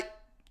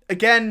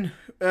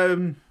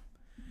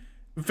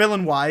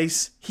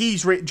 Villain-wise,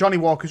 Johnny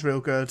Walker's real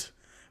good,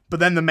 but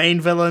then the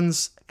main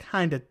villains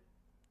kind of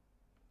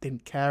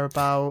didn't care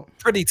about.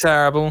 Pretty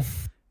terrible.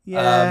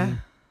 Yeah.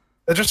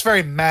 They're just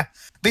very meh.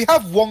 They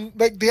have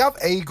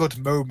a good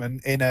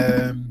moment in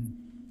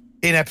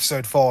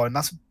episode 4, and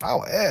that's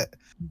about it.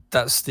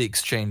 That's the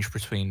exchange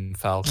between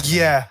Falcon.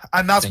 Yeah,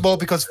 and that's more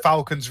because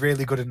Falcon's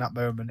really good in that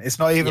moment. It's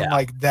not even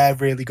like they're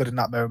really good in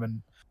that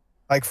moment.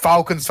 Like,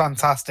 Falcon's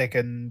fantastic,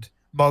 and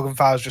Morgan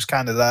Fowler's just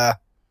kind of there.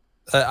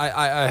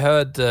 I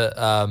heard that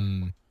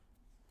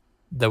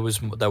there was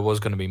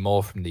going to be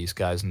more from these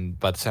guys, and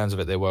by the sounds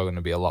of it, they were going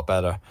to be a lot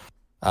better.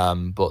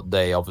 But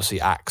they obviously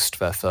axed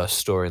their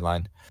first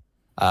storyline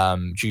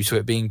due to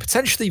it being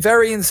potentially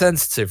very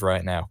insensitive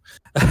right now.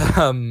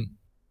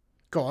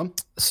 Go on.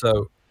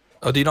 So,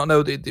 do you not know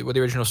what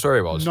the original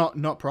story was?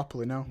 Not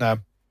properly, no.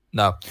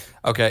 No.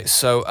 Okay,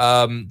 so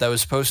there was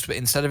supposed to be,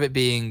 instead of it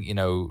being,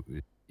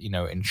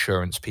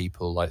 insurance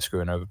people like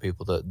screwing over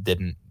people that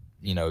didn't,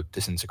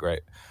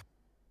 disintegrate.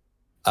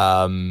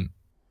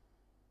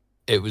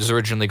 It was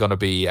originally going to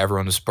be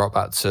everyone was brought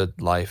back to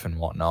life and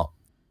whatnot,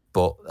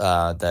 but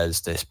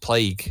there's this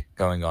plague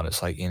going on.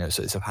 It's like,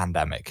 it's a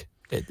pandemic.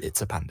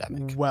 It's a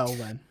pandemic. Well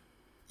then.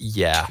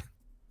 Yeah.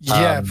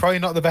 Yeah, probably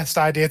not the best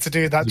idea to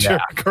do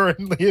that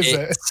currently, is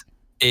it?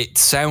 It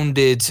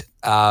sounded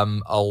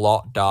a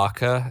lot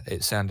darker.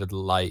 It sounded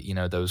like,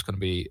 there was going to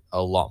be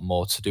a lot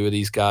more to do with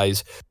these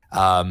guys.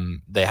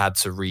 They had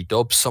to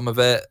redub some of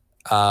it.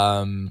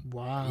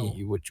 Wow.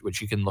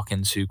 Which you can look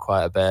into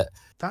quite a bit.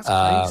 That's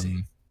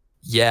crazy.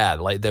 Yeah,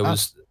 like there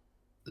was...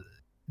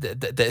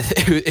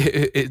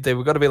 They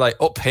were going to be like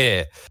up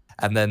here,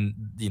 and then,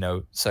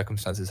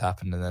 circumstances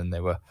happened, and then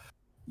they were,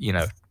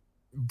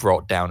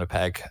 brought down a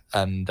peg.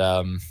 And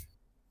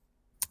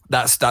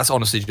that's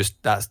honestly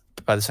that's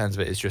by the sounds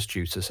of it, is just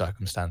due to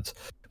circumstance,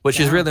 which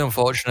is really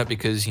unfortunate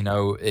because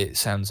it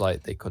sounds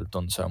like they could have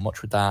done so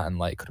much with that, and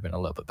like it could have been a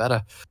little bit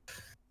better.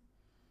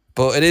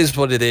 But it is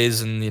what it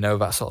is, and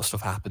that sort of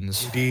stuff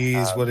happens. It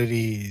is what it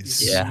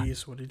is. It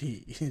is what it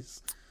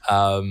is.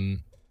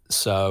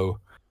 So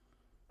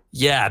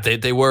yeah,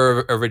 they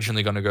were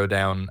originally going to go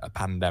down a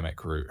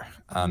pandemic route,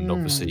 and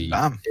obviously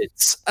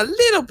it's a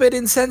little bit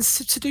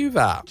insensitive to do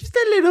that. Just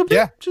a little bit.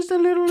 Yeah. Just a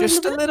little bit.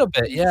 Just a little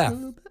bit.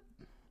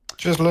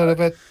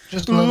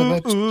 Just a little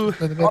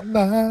bit.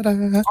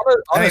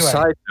 On a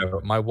side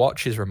note, my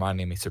watch is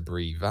reminding me to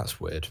breathe. That's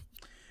weird.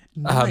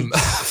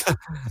 Nice.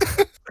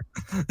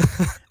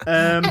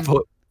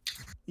 But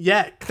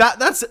yeah,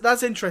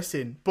 that's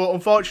interesting. But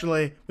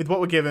unfortunately, with what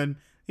we're given,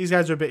 these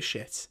guys are a bit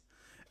shit.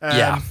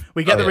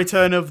 We get the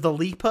return of the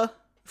Leaper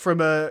from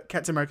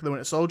Captain America: The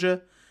Winter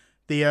Soldier,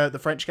 the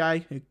French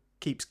guy who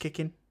keeps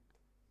kicking.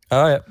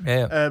 Oh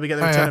yeah. We get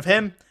the return of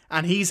him,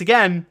 and he's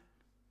again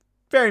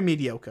very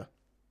mediocre.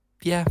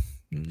 Yeah,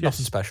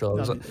 nothing special.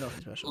 Nothing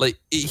special. Like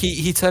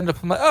he turned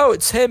up. I'm like, oh,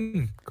 it's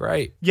him.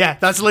 Great. Yeah,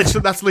 that's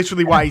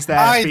literally why he's there.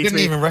 I didn't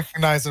even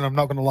recognize him. I'm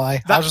not gonna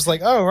lie. I was just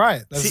like, oh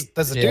right,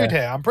 there's a dude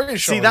here. I'm pretty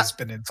sure he's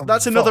been in something.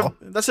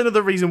 That's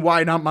another reason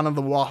why in Ant-Man and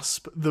the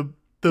Wasp, the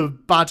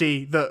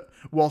baddie that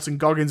Walton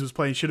Goggins was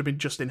playing should have been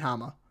Justin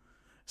Hammer,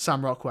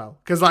 Sam Rockwell,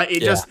 because like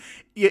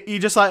you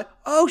just like,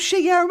 oh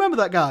shit, yeah, I remember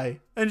that guy,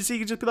 and so you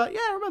can just be like, yeah,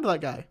 I remember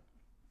that guy.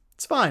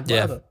 It's fine,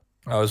 whatever.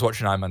 I was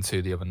watching Iron Man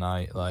 2 the other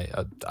night. Like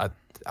I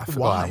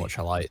forgot how much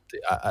I liked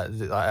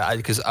it.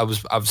 Because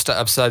I've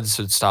decided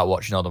to start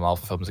watching all the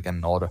Marvel films again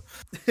in order.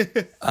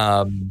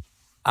 And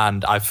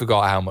I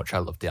forgot how much I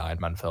loved the Iron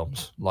Man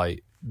films.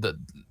 Like the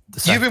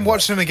you've been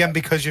watching them again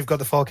because you've got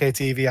the 4K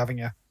TV, haven't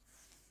you?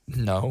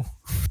 No.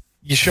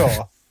 You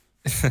sure?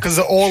 Because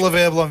they're all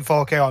available on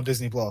 4K on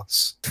Disney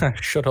Plus.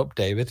 Shut up,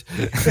 David.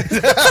 There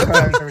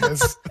it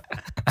is.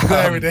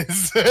 There it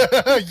is.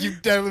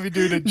 You've definitely been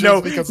doing it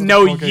just because of the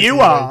 4K you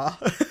TV. are.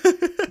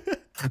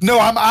 No,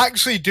 I'm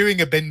actually doing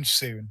a binge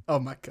soon. Oh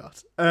my god.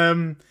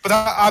 But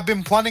I've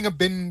been planning a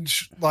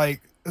binge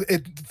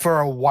for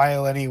a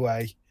while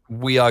anyway.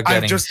 We are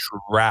getting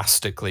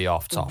drastically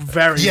off topic.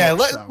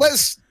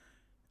 Let's.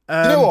 You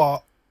know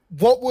what?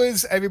 What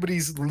was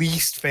everybody's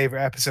least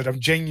favorite episode? I'm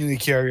genuinely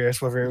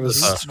curious whether it was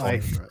the first one.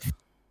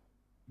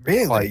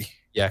 Really.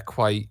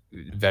 Quite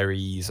very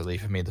easily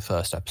for me. The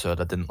first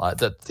episode I didn't like.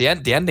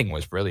 The ending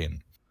was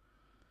brilliant.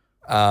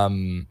 For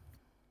me,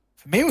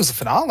 it was the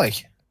finale.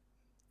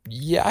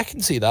 Yeah, I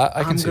can see that.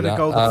 I'm gonna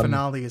go the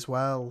finale as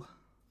well.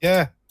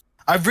 Yeah,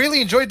 I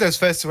really enjoyed those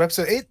first two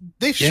episodes.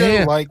 This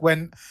show like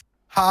went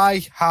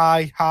high,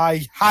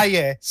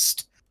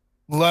 highest,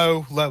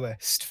 low,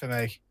 lowest for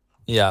me.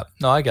 Yeah,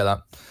 no, I get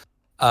that.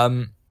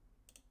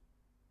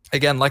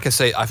 Again, like I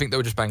say, I think they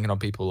were just banking on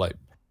people like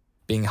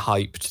being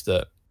hyped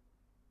that,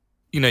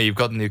 you've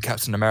got the new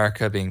Captain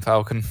America being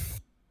Falcon.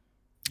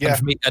 Yeah.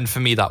 And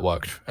for me that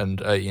worked.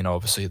 And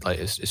obviously like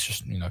it's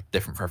just,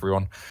 different for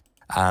everyone.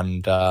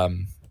 And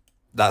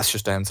that's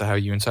just down to how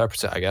you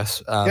interpret it, I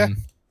guess.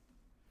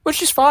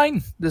 Which is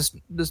fine. There's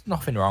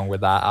nothing wrong with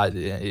that.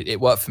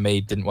 It worked for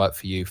me, didn't work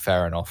for you,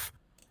 fair enough.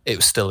 It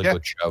was still a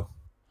good show.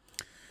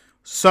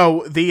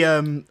 So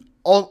the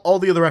all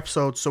the other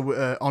episodes,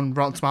 on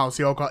Rotten Tomatoes,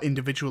 they all got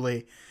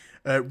individually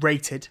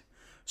rated.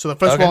 So the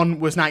first one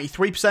was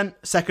 93%,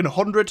 second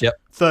 100,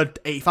 third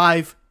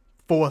 85,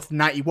 fourth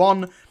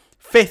 91,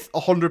 fifth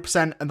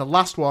 100%, and the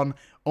last one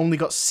only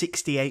got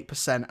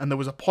 68%. And there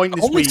was a point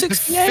this week.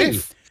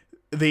 68.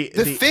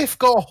 The fifth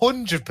got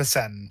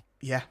 100%.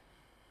 Yeah,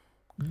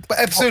 but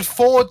episode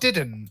 4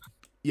 didn't.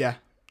 Yeah.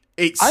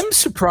 I'm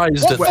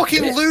surprised. What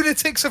fucking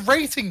lunatics are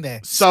rating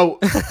this? So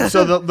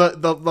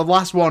the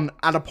last one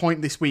at a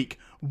point this week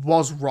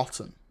was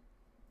rotten.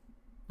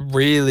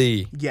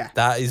 Really? Yeah.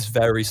 That is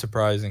very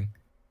surprising.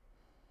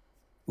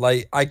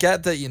 Like, I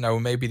get that,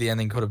 maybe the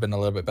ending could have been a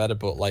little bit better,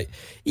 but like,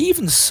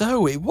 even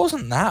so, it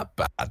wasn't that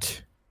bad.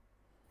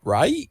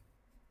 Right?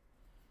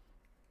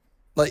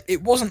 Like,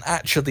 it wasn't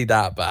actually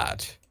that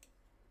bad.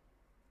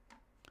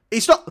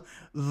 It's not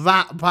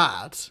that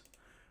bad.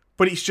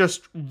 But it's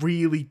just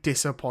really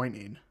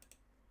disappointing.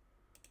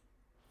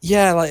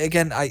 Yeah, like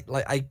again, I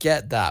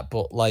get that,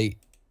 but like,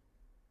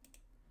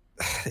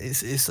 it's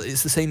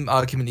the same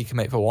argument you can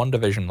make for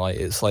WandaVision. Like,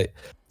 it's like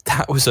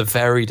that was a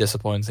very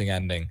disappointing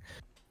ending,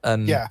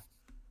 and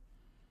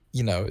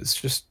it's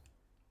just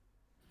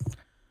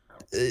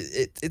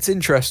it's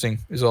interesting.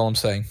 Is all I'm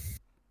saying.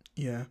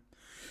 Yeah.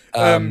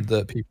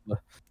 That people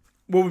are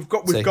Well, we've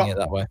got taking it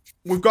that way.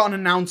 We've got an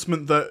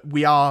announcement that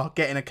we are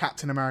getting a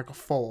Captain America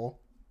 4.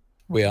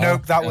 We are.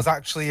 Nope, that was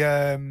actually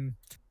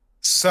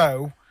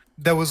so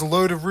there was a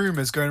load of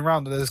rumors going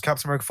around that there's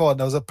Captain America 4, and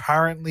that was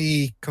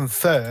apparently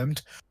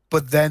confirmed.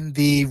 But then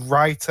the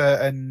writer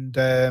and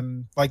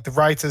the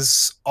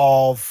writers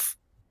of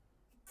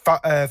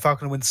Falcon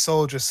and Winter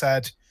Soldier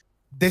said,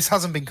 "This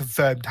hasn't been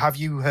confirmed. Have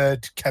you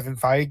heard Kevin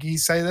Feige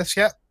say this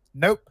yet?"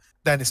 Nope.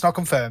 Then it's not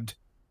confirmed.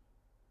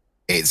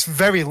 It's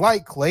very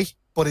likely,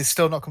 but it's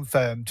still not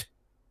confirmed.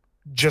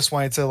 Just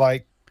wanted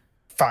to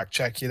fact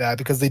check you there,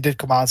 because they did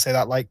come out and say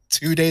that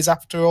 2 days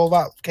after all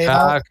that came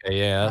out. Okay,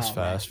 yeah, that's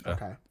fair. That's fair.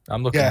 Okay.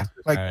 I'm looking. Yeah,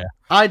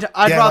 I'd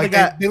rather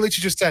get. They literally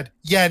just said,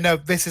 "Yeah, no,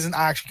 this isn't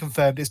actually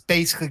confirmed. It's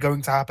basically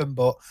going to happen,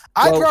 but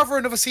I'd rather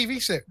another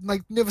TV show,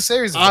 another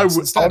series." Of this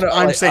instead.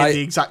 I'm saying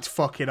the exact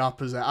fucking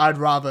opposite. I'd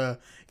rather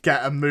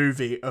get a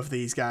movie of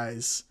these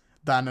guys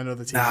than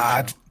another TV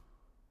show.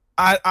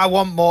 I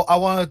want more. I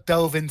want to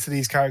delve into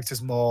these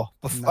characters more.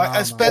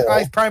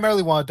 I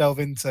primarily want to delve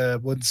into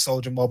Winter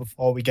Soldier more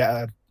before we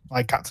get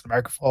a Captain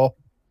America 4.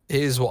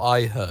 Here's what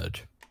I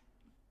heard: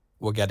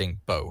 we're getting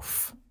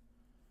both.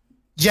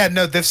 Yeah,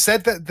 no, they've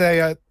said that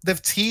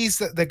they've teased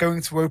that they're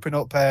going to open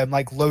up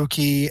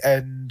Loki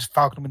and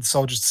Falcon and Winter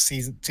Soldier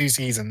to 2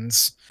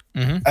 seasons.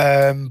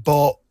 Mm-hmm.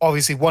 But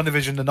obviously,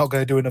 WandaVision, they're not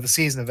going to do another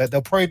season of it.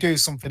 They'll probably do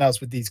something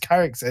else with these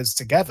characters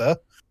together,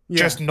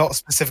 just not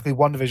specifically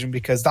WandaVision,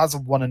 because that's a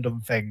one and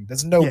done thing.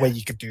 There's no way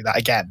you could do that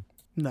again.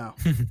 No,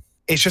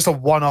 it's just a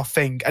one-off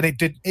thing, and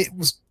it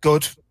was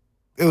good.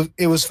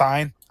 It was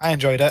fine. I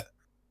enjoyed it.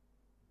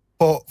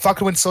 But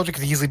Falcon and Winter Soldier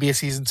could easily be a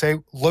season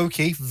 2.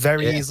 Loki,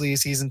 very easily a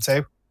season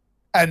 2.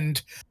 And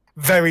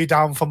very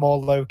down for more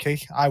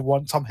Loki. I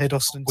want Tom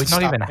Hiddleston to We've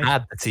not even me.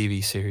 had the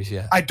TV series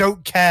yet. I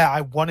don't care.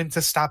 I want him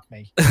to stab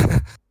me.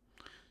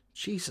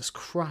 Jesus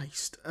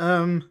Christ.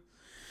 Right.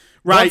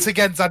 Right. Once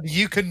again, Zad,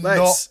 you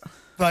cannot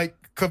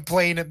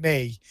complain at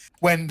me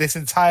when this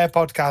entire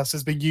podcast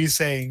has been you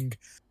saying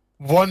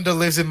Wanda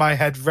lives in my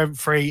head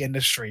rent-free in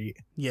the street.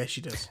 Yeah,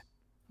 she does.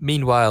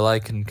 Meanwhile, I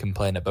can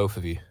complain at both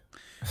of you.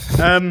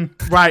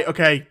 Right,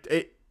 okay.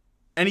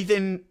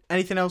 Anything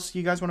else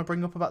you guys want to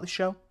bring up about the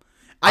show?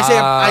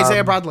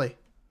 Isaiah Bradley.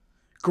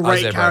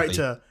 Great Isaiah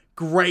character.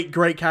 Bradley.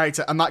 Great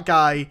character. And that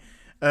guy,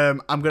 I'm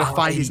going to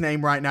find his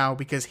name right now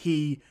because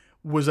he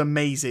was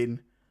amazing.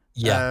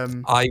 Yeah,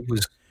 I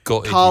was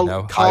gutted, Carl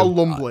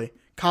Lumbly.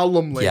 Carl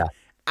Lumbly. Yeah.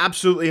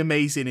 Absolutely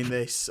amazing in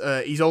this.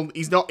 He's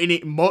not in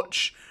it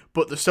much,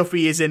 but the stuff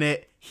he is in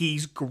it,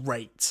 he's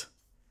great.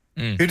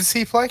 Who does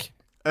he play?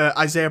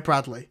 Isaiah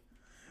Bradley.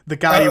 The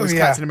guy who was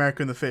Captain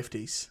America in the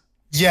 50s.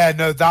 Yeah,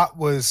 no,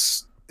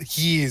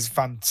 he is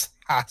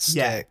fantastic.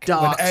 Yeah,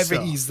 dark Whenever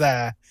stuff. he's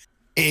there,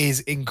 it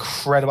is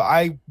incredible.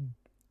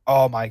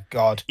 Oh my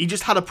God. He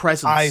just had a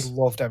presence. I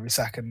loved every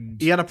second.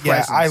 He had a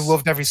presence. Yeah, I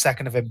loved every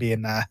second of him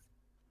being there.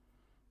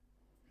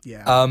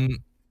 Yeah.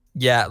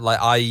 Yeah,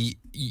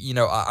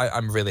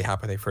 I'm really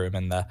happy they threw him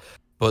in there.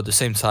 But at the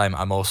same time,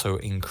 I'm also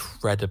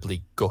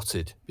incredibly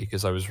gutted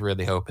because I was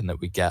really hoping that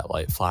we get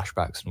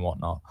flashbacks and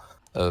whatnot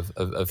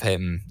of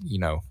him,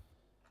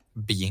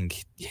 being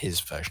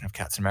his version of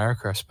Captain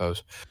America, I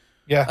suppose.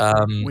 Yeah.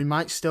 We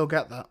might still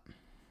get that.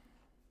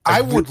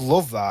 I would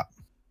love that.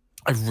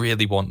 I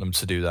really want them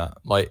to do that.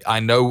 I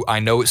know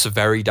it's a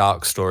very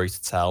dark story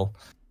to tell,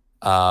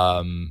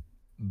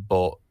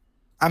 but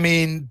I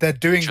mean, they're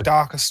doing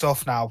darker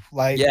stuff now.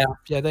 Yeah,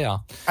 they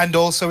are. And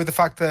also with the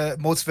fact that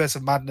Multiverse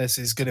of Madness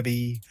is going to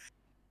be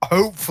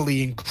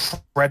hopefully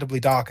incredibly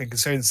dark, and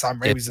considering Sam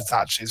Raimi's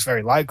attached, it's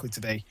very likely to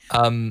be.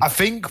 I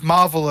think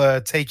Marvel are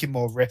taking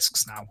more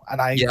risks now,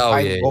 and I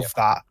love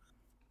that.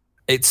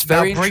 It's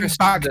very bring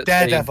back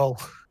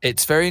Daredevil.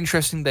 It's very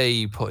interesting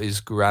they put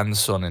his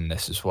grandson in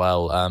this as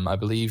well. I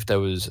believe there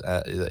was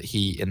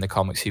in the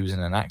comics he was in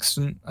an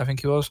accident, I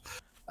think he was,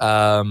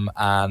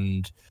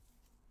 and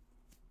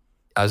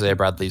Isaiah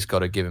Bradley's got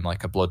to give him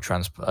a blood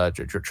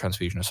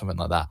transfusion or something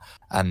like that,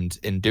 and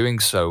in doing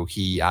so,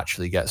 he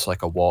actually gets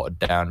a watered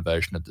down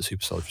version of the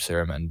super soldier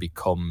serum and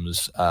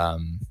becomes, I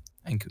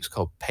think it was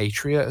called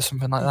Patriot or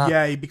something like that.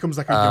 Yeah, he becomes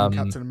a young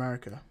Captain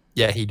America.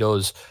 Yeah, he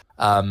does.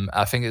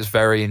 I think it's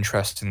very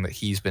interesting that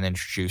he's been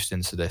introduced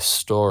into this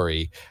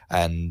story,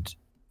 and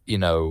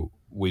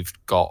we've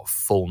got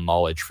full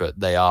knowledge that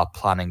they are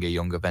planning a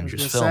Young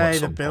Avengers film.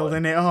 They're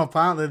building it up,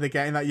 aren't they? They're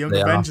getting that Young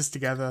Avengers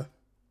together.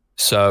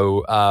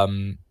 So,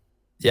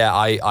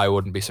 I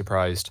wouldn't be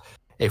surprised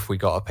if we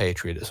got a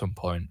Patriot at some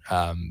point,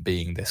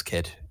 being this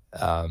kid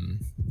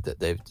that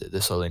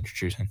they're slowly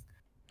introducing.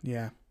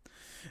 Yeah.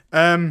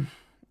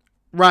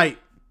 Right.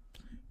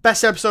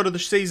 Best episode of the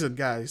season,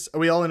 guys. Are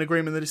we all in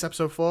agreement that it's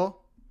episode 4?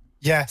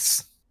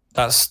 Yes.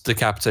 That's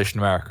Decapitation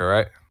America,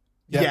 right?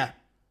 Yeah.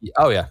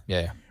 Oh, yeah.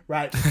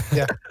 Right.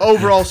 Yeah.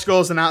 Overall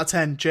scores, an out of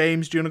 10.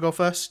 James, do you want to go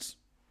first?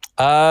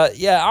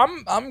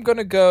 I'm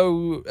gonna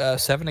go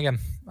 7 again.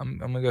 I'm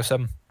gonna go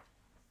 7.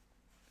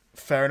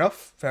 Fair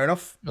enough.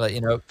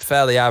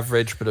 Fairly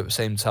average, but at the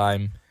same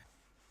time,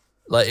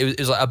 Like it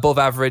was like above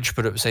average,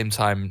 but at the same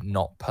time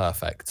not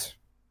perfect.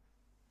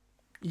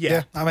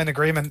 Yeah. I'm in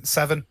agreement.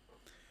 7.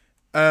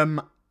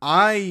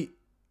 I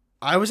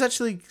was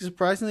actually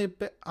surprisingly a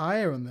bit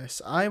higher on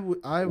this. I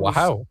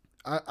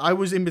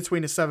was in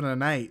between a 7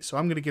 and an 8, so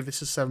I'm going to give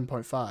this a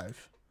 7.5.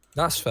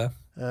 That's fair.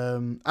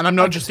 And I'm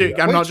not just giving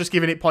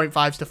it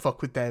 0.5s to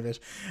fuck with David.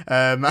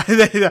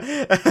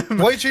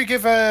 What did you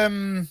give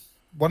WandaVision?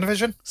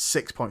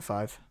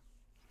 6.5.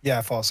 Yeah,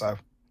 I thought so.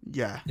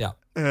 Yeah. Yeah.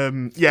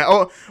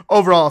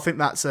 Overall, I think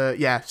that's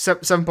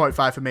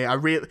 7.5 for me.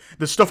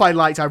 The stuff I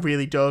liked, I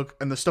really dug,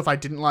 and the stuff I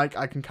didn't like,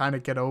 I can kind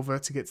of get over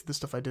to get to the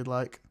stuff I did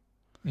like.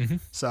 Mm-hmm.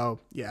 So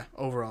yeah,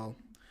 overall,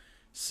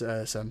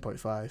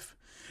 7.5.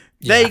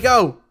 Yeah. There you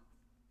go.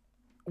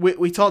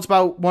 We talked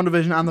about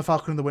WandaVision and the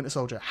Falcon and the Winter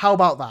Soldier. How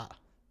about that?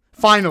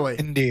 Finally.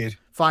 Indeed.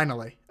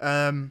 Finally.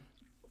 The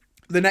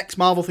next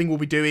Marvel thing we'll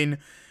be doing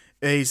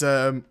is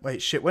when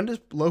does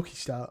Loki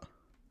start?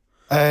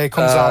 It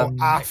comes out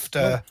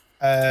after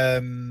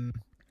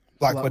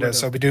Black Widow,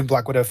 so we'll be doing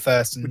Black Widow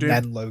first and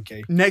then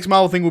Loki. Next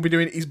Marvel thing we'll be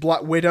doing is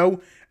Black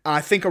Widow. And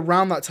I think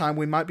around that time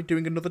we might be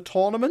doing another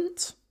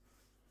tournament.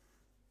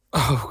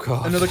 Oh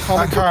god. Another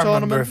comic book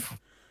tournament.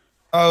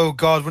 Oh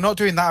god, we're not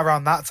doing that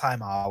around that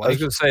time, are we? I was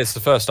going to say it's the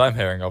first I'm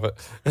hearing of it.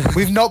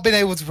 We've not been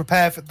able to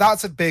prepare for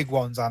that's a big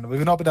one, Xander.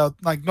 We've not been able,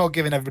 not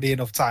giving everybody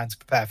enough time to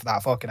prepare for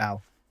that. Fucking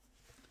hell.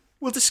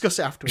 We'll discuss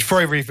it We afterwards. should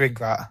probably rethink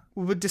that.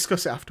 We'll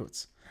discuss it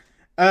afterwards.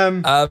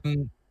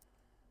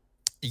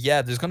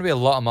 Yeah, there's going to be a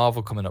lot of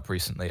Marvel coming up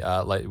recently.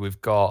 Like we've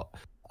got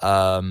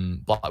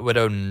Black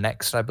Widow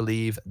next, I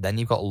believe. Then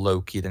you've got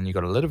Loki. Then you've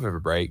got a little bit of a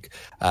break.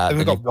 Then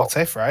we've got What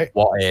If, right?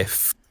 What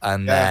If,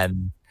 and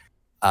then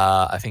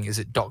I think is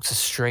it Doctor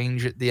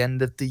Strange at the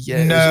end of the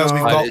year? No,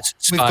 we've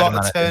Spider-Man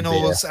got at the end of the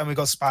year. Eternals and we've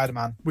got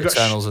Spider-Man. We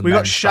Eternals and got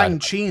then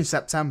Shang-Chi in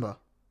September.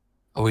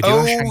 Oh, we do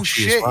have Shang-Chi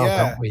shit, as well,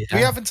 yeah. don't we? Do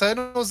we have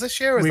Eternals this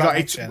year, or is that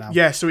next year now?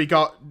 Yeah, so we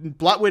got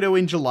Black Widow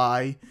in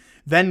July,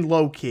 then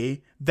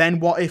Loki, then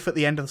What If at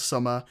the end of the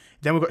summer,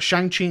 then we've got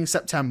Shang-Chi in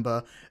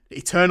September,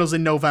 Eternals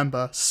in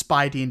November,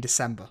 Spidey in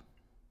December.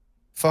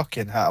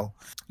 Fucking hell.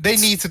 They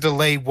need to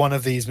delay one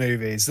of these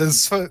movies.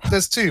 There's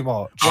too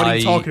much. What are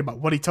you talking about?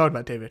 What are you talking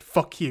about, David?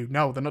 Fuck you.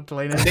 No, they're not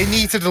delaying it. They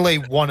need to delay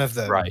one of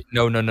them. Right.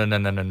 No.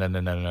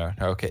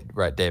 Okay,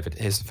 right, David,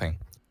 here's the thing.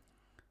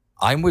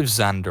 I'm with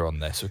Xander on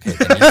this, okay?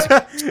 They need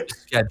to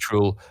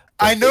schedule.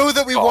 I know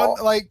that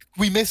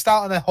we missed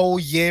out on a whole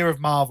year of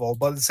Marvel,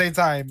 but at the same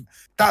time,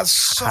 that's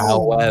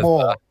so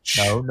much.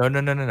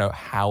 No.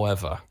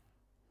 However,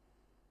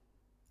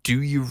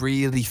 do you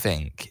really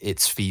think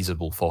it's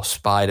feasible for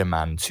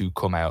Spider-Man to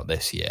come out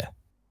this year?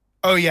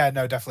 Oh yeah,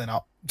 no, definitely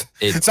not.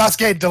 That's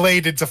getting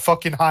delayed into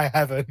fucking high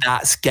heaven.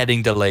 That's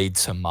getting delayed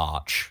to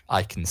March.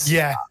 I can see.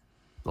 Yeah. That.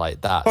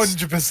 Like that.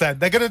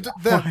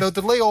 100%. They'll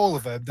delay all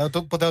of them.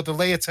 But they'll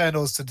delay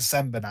Eternals to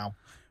December now.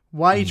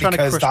 Why are you trying to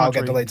crush my that'll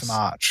dreams? get delayed to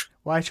March.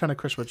 Why are you trying to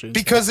crush my dreams?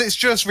 Because it's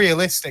just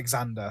realistic,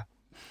 Xander.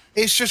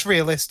 It's just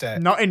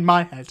realistic. Not in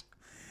my head.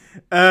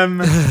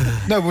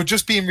 No, we're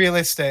just being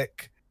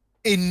realistic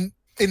in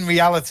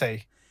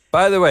reality.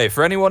 By the way,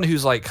 for anyone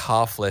who's like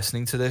half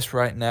listening to this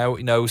right now,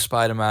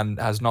 Spider-Man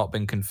has not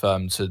been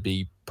confirmed to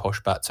be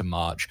pushed back to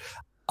March.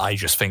 I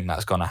just think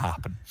that's going to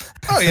happen.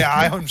 Oh yeah,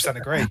 I 100%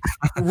 agree.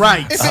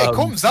 Right. If it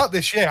comes out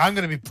this year, I'm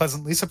going to be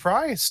pleasantly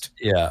surprised.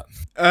 Yeah.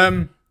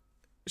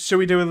 Should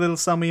we do a little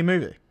sell me a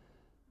movie?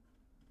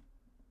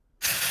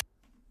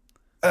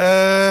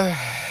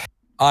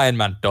 Iron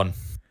Man, done.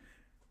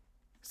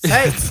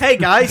 Hey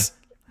guys,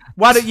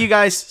 why don't you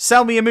guys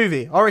sell me a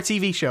movie or a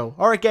TV show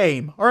or a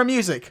game or a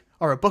music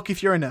or a book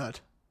if you're a nerd?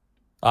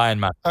 Iron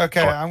Man.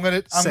 Okay, Done. I'm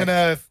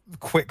gonna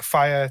quick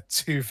fire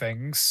 2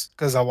 things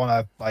because I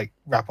want to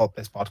wrap up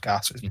this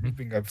podcast. We've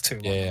been going for too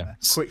long. Yeah. On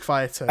this. Quick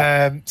fire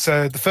 2.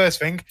 So the first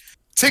thing,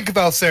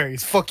 Tinkerbell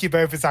series. Fuck you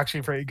both. It's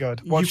actually pretty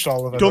good. Watched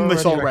all of them. Done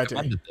this already.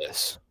 Recommended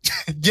this.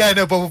 Yeah,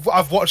 no, but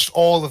I've watched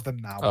all of them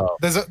now. Oh.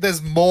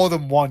 There's more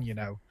than one.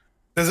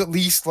 There's at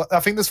least I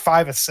think there's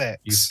 5 or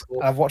 6.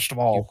 And I've watched them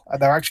all,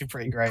 and they're actually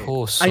pretty great.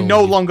 I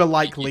no longer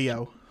like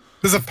Leo.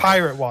 There's a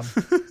pirate one.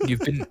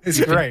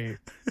 It's great.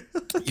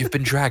 You've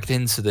been dragged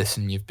into this,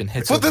 and you've been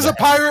hit. But there's a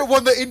pirate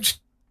one that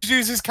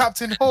introduces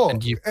Captain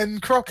Hook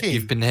and Crocky.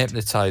 You've been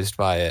hypnotized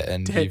by it,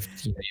 and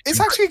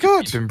it's actually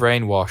good. You've been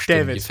brainwashed.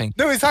 David. And you think,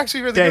 No, it's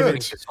actually really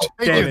David.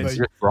 good. David. it's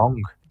just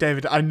wrong.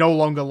 David, I no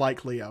longer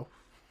like Leo.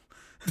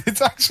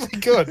 It's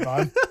actually good,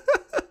 man.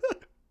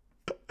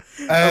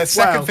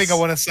 Second thing I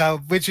want to sell,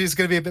 which is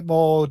going to be a bit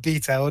more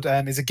detailed,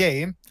 is a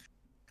game.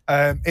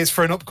 It's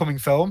for an upcoming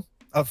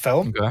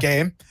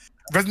game.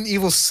 Resident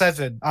Evil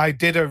 7. I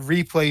did a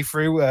replay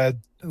through.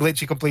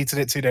 Literally completed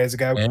it 2 days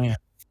ago. Yeah.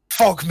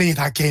 Fuck me,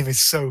 that game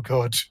is so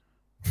good.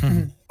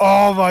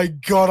 Oh my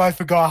god, I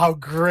forgot how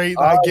great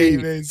that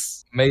game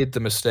is. Made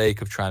the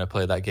mistake of trying to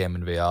play that game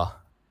in VR.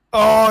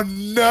 Oh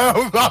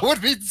no, that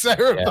would be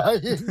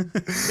terrifying.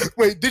 Yeah.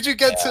 Wait, did you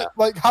get to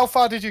how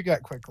far did you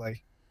get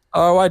quickly?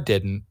 Oh, I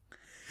didn't.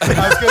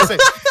 I was going to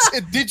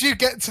say, did you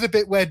get to the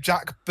bit where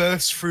Jack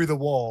bursts through the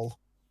wall?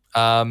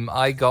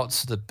 I got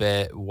to the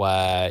bit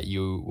where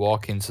you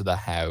walk into the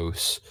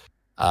house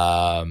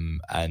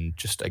and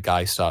just a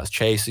guy starts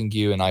chasing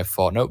you, and I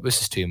thought, nope,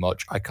 this is too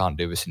much. I can't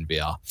do this in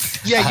VR.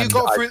 Yeah, And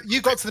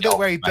you got to the bit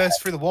where he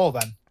burst through the wall.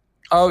 Then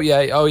oh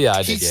yeah,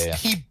 I did. Yeah.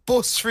 He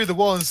busts through the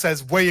wall and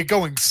says, "Where you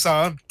going,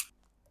 son?"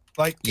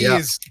 Like he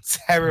is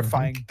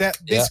terrifying.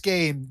 This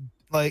game,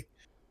 like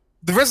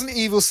the Resident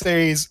Evil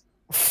series,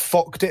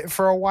 fucked it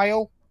for a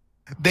while.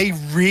 They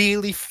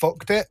really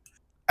fucked it,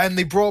 and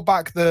they brought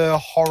back the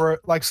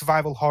horror, like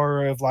survival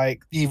horror of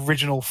like the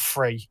original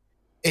 3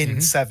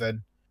 in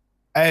 7.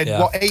 And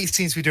what 8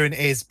 seems to be doing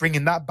is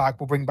bringing that back.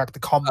 We'll bring back the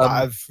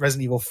combat of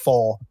Resident Evil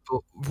 4.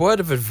 Word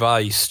of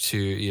advice to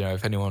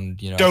if anyone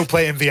don't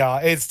play it in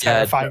VR. It's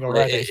terrifying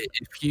already.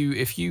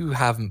 If you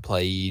haven't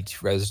played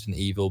Resident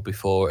Evil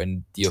before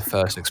and your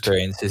first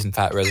experience is in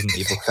fact Resident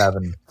Evil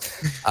 7,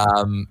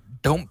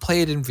 don't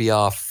play it in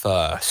VR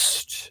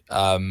first.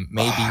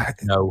 Maybe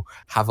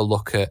have a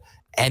look at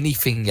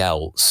anything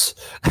else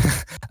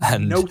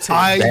and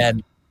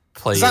then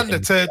play Xander,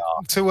 it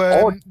in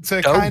VR.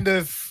 to kind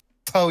of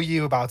tell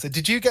you about it.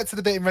 Did you get to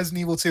the bit in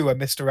Resident Evil 2 where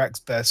Mr. X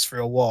bursts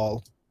through a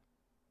wall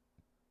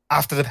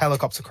after the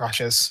helicopter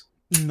crashes?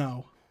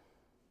 No.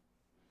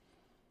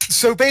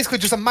 So basically,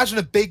 just imagine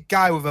a big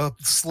guy with a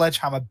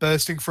sledgehammer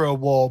bursting through a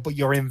wall, but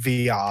you're in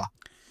VR.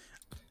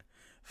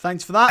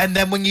 Thanks for that. And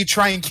then when you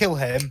try and kill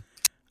him,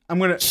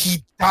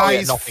 he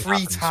dies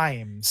 3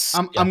 times.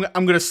 I'm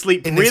gonna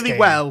sleep really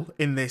well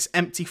in this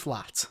empty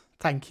flat.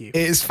 Thank you. It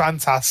is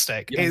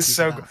fantastic. It's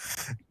so good.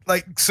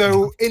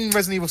 So in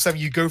Resident Evil 7,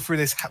 you go through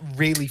this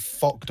really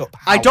fucked up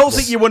house. I don't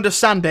think you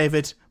understand,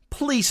 David.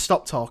 Please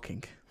stop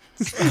talking.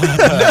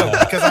 No,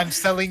 because I'm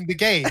selling the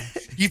game.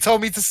 You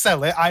told me to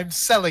sell it. I'm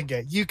selling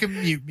it. You can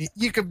mute me.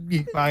 You can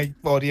mute my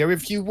audio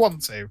if you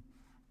want to.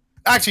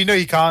 Actually, no,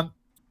 you can't.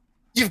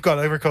 You've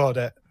got to record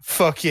it.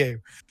 Fuck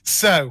you.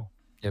 So.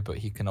 Yeah, but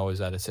he can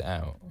always edit it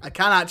out. I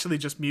can actually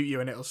just mute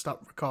you and it'll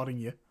stop recording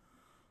you.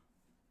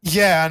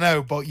 Yeah, I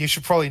know, but you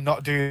should probably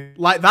not do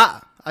like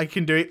that. I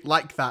can do it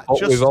like that. But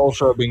we've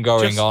also been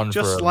going on for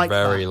a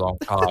very long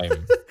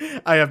time.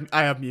 I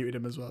have muted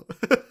him as well.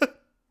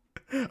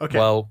 Okay.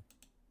 Well,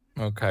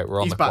 okay,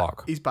 we're on the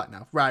clock. He's back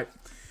now. Right.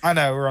 I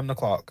know, we're on the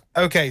clock.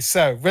 Okay,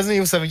 so Resident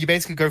Evil 7, you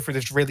basically go through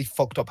this really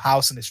fucked up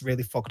house and this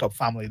really fucked up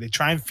family. They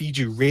try and feed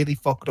you really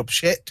fucked up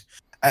shit.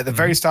 At the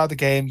very start of the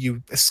game,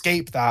 you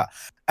escape that,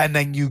 and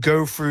then you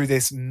go through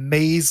this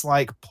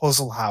maze-like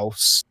puzzle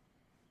house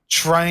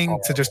trying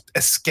to just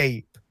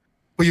escape.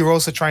 But you're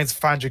also trying to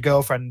find your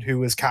girlfriend who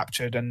was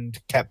captured and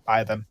kept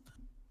by them.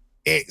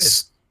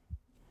 It's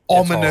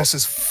ominous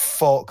as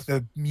fuck.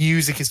 The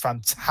music is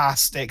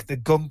fantastic. The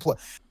gunplay.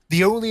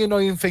 The only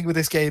annoying thing with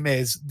this game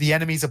is the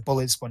enemies are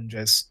bullet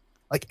sponges.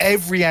 Like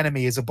every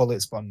enemy is a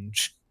bullet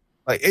sponge.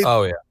 Like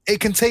it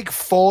can take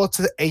 4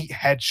 to 8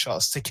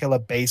 headshots to kill a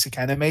basic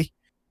enemy,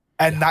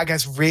 and that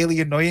gets really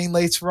annoying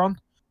later on.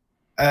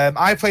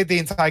 I played the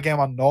entire game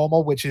on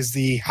normal, which is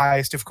the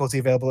highest difficulty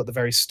available at the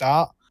very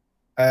start.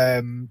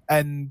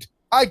 And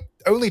I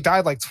only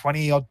died like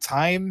 20 odd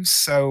times,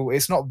 so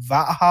it's not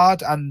that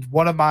hard. And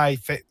one of my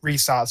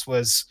restarts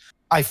was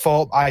I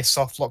thought I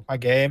soft locked my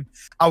game.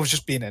 I was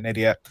just being an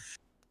idiot.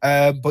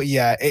 But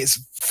yeah,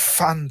 it's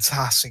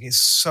fantastic. It's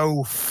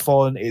so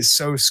fun. It's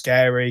so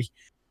scary.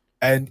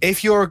 And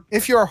if you're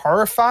a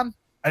horror fan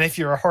and if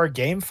you're a horror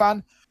game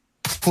fan,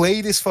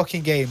 play this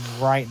fucking game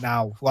right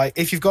now. Like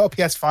if you've got a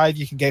PS5,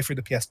 you can get through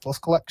the PS Plus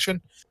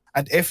collection.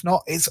 And if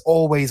not, it's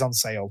always on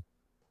sale.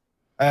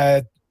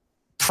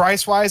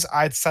 Price wise,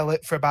 I'd sell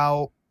it for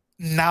about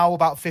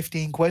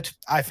 15 quid.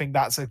 I think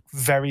that's a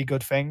very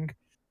good thing.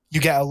 You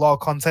get a lot of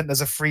content.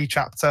 There's a free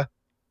chapter.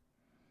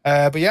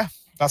 But yeah,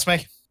 that's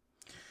me.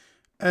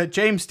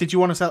 James, did you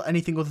want to sell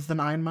anything other than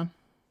Iron Man?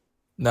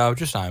 No,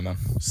 just Iron Man.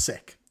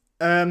 Sick.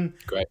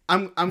 Great.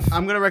 I'm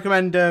going to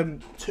recommend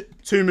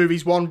 2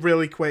 movies. One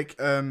really quick.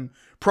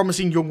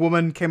 Promising Young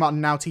Woman came out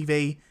on Now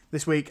TV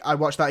this week. I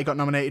watched that. It got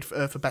nominated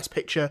for Best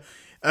Picture.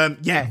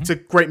 It's a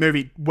great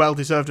movie. Well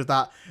deserved of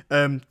that.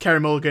 Carey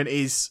Mulligan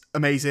is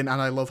amazing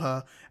and I love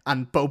her.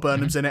 And Bo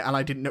Burnham's in it, and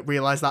I didn't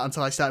realise that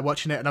until I started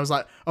watching it, and I was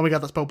like, oh my god,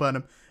 that's Bo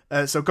Burnham.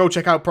 So go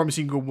check out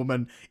Promising Young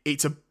Woman.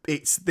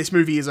 This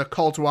movie is a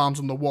call to arms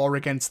on the war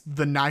against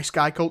the nice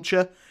guy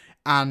culture,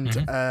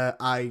 and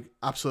I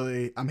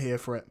absolutely am here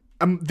for it.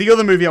 The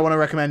other movie I want to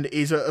recommend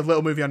is a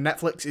little movie on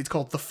Netflix. It's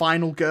called The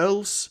Final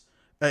Girls.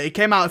 It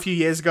came out a few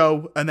years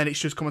ago, and then it's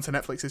just come onto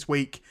Netflix this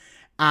week,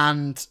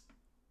 and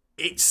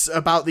it's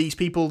about these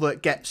people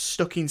that get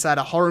stuck inside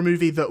a horror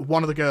movie that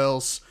one of the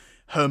girls,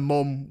 her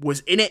mum, was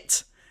in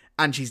it,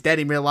 and she's dead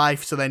in real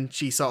life, so then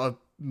she sort of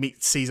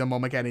sees her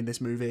mum again in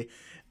this movie,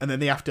 and then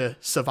they have to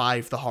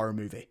survive the horror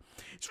movie.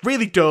 It's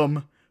really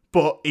dumb,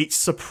 but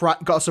it's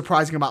got a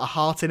surprising amount of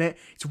heart in it.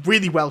 It's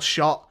really well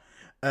shot,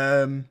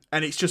 and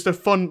it's just a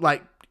fun,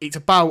 it's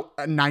about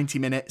 90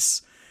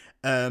 minutes.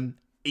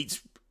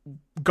 It's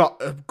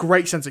got a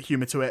great sense of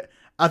humour to it.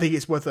 I think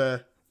it's worth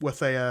a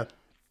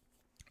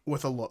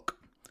look.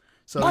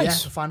 So nice.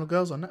 Yeah, The Final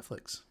Girls on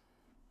Netflix.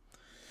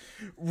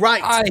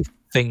 Right. I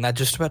think that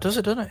just about does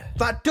it, doesn't it?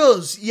 That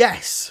does,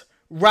 yes.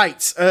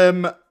 Right.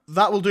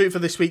 that will do it for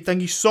this week.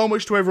 Thank you so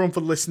much to everyone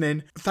for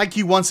listening. Thank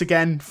you once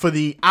again for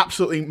the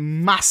absolutely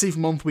massive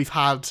month we've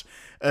had.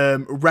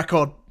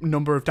 Record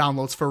number of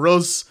downloads for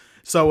us.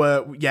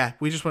 So, yeah,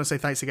 we just want to say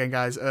thanks again,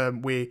 guys.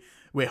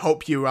 We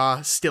hope you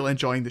are still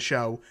enjoying the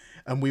show,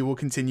 and we will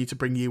continue to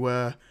bring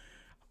you,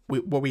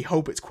 we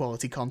hope it's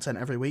quality content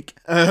every week.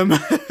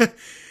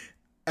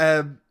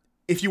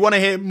 If you want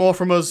to hear more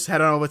from us,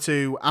 head on over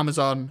to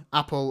Amazon,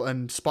 Apple,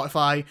 and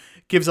Spotify.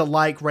 Give us a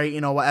like,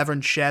 rating, or whatever,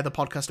 and share the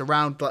podcast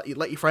around.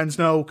 Let your friends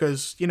know,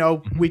 because,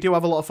 we do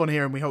have a lot of fun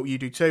here, and we hope you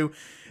do too.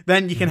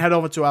 Then you can head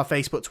over to our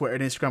Facebook, Twitter,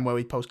 and Instagram, where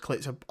we post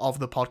clips of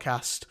the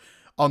podcast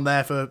on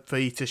there for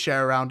you to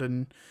share around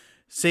and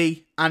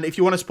see. And if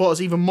you want to support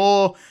us even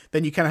more,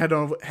 then you can head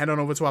on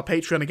over to our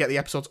Patreon and get the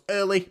episodes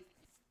early.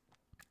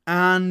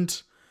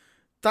 And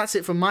that's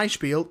it for my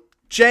spiel.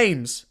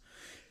 James,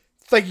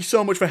 thank you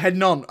so much for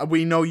heading on.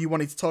 We know you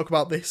wanted to talk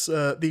about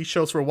these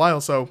shows for a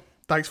while, so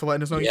thanks for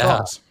letting us know your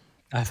thoughts.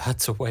 I've had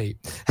to wait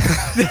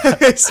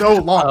so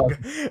long.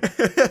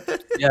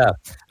 Yeah,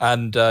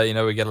 and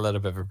we get a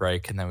little bit of a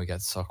break, and then we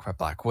get to talk about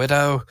Black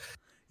Widow.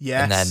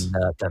 Yes.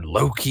 And then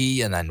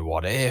Loki, and then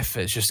What If.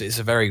 It's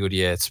a very good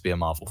year to be a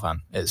Marvel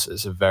fan.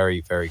 It's a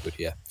very, very good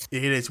year.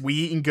 It is. We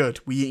eating good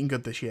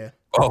this year.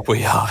 Oh,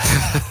 we are.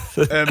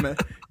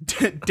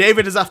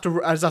 David has had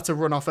to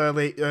run off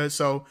early,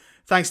 so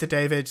thanks to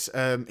David.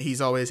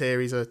 He's always here.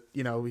 He's a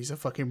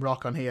fucking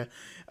rock on here.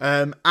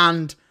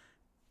 And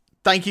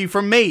thank you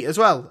from me as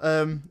well.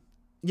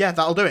 Yeah,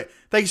 that'll do it.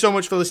 Thank you so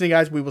much for listening,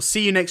 guys. We will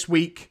see you next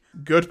week.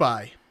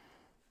 Goodbye.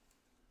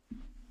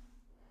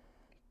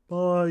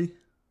 Bye.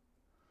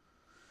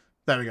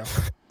 There we go.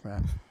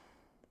 Right.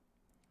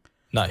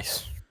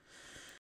 Nice.